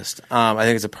best twist. I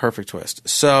think it's a perfect twist.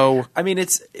 So, I mean,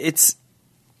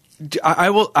 I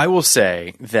will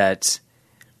say that,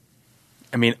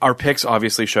 I mean, our picks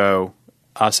obviously show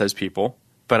us as people,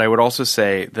 but I would also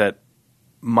say that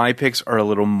my picks are a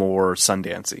little more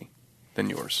Sundancey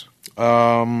than yours.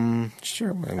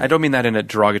 Sure. I don't mean that in a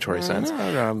derogatory sense.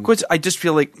 Because I just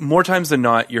feel like more times than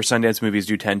not, your Sundance movies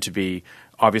do tend to be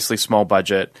obviously small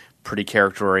budget, pretty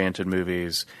character-oriented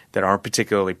movies that aren't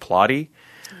particularly plotty.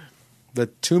 The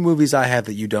 2 movies I have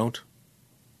that you don't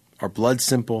are Blood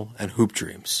Simple and Hoop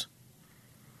Dreams.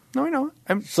 No, I know.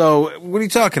 So, what are you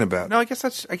talking about? No, I guess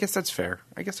that's fair.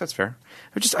 Again,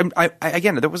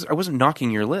 I wasn't knocking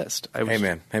your list. Hey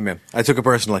man, I took it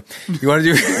personally. You want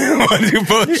to do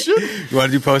post? You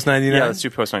want to do post 99? Yeah, let's do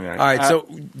post 99. All right. So,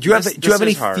 do you have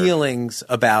any feelings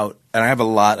about? And I have a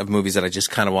lot of movies that I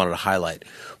just kind of wanted to highlight.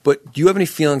 But do you have any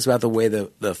feelings about the way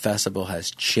the festival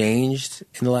has changed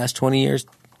in the last 20 years?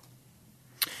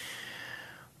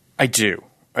 I do.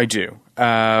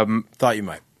 Thought you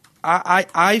might.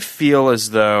 I feel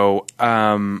as though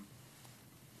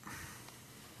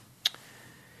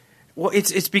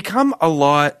it's become a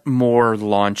lot more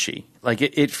launchy. Like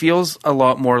it feels a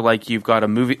lot more like you've got a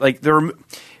movie. Like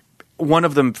one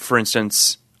of them, for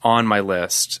instance, on my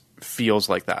list feels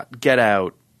like that. Get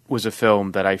Out was a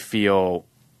film that I feel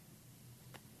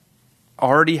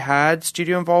already had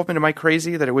studio involvement. Am I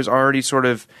crazy that it was already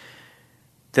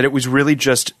that it was really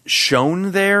just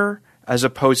shown there? As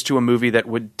opposed to a movie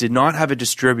that did not have a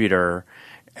distributor,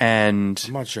 and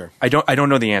I'm not sure. I don't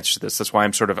know the answer to this. That's why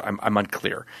I'm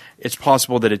unclear. It's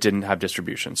possible that it didn't have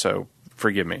distribution, so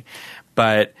forgive me.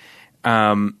 But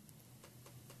it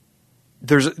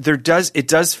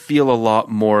does feel a lot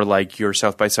more like your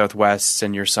South by Southwests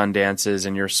and your Sundances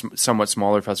and your somewhat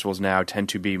smaller festivals now tend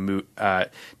to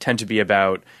be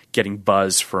about getting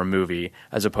buzz for a movie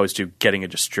as opposed to getting a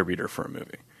distributor for a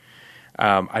movie.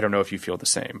 I don't know if you feel the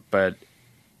same, but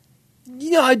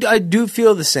I do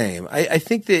feel the same. I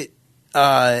think that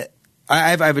I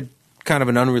have a kind of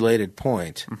an unrelated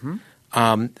point.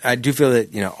 I do feel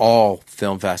that all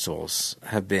film festivals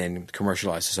have been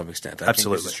commercialized to some extent. I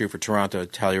Absolutely, think this is true for Toronto,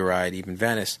 Telluride, even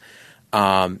Venice,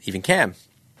 even Cannes.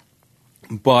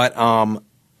 But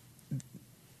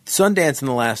Sundance in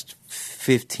the last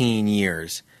 15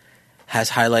 years has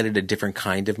highlighted a different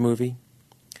kind of movie.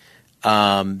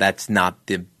 That's not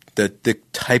the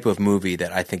type of movie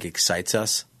that I think excites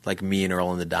us, like Me and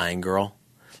Earl and the Dying Girl,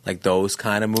 like those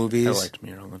kind of movies. I liked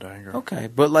Me and Earl and the Dying Girl. Okay,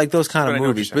 but like those kind of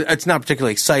movies, but it's not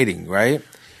particularly exciting, right?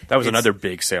 That was another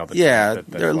big sale. They're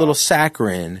a little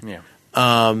saccharine,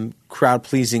 crowd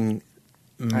pleasing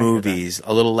movies,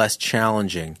 a little less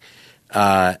challenging,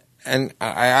 and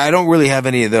I don't really have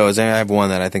any of those. I have one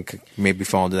that I think maybe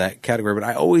fall into that category, but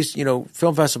I always,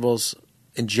 film festivals.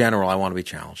 In general, I want to be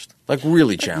challenged, like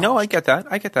really challenged. No, I get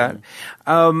that.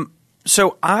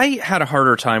 So I had a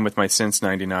harder time with my since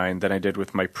 99 than I did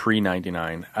with my pre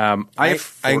 99. I have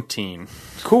 14.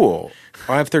 Cool.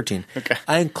 I have 13. Okay.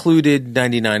 I included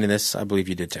 99 in this. I believe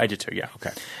you did too. I did too. Yeah.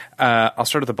 Okay. I'll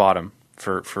start at the bottom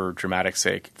for dramatic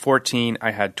sake. 14.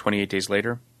 I had 28 Days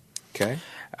Later. Okay.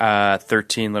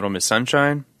 13. Little Miss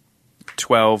Sunshine.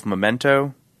 12.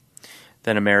 Memento.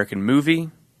 Then American Movie.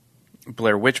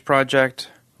 Blair Witch Project,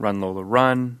 Run Lola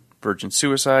Run, Virgin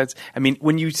Suicides. I mean,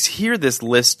 when you hear this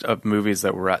list of movies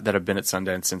that have been at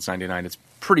Sundance since '99, it's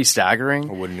pretty staggering.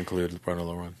 I wouldn't include Run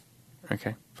Lola Run.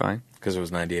 Okay, fine. Because it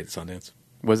was 98 at Sundance.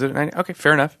 Was it at 90? Okay,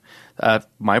 fair enough.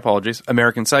 My apologies.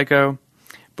 American Psycho,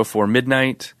 Before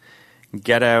Midnight,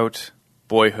 Get Out,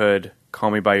 Boyhood, Call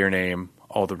Me By Your Name,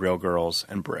 All the Real Girls,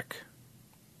 and Brick.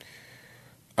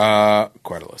 Quite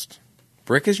a list.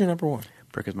 Brick is your number one.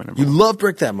 Brick is my number one. You love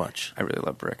Brick that much? I really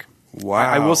love Brick. Wow.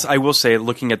 I will say,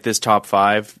 looking at this top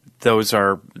 5,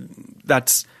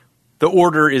 that's The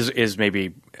order is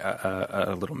maybe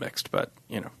a little mixed, but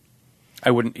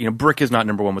I wouldn't. Brick is not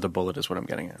number one with a bullet. Is what I'm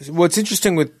getting at. What's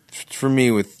interesting for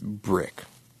me with Brick.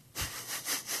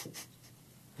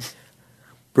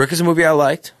 Brick is a movie I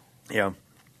liked. Yeah.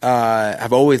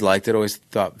 I've always liked it. Always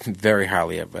thought very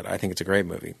highly of it. I think it's a great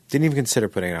movie. Didn't even consider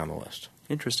putting it on the list.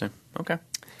 Interesting. Okay.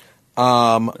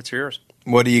 Let's hear yours.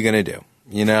 What are you going to do?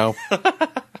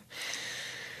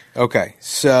 Okay,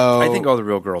 so I think All the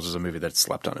Real Girls is a movie that's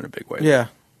slept on in a big way. Yeah.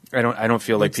 I don't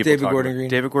feel like It's people David talk Gordon about Green.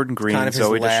 David Gordon Green, Kind of his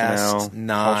Zoe last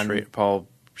Deschanel, Paul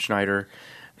Schneider.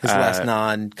 His last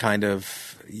kind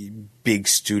of big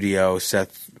studio,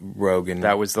 Seth Rogen.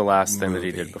 That was the last thing that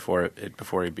he did before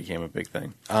he became a big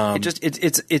thing.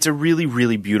 It's a really,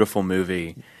 really beautiful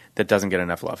movie that doesn't get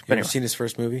enough love. Have you seen his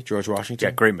first movie, George Washington?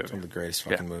 Yeah, great movie. It's one of the greatest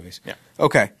fucking movies. Yeah.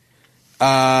 Okay.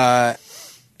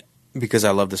 Because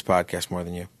I love this podcast more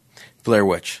than you. Blair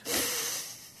Witch.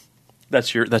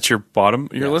 That's your bottom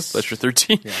of your Yes. list? That's your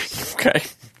 13? Yes. Okay.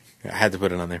 I had to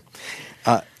put it on there.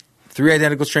 3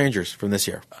 Identical Strangers from this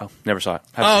year. Oh, never saw it.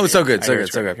 Oh, so good, I so hear good,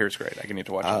 it's so great. good. I hear it's great. I need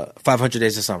to watch it. 500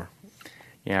 Days of Summer.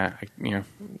 Yeah,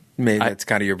 Maybe that's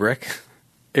kind of your brick.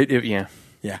 Yeah.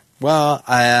 Yeah. Well,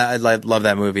 I love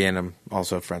that movie, and I'm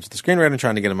also friends with the screenwriter and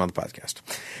trying to get him on the podcast.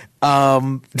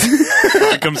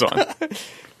 It comes on.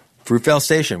 Fruitvale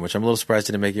Station, which I'm a little surprised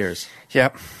didn't make yours. Yeah.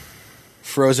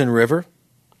 Frozen River.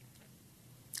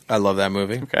 I love that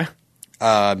movie. Okay.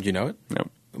 Do you know it? No.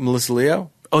 Melissa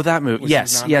Leo. Oh, that movie. Which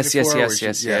Yes. was Yes. nominated Yes. for, Yes. which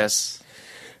Yes. is- Yes.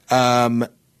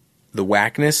 The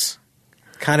Whackness.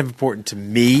 Kind of important to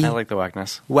me. I like the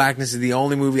Whackness. Whackness is the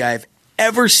only movie I've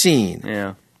ever seen,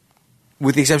 Yeah.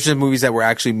 with the exception of movies that were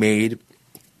actually made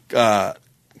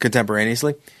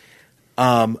contemporaneously,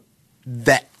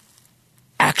 that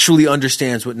actually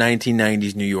understands what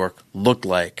 1990s New York looked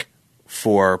like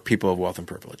for people of wealth and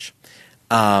privilege.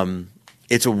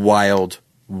 It's a wild,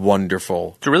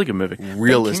 wonderful, It's a really good movie.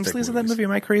 realistic. Kingsley's in that movies. movie.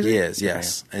 Am I crazy? He is,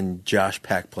 yes. And Josh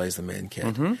Peck plays the main kid.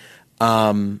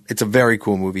 Mm-hmm. It's a very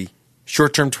cool movie.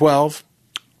 Short Term 12,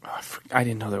 I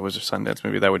didn't know there was a Sundance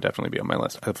movie. That would definitely be on my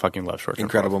list. I fucking love Short Term.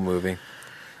 incredible movie.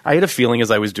 I had a feeling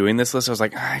as I was doing this list, I was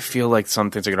like, I feel like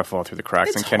some things are going to fall through the cracks,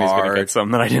 It's and Kenny's going to hard. get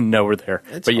some that I didn't know were there.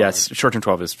 It's But yes, Short Term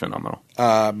 12 is phenomenal.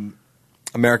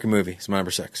 American Movie is my number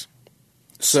 6.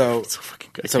 So It's so fucking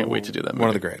good. I can't wait to do that movie. One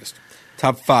of the greatest.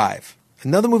 Top 5.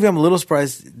 Another movie I'm a little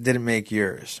surprised didn't make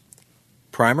yours.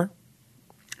 Primer?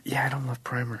 Yeah, I don't love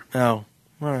Primer. Oh,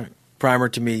 all right. Primer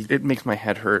to me, It makes my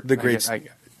head hurt. The great-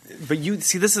 But you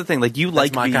see, this is the thing. Like you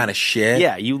like my kind of shit.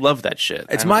 Yeah, you love that shit.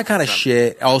 It's my kind of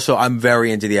shit. Also, I'm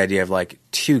very into the idea of like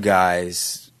two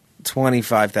guys,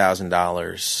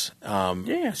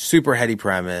 $25,000, super heady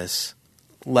premise.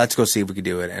 Let's go see if we can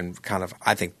do it, and kind of,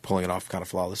 I think, pulling it off kind of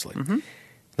flawlessly.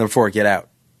 Number 4, Get Out.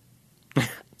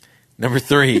 Number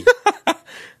 3,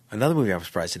 another movie I'm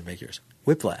surprised didn't make yours,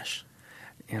 Whiplash.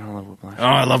 I don't love Whiplash. Oh,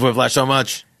 I love Whiplash so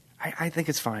much. I think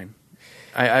it's fine.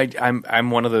 I'm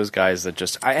one of those guys that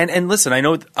just and listen. I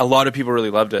know a lot of people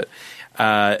really loved it.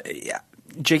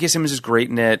 J.K. Simmons is great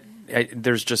in it.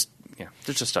 There's just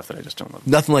stuff that I just don't love.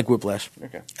 Nothing like Whiplash.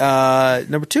 Okay.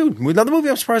 Number 2, another movie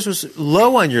I'm surprised was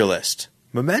low on your list,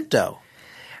 Memento.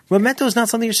 Memento is not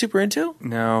something you're super into?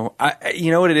 No, you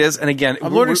know what it is, and again,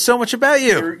 I'm learning so much about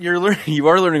you. You're learning. You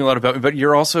are learning a lot about me, but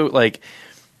you're also like,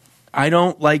 I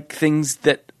don't like things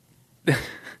that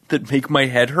that make my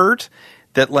head hurt.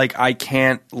 That like I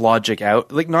can't logic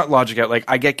out, like not logic out, like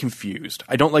I get confused.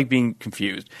 I don't like being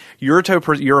confused. You're a type of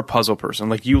person. You're a puzzle person.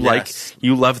 Like you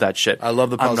you love that shit. I love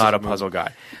the I'm not a puzzles puzzle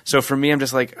guy. So for me, I'm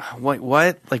just like,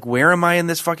 what? Like where am I in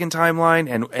this fucking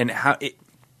timeline? And how?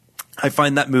 I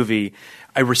find that movie.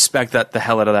 I respect the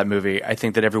hell out of that movie. I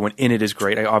think that everyone in it is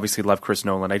great. I obviously love Chris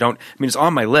Nolan. I mean, it's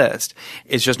on my list.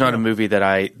 It's just not a movie that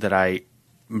I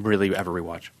really ever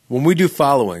rewatch. When we do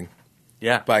Following,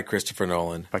 Yeah, by Christopher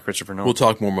Nolan, we'll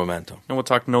talk more Memento. and we'll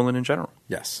talk Nolan in general.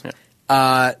 Yes.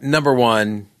 Yeah. Number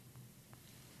 1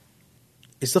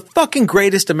 is the fucking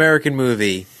greatest American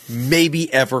movie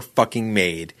maybe ever fucking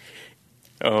made.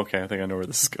 Oh, okay. I think I know where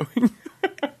this is going.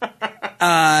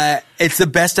 It's the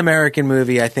best American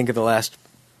movie, I think, of the last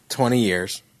 20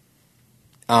 years.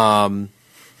 We're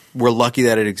lucky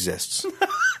that it exists.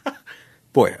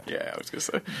 Boyhood. Yeah, I was gonna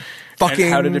say. Fucking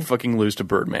And how did it fucking lose to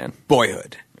Birdman?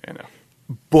 Boyhood. I know.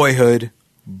 Boyhood.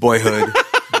 Boyhood.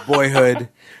 Boyhood.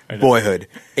 Boyhood.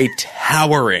 A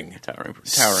towering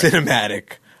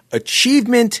cinematic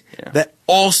achievement that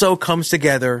also comes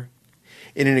together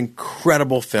in an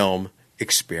incredible film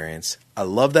experience. I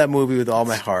love that movie with all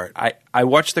my heart. I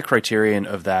watched the Criterion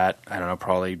of that, I don't know,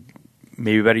 probably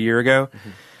maybe about a year ago,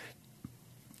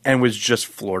 and was just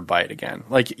floored by it again.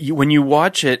 Like, when you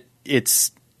watch it,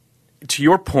 it's to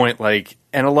your point, like,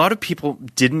 and a lot of people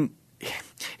didn't.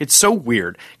 It's so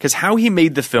weird because how he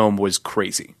made the film was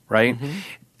crazy, right?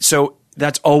 So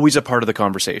that's always a part of the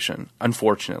conversation,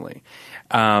 unfortunately,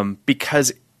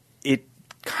 because it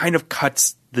kind of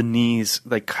cuts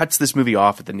this movie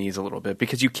off at the knees a little bit,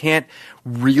 because you can't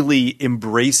really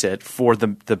embrace it for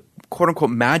the quote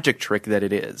unquote magic trick that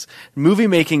it is. Movie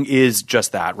making is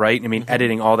just that, right? I mean,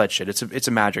 editing, all that shit. It's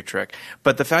a magic trick.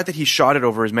 But the fact that he shot it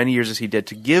over as many years as he did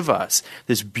to give us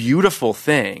this beautiful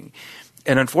thing,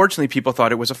 and unfortunately people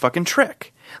thought it was a fucking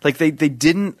trick. Like they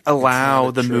didn't allow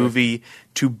the movie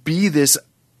to be this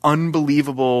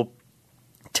unbelievable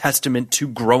testament to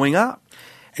growing up.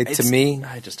 To me,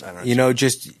 I don't know.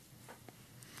 It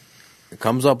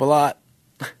comes up a lot.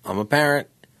 I'm a parent.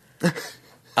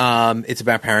 It's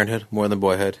about parenthood more than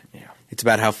boyhood. Yeah. It's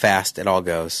about how fast it all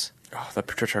goes. Oh, the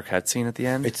Patricia Arquette scene at the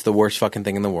end. It's the worst fucking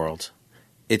thing in the world.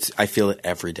 I feel it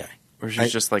every day. Or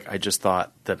she's just like, I just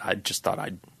thought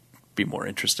I'd be more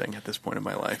interesting at this point in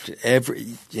my life.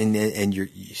 And you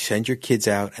send your kids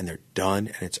out and they're done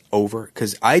and it's over.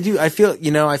 Because I feel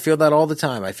that all the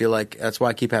time. I feel like that's why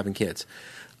I keep having kids.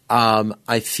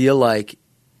 I feel like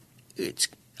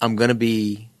I'm going to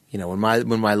be, when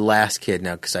my last kid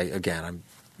now, because I'm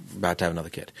about to have another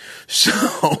kid. So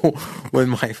when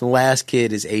my last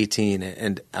kid is 18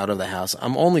 and out of the house,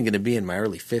 I'm only going to be in my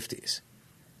early 50s.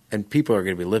 And people are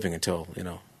going to be living until,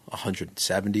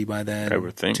 170 by then. I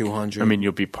would think 200. I mean,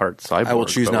 you'll be part cyborg. I will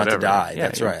choose not to die. Yeah,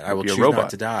 That's right. I will be a choose robot. not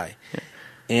to die. Yeah.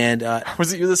 And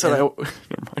was it you that said?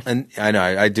 And I know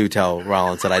I do tell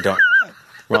Rollins that I don't.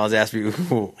 Rollins asked me,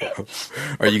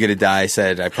 "Are you going to die?" I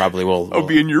said, "I probably will." I'll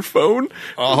be in your phone.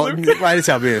 I didn't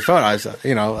say I'll be in the phone. I was,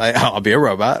 I'll be a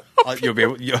robot. You'll be.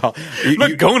 I'm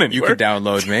not going anywhere. You can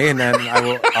download me, and then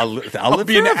I'll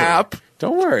be an app.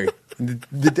 Don't worry,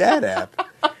 the dad app.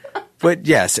 But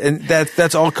yes, and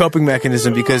that's all coping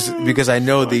mechanism because I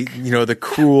know the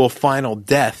cruel final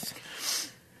death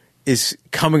is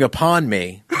coming upon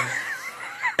me,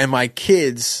 and my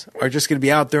kids are just going to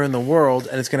be out there in the world,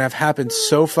 and it's going to have happened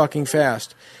so fucking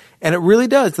fast, and it really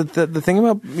does. The thing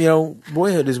about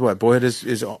boyhood is what boyhood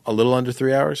is a little under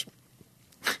 3 hours.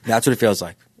 That's what it feels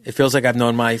like. It feels like I've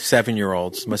known my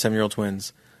 7-year-old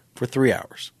twins, for 3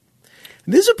 hours.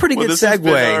 This is a pretty good this segue. Has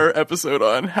been our episode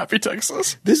on Happy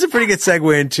Texas. This is a pretty good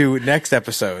segue into next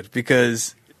episode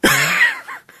because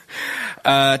it's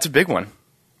a big one.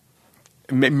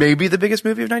 Maybe the biggest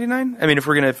movie of '99. I mean, if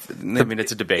we're gonna,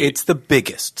 it's a debate. It's the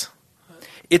biggest.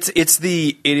 It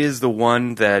is the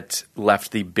one that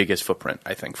left the biggest footprint.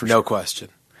 I think for no sure. question.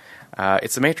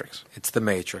 It's The Matrix. It's The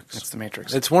Matrix.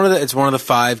 It's one of the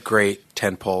 5 great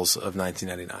tentpoles of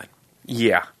 1999.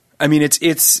 Yeah, I mean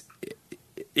it's.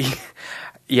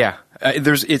 Yeah,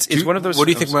 it's one of those. What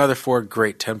do you think my other 4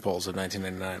 great tentpoles of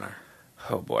 1999 are?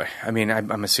 Oh boy, I mean,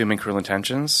 I'm assuming Cruel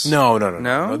Intentions.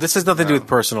 No. This has nothing to do with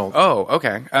personal. Oh,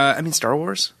 okay. I mean, Star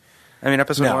Wars. I mean,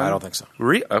 Episode 1. No, I don't think so.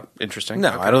 Oh, interesting. No,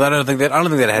 okay. I don't think that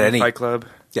had any. Fight Club.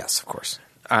 Yes, of course.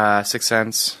 Sixth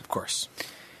Sense. Of course.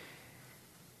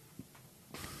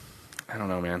 I don't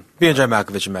know, man. Being John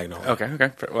Malkovich and Magnolia.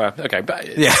 Okay. Well, okay,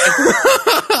 but yeah.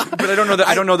 But I don't know that.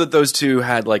 I don't know that those two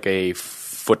had like a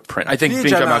footprint. I think Being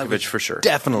John Malkovich for sure.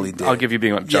 Definitely did. I'll give you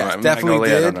Being John Malkovich. Definitely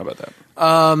did. I don't know about that.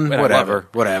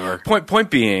 Whatever. Point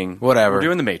being, whatever. We're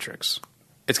doing The Matrix.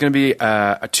 It's going to be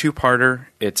a 2-parter.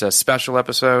 It's a special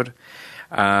episode.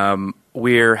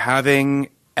 We're having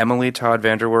Emily Todd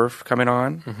Vanderwerf coming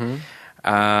on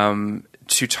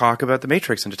to talk about The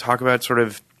Matrix and to talk about sort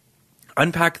of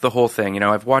unpack the whole thing.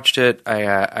 I've watched it. I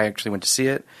actually went to see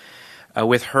it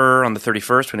with her on the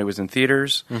 31st when it was in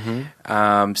theaters. Seeing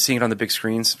it on the big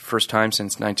screens, first time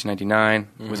since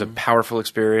 1999, was a powerful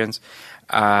experience.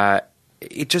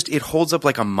 It holds up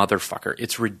like a motherfucker.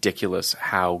 It's ridiculous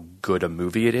how good a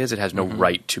movie it is. It has no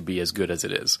right to be as good as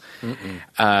it is.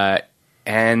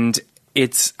 And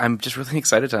I'm just really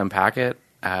excited to unpack it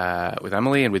with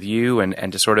Emily and with you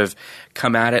and to sort of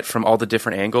come at it from all the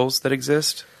different angles that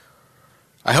exist.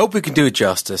 I hope we can do it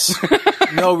justice.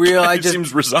 No, real. I just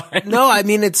seems resigned. No, I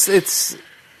mean it's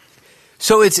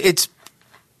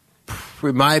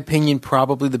in my opinion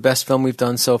probably the best film we've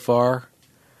done so far.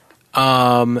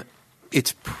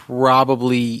 It's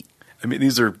probably. I mean,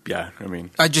 these are. Yeah, I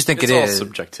mean, I just think it's it all is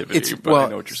subjectivity. But I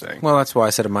know what you're saying. Well, that's why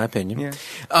I said in my opinion. Yeah.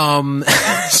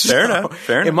 Fair enough.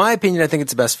 In my opinion, I think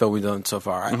it's the best film we've done so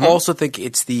far. I also think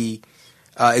it's the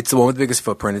one with the biggest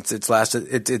footprint. It's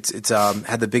lasted. It's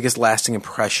had the biggest lasting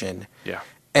impression. Yeah.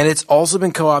 And it's also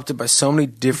been co-opted by so many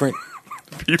different,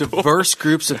 diverse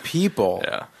groups of people.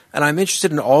 Yeah. And I'm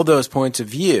interested in all those points of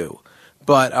view.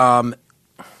 But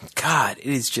God, it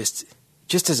is just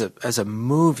as a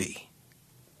movie,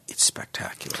 It's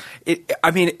spectacular.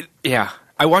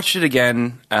 I watched it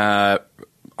again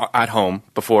at home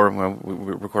before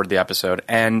we recorded the episode,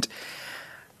 and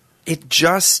it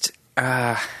just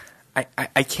I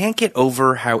can't get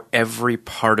over how every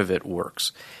part of it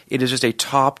works. It is just a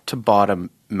top to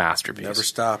bottom masterpiece. Never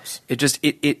stops.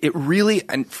 It really,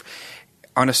 and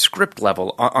on a script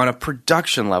level, on a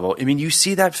production level, I mean, you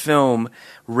see that film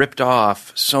ripped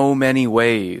off so many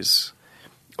ways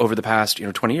over the past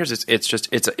 20 years.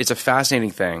 It's a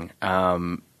fascinating thing.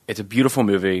 It's a beautiful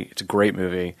movie. It's a great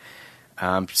movie.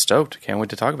 I'm stoked. Can't wait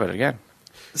to talk about it again.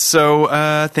 So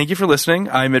thank you for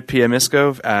listening. I'm at PM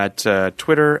Iskov at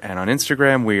Twitter and on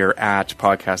Instagram. We are at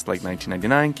Podcast Like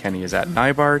 1999. Kenny is at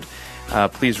Nybard.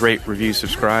 Please rate, review,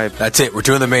 subscribe. That's it. We're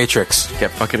doing The Matrix.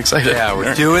 Get fucking excited. Yeah,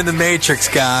 we're doing The Matrix,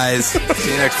 guys. See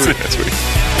you next week.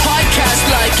 Podcast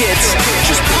like it.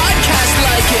 Just podcast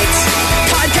like it.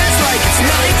 Podcast like it's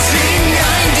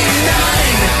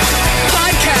 1999.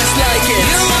 Podcast like it.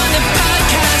 You want a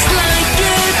podcast like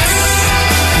it?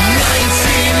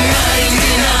 1999.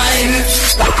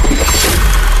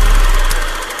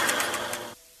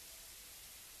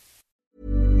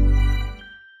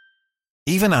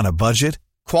 Even on a budget,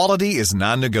 quality is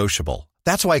non-negotiable.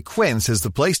 That's why Quince is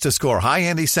the place to score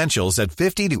high-end essentials at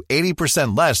 50 to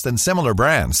 80% less than similar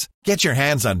brands. Get your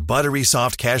hands on buttery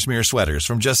soft cashmere sweaters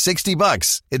from just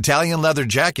 $60, Italian leather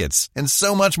jackets, and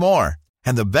so much more.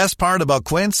 And the best part about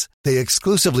Quince, they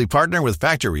exclusively partner with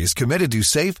factories committed to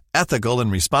safe, ethical,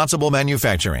 and responsible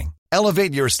manufacturing.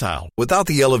 Elevate your style without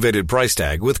the elevated price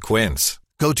tag with Quince.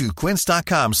 Go to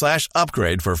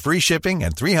quince.com/upgrade for free shipping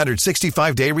and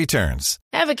 365-day returns.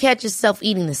 Ever catch yourself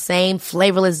eating the same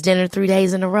flavorless dinner 3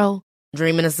 days in a row?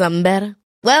 Dreaming of something better?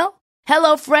 Well,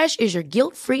 HelloFresh is your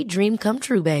guilt-free dream come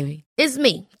true, baby. It's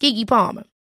me, Keke Palmer.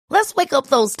 Let's wake up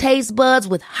those taste buds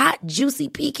with hot, juicy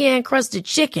pecan-crusted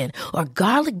chicken or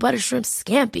garlic butter shrimp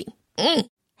scampi.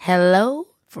 Hello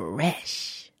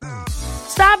Fresh.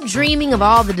 Stop dreaming of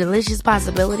all the delicious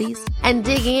possibilities and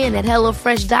dig in at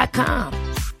HelloFresh.com.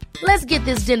 Let's get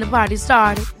this dinner party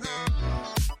started.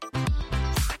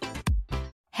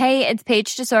 Hey, it's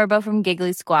Paige DeSorbo from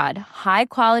Giggly Squad. High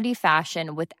quality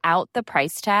fashion without the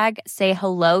price tag. Say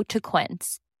hello to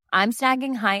Quince. I'm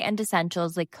snagging high-end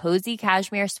essentials like cozy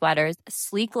cashmere sweaters,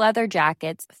 sleek leather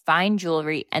jackets, fine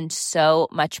jewelry, and so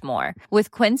much more.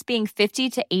 With Quince being 50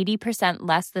 to 80%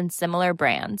 less than similar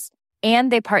brands.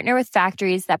 And they partner with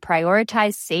factories that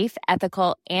prioritize safe,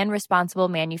 ethical, and responsible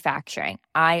manufacturing.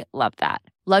 I love that.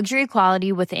 Luxury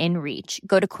quality within reach.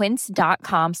 Go to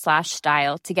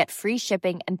quince.com/style to get free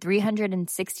shipping and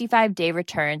 365-day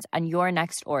returns on your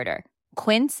next order.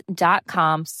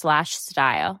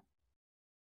 Quince.com/style.